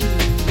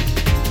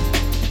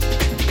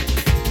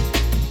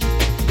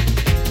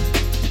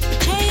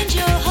 Change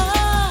your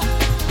heart.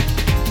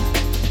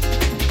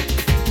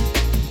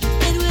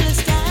 It will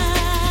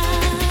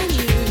astound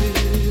you.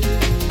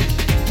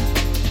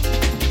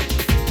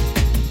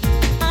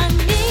 I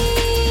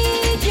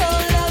need your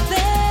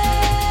loving,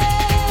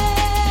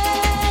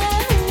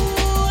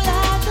 ooh,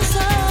 like the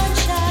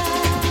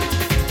sunshine.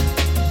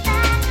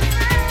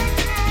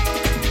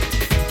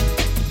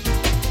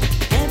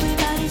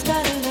 Everybody's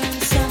gotta learn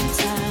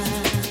sometime.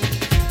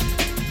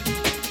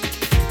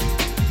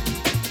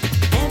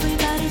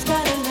 Everybody's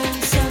gotta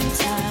learn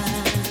sometime.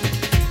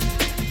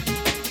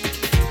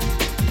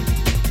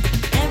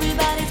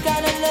 Everybody's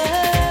gotta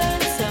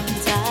learn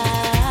sometime.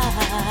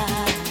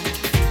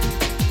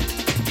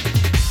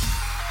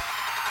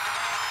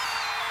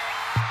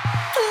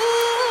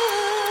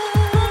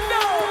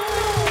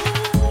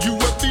 You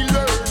are the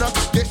learner,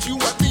 yes you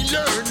are the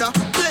learner.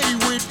 Play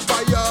with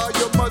fire,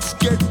 you must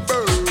get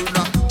burned.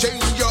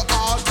 Change your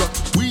heart,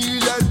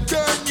 wheel and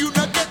turn. You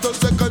not get a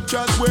second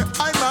chance where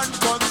I'm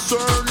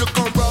unconcerned. Look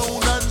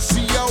around and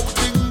see how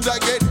things are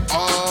get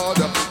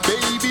harder.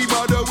 Baby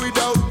mother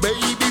without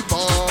baby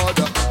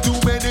father. Too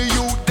many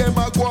youth them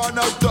are going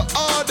out to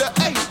order.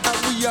 Hey, and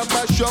we are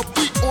mash up,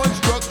 we own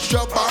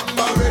structure, bang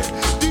the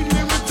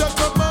lyrics are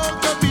come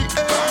out of me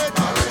head.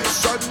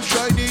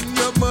 Sunshine in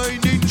your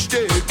mind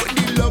instead. When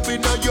the love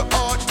in your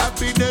heart,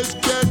 happiness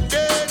get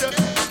dead.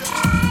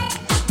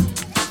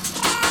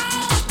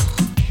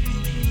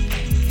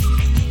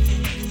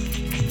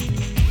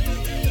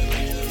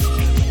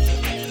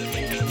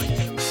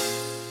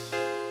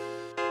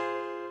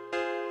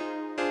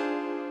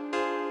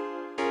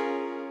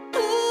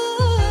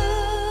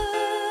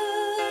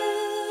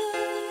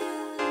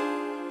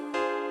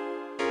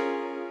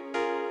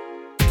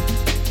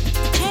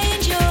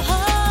 Change your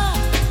heart.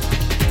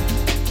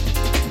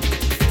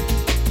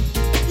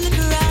 Look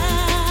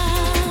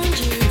around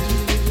you.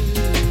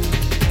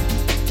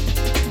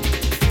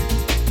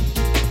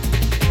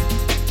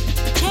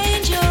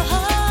 Change your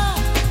heart.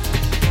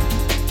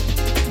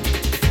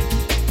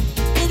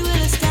 It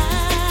will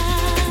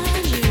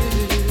astound you.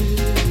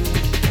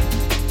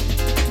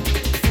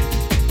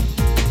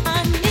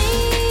 I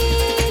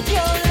need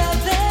your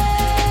loving,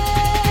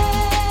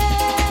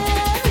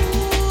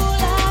 ooh,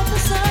 like the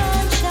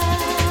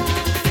sunshine.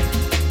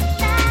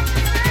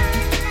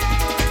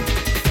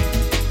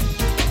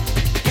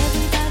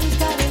 Everybody's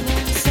gotta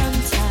learn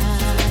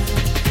sometime.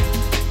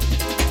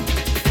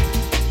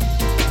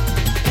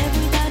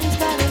 Everybody's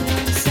gotta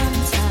learn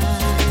sometime.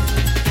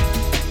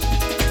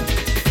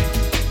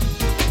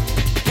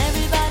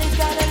 Everybody's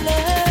gotta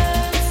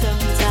learn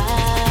sometime.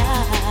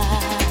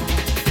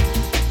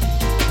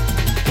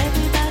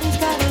 Everybody's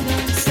gotta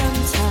learn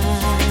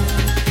sometime.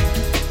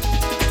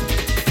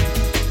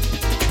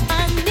 I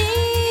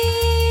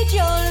need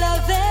your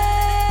loving.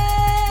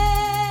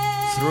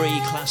 Three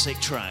classic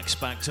tracks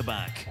back to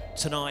back.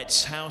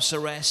 Tonight's House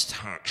Arrest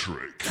hat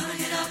trick. Gonna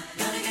get up,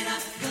 gonna get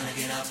up, gonna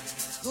get up.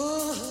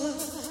 Ooh.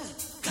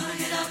 Gonna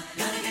get up,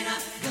 gonna get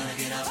up, gonna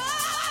get up.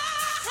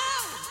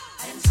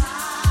 And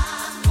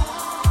time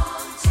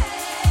won't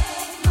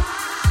take my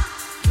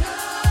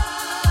love.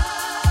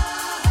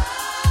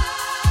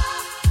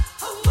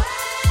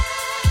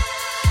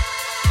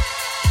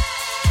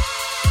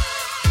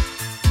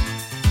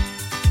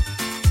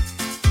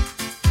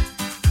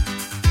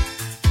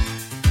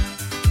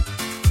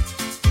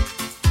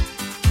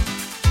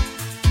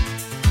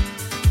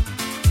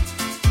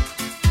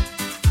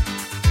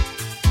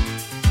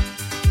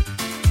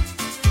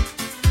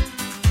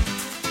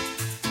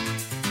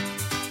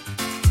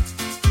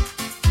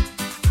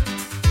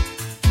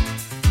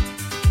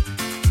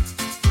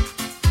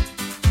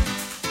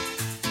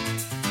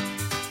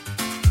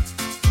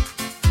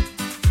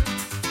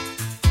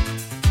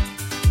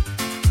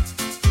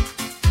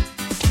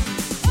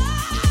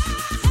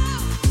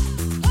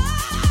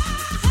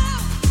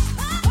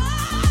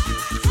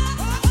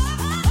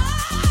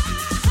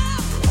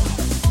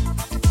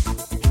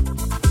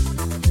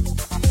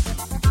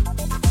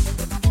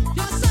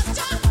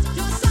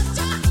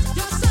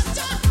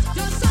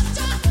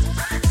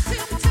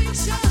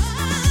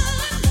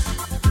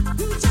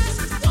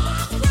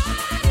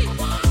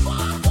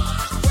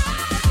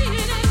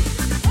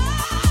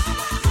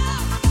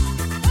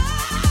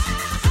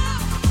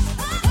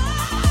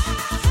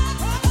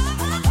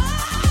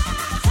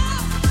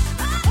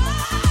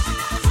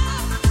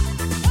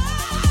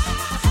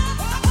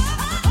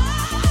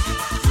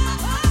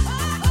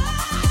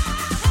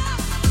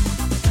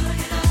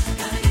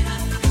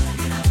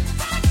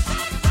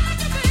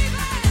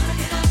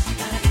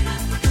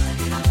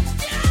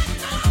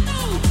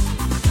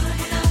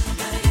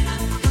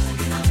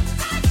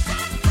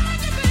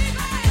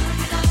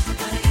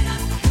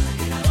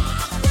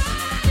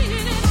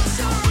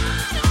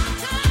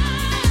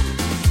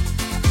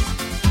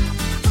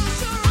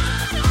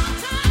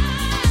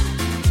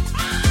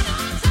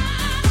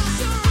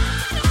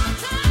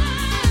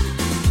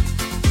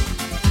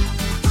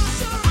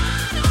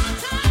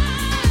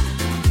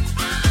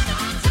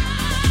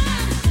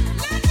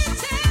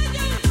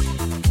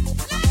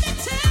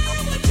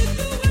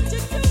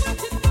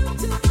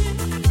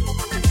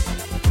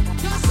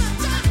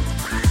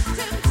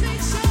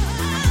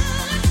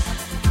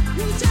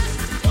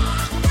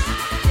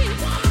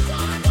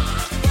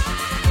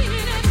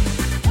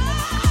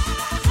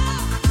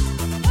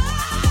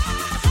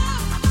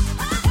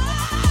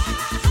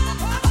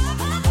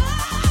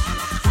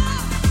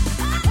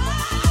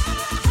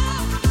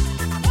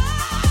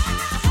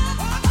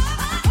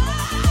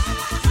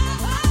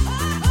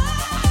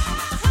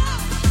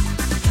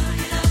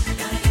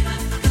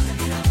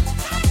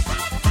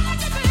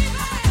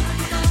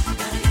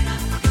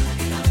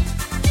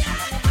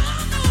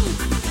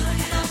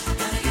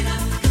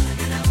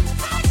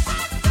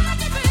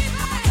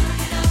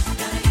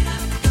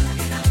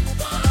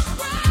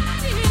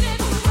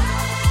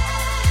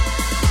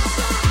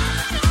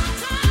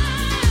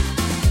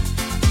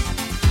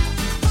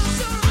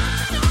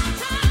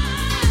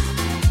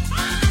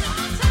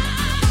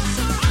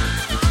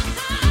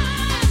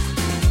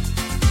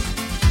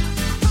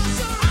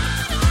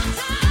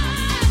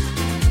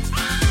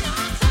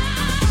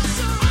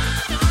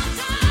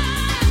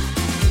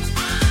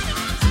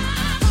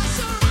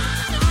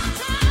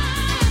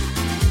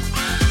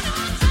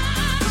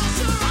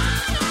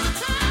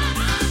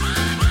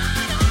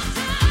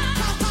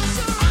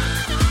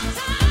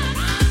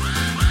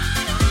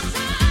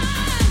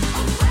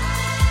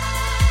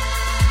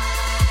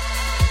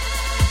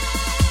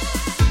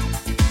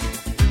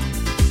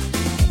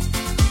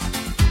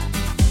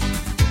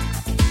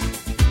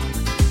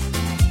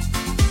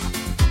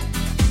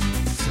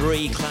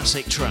 3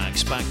 classic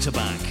tracks back to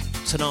back.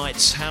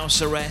 Tonight's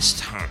House Arrest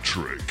Hat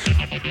Trick.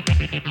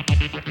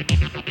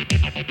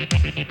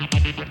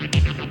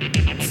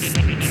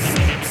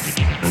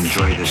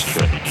 Enjoy this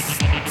trip.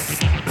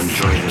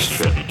 Enjoy this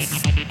trip.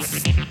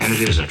 And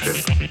it is a trip.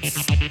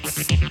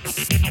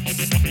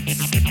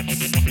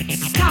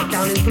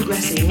 Countdown is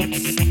progressing.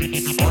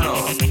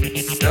 1,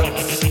 2,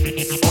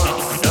 3, 4.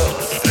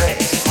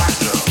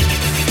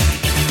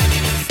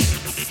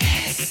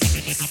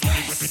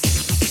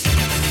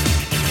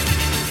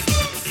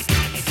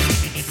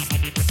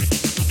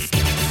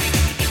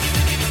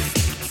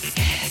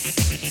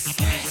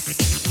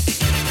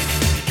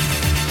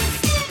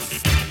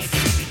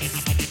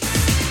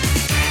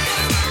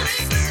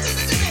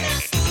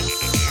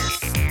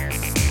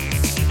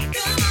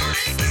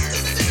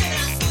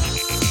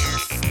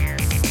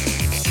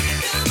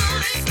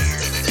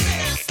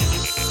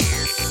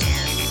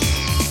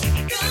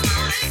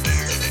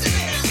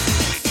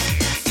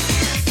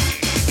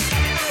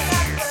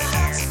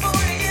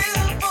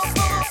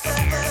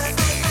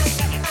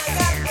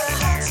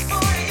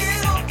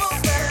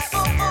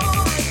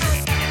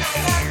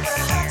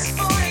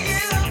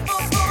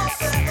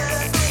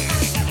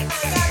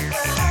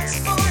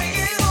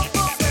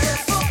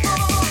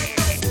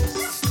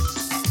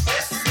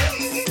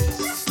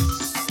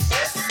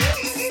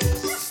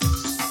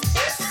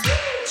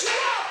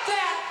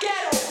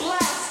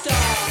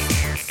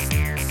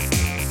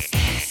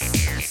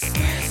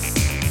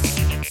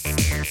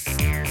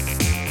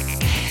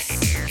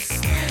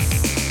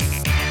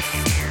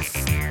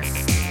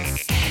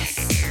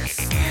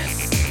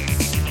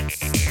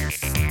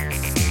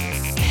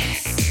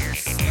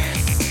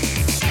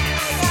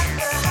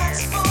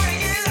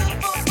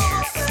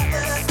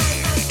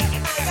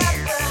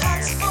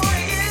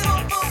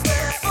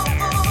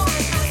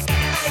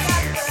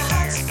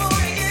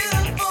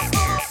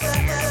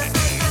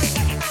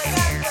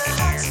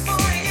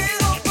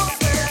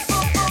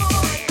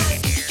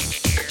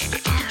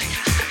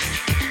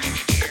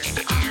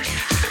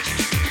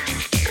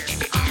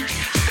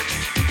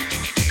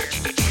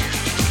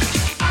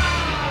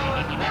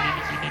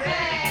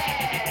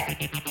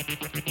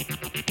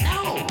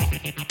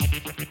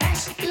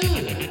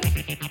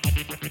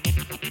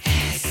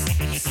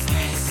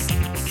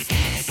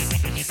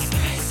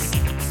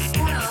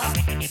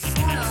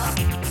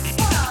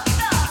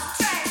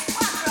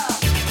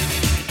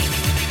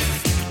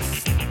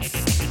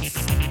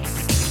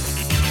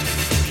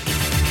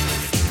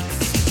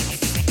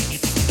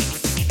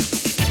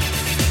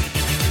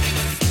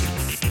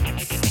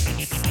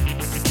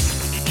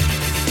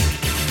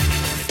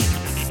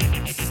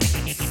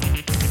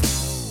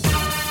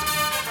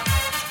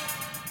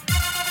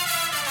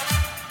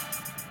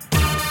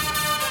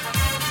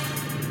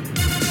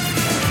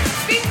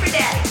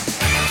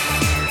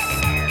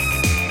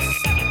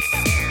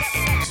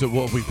 At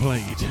what we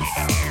played.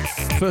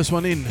 First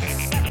one in,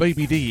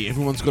 Baby D,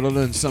 Everyone's Gotta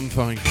Learn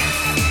Something.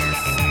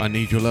 I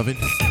Need Your Loving.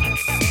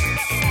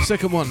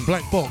 Second one,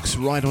 Black Box,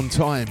 Right on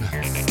Time.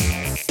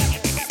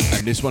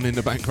 And this one in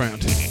the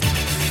background.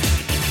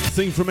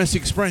 Theme from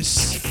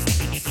S-Express.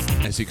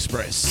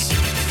 S-Express.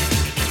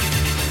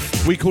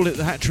 We call it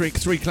the Hat Trick,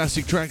 3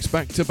 classic tracks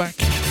back to back.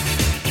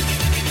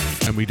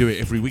 And we do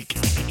it every week.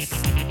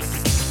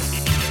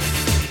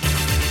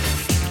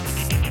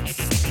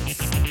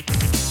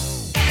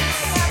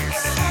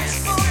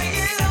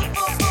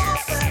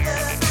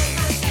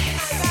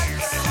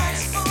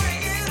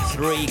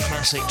 Three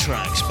classic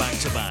tracks back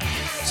to back.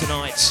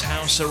 Tonight's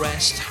House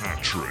Arrest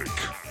Hat Trick.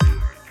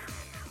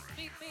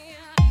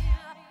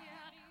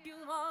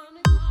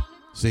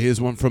 So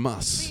here's one from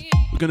us.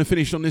 We're going to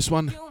finish on this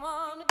one.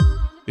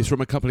 It's from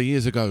a couple of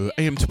years ago.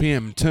 AM to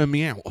PM, Turn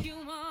Me Out.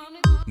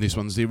 And this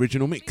one's the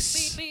original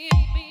mix.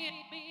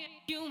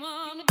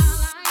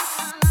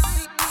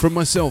 From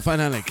myself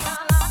and Alec.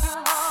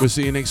 We'll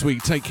see you next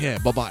week. Take care.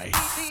 Bye-bye.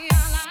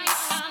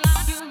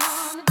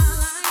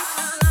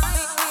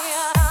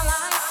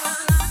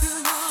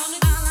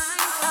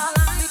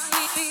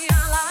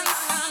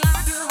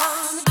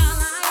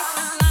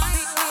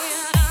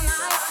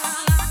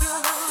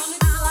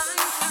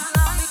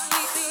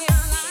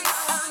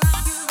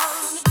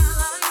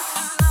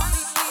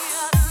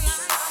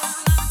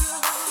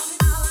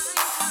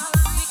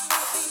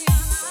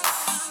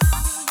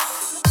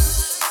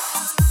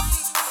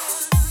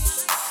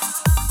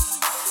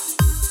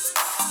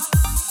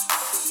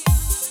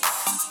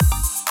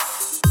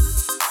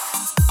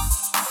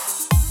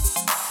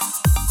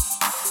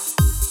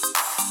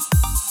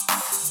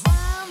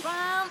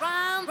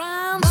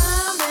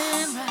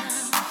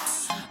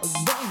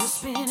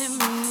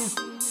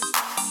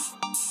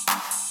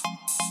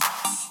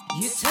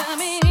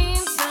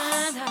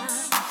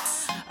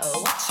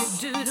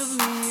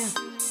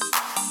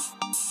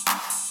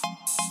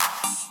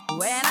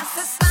 When I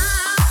say stop,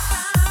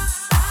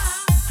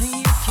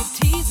 you keep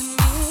teasing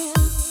me.